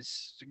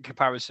prices in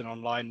comparison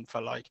online for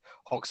like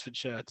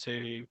Oxfordshire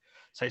to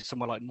say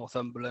somewhere like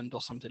Northumberland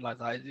or something like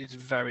that, it's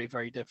very,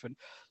 very different.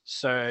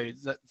 So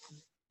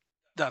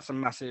that's a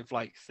massive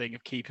like thing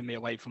of keeping me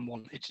away from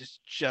Wantage. It's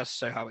just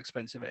so how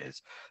expensive it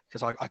is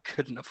because I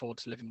couldn't afford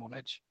to live in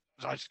Wantage.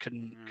 I just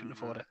couldn't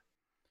afford it.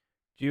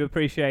 Do you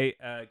appreciate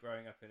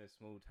growing up in a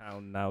small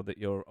town now that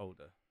you're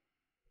older?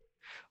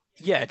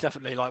 Yeah,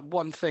 definitely. Like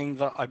one thing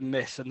that I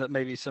miss and that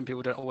maybe some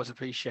people don't always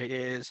appreciate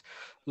is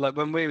like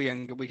when we were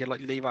younger, we could like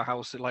leave our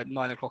house at like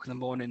 9 o'clock in the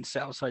morning,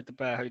 sit outside the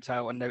Bear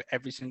Hotel and know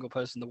every single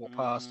person that walked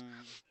past. And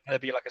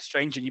there'd be like a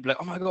stranger and you'd be like,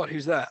 "Oh my God,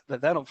 who's that?"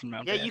 They're not from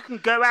around Yeah, here. you can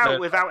go out So-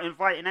 without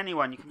inviting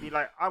anyone. You can be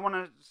like, I want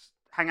to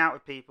hang out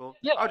with people.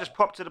 Yeah. I'll just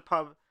pop to the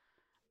pub.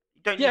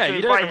 You don't need Yeah, to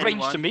you don't invite arrange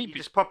anyone. to meet You people.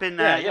 just pop in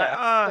there. Yeah, Like,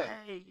 yeah. oh,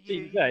 hey,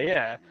 you.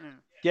 Yeah.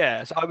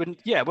 Yeah, so I wouldn't.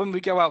 Yeah, when we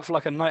go out for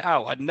like a night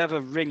out, I'd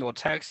never ring or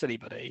text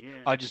anybody.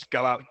 Yeah. I'd just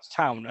go out to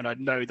town, and I'd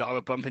know that I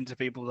would bump into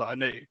people that I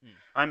knew.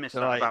 I miss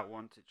So, that like- about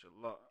Wantage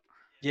a lot.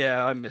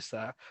 Yeah, I miss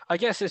that. I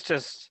guess it's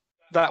just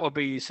that would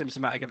be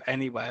symptomatic of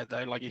anywhere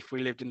though. Like if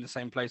we lived in the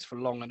same place for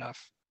long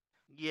enough.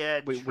 Yeah,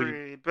 We-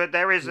 true. But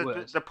there is we the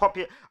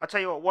would. I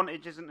tell you what,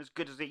 Wantage isn't as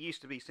good as it used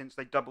to be since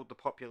they doubled the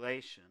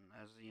population.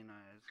 As you know.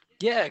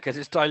 Yeah, because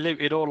it's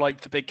diluted all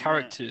like the big Yeah.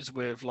 characters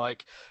with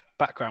like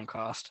background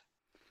cast.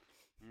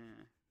 Yeah.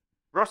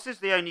 Ross is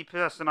the only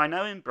person I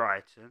know in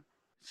Brighton.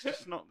 It's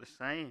just not the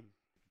same.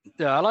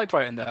 Yeah, I like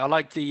Brighton there. I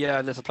like the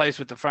there's a place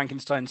with the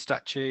Frankenstein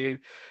statue,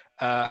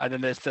 and then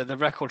there's the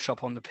record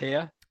shop on the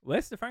pier.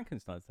 Where's the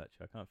Frankenstein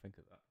statue? I can't think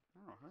of that.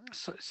 Oh, huh.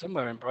 So,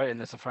 somewhere in Brighton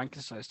there's a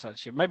Frankenstein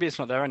statue. Maybe it's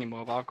not there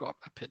anymore, but I've got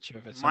a picture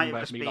of it Might somewhere.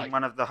 have just of me, been like...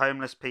 one of the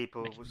homeless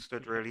people who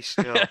stood really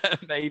still.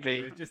 Maybe.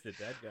 It's just a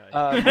dead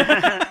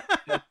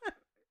guy.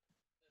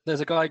 There's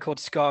a guy called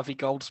Scarvy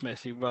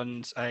Goldsmith who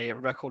runs a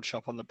record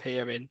shop on the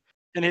pier and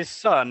his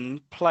son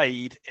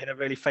played in a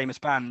really famous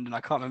band, and I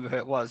can't remember who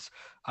it was.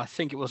 I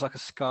think it was like a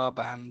ska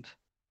band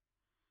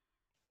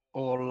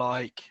or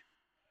like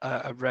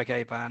a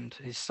reggae band.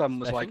 His son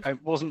was like, Specials?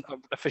 wasn't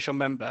an official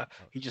member.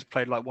 He just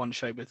played like one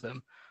show with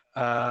them,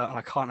 and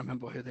I can't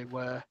remember who they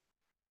were.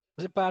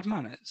 Was it Bad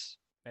Manners?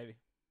 Maybe.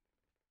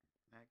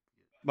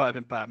 Might have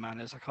been Bad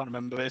Manners. I can't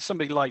remember. But it's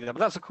somebody like that. But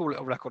that's a cool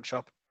little record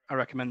shop. I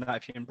recommend that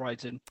if you're in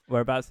Brighton.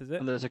 Whereabouts is it?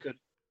 And there's a good,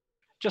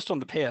 just on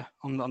the pier,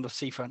 on the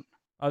seafront.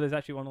 Oh, there's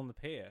actually one on the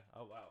pier.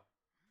 Oh, wow.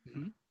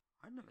 Mm-hmm.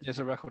 I never There's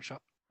a record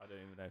shop. I don't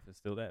even know if it's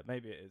still there.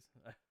 Maybe it is.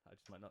 I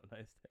just might not have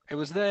noticed it. It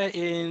was there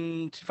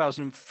in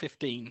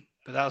 2015,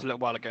 but that was a little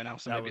while ago now.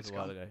 So That maybe was it's a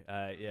while gone.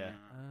 ago. Yeah.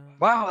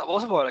 Wow, that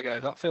was a while ago.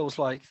 That feels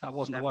like that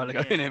wasn't a while 7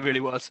 ago, years. and it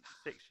really was.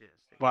 6 years.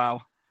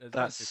 Wow, There's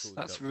lots of cool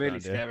that's shops really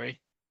around here. scary.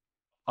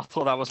 I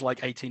thought that was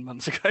like 18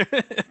 months ago.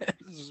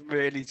 This is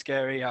really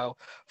scary how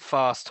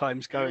fast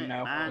time's going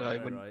now. Man? Like,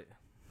 Yeah, when- right.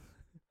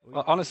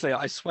 honestly,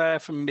 I swear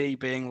from me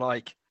being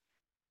like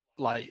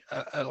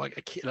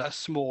a kid, a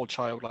small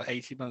child, like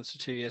 18 months to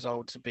 2 years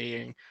old, to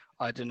being,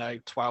 I don't know,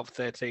 12,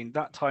 13,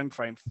 that time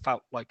frame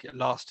felt like it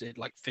lasted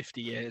like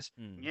 50 years.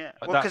 Yeah,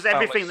 But well, that because felt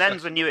like everything such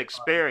then's a a new long time.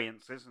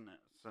 experience, isn't it?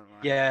 So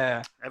like,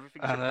 Yeah,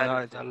 everything's and then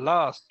repetitive. the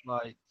last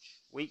like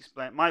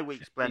My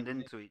weeks 15 blend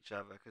minutes. into each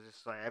other because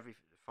it's like every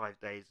 5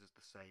 days is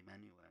the same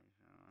anyway.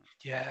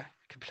 Yeah,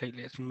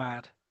 completely. It's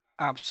mad,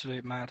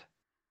 absolute mad.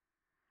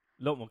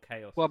 A lot more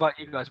chaos. What about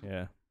you guys?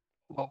 Yeah.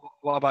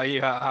 What about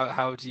you?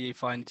 How do you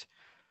find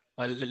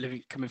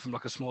living, coming from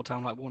like a small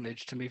town like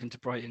Wantage to moving to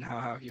Brighton? How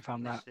have you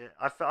found that?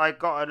 I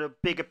got a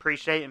big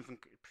appreciation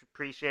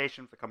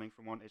for coming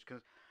from Wantage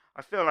because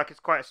I feel like it's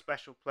quite a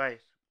special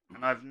place,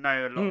 and I've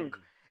known a lot.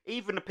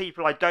 Even the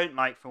people I don't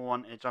like from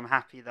Wantage, I'm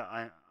happy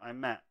that I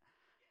met.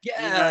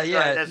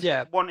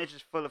 Wantage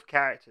is full of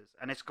characters,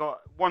 and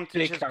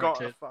Wantage has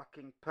got a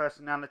fucking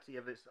personality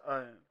of its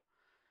own.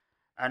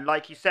 And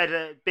like you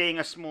said, being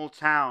a small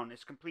town,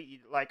 it's completely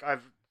like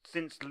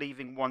since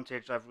leaving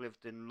Wantage, I've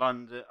lived in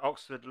London,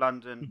 Oxford,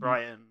 London,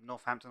 Brighton,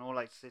 Northampton, all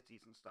like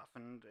cities and stuff,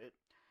 and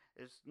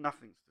it's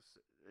nothing.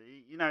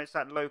 It's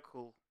that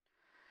local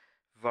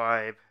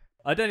vibe.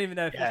 I don't even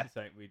know if this is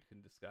something we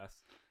can discuss,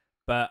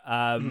 but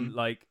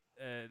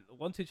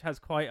Wantage has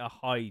quite a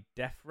high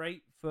death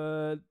rate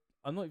for.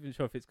 I'm not even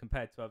sure if it's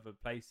compared to other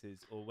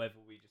places or whether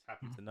we just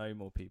happen to know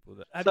more people.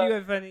 Have you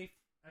had any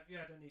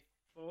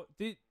thought?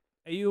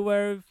 Are you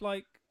aware of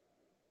like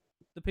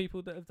the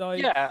people that have died?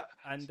 Yeah,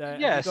 and have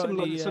you got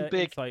some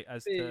big insight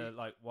as to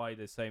like why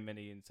there's so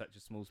many in such a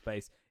small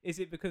space? Is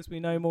it because we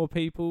know more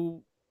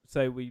people,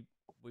 so we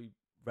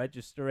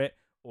register it,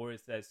 or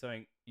is there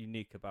something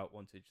unique about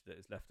Wantage that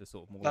has left a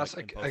sort of more? That's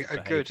like,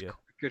 a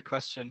good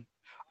question.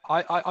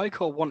 I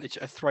call Wantage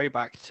a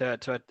throwback to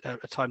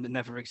a time that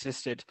never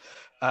existed.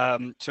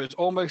 So it's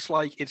almost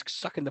like it's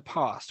stuck in the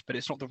past, but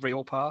it's not the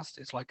real past.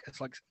 It's like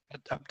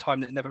a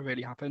time that never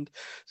really happened.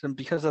 So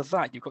because of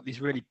that, you've got these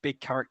really big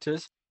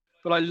characters,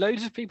 but like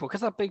loads of people,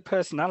 because they're big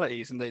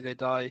personalities and they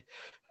die.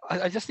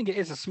 I just think it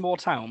is a small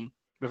town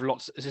with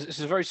lots. It's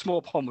a very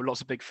small pond with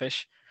lots of big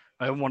fish,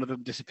 and one of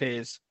them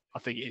disappears. I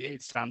think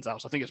it stands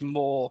out. So I think it's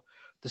more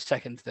the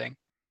second thing.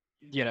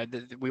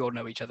 We all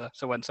know each other.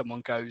 So when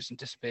someone goes and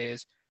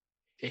disappears,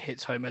 it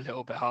hits home a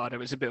little bit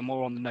harder. It's a bit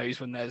more on the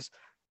nose when there's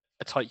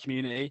a tight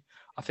community.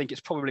 I think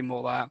it's probably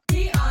more that.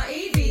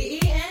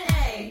 DREVENA.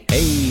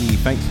 Hey,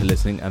 thanks for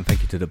listening, and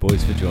thank you to the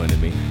boys for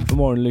joining me. For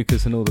more on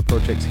Lucas and all the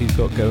projects he's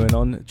got going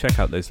on, check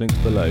out those links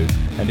below.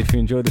 And if you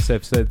enjoyed this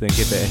episode, then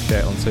give it a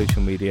share on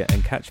social media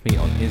and catch me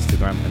on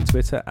Instagram and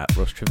Twitter at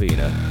Ross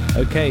Trevina.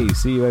 Okay,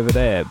 see you over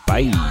there.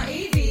 Bye.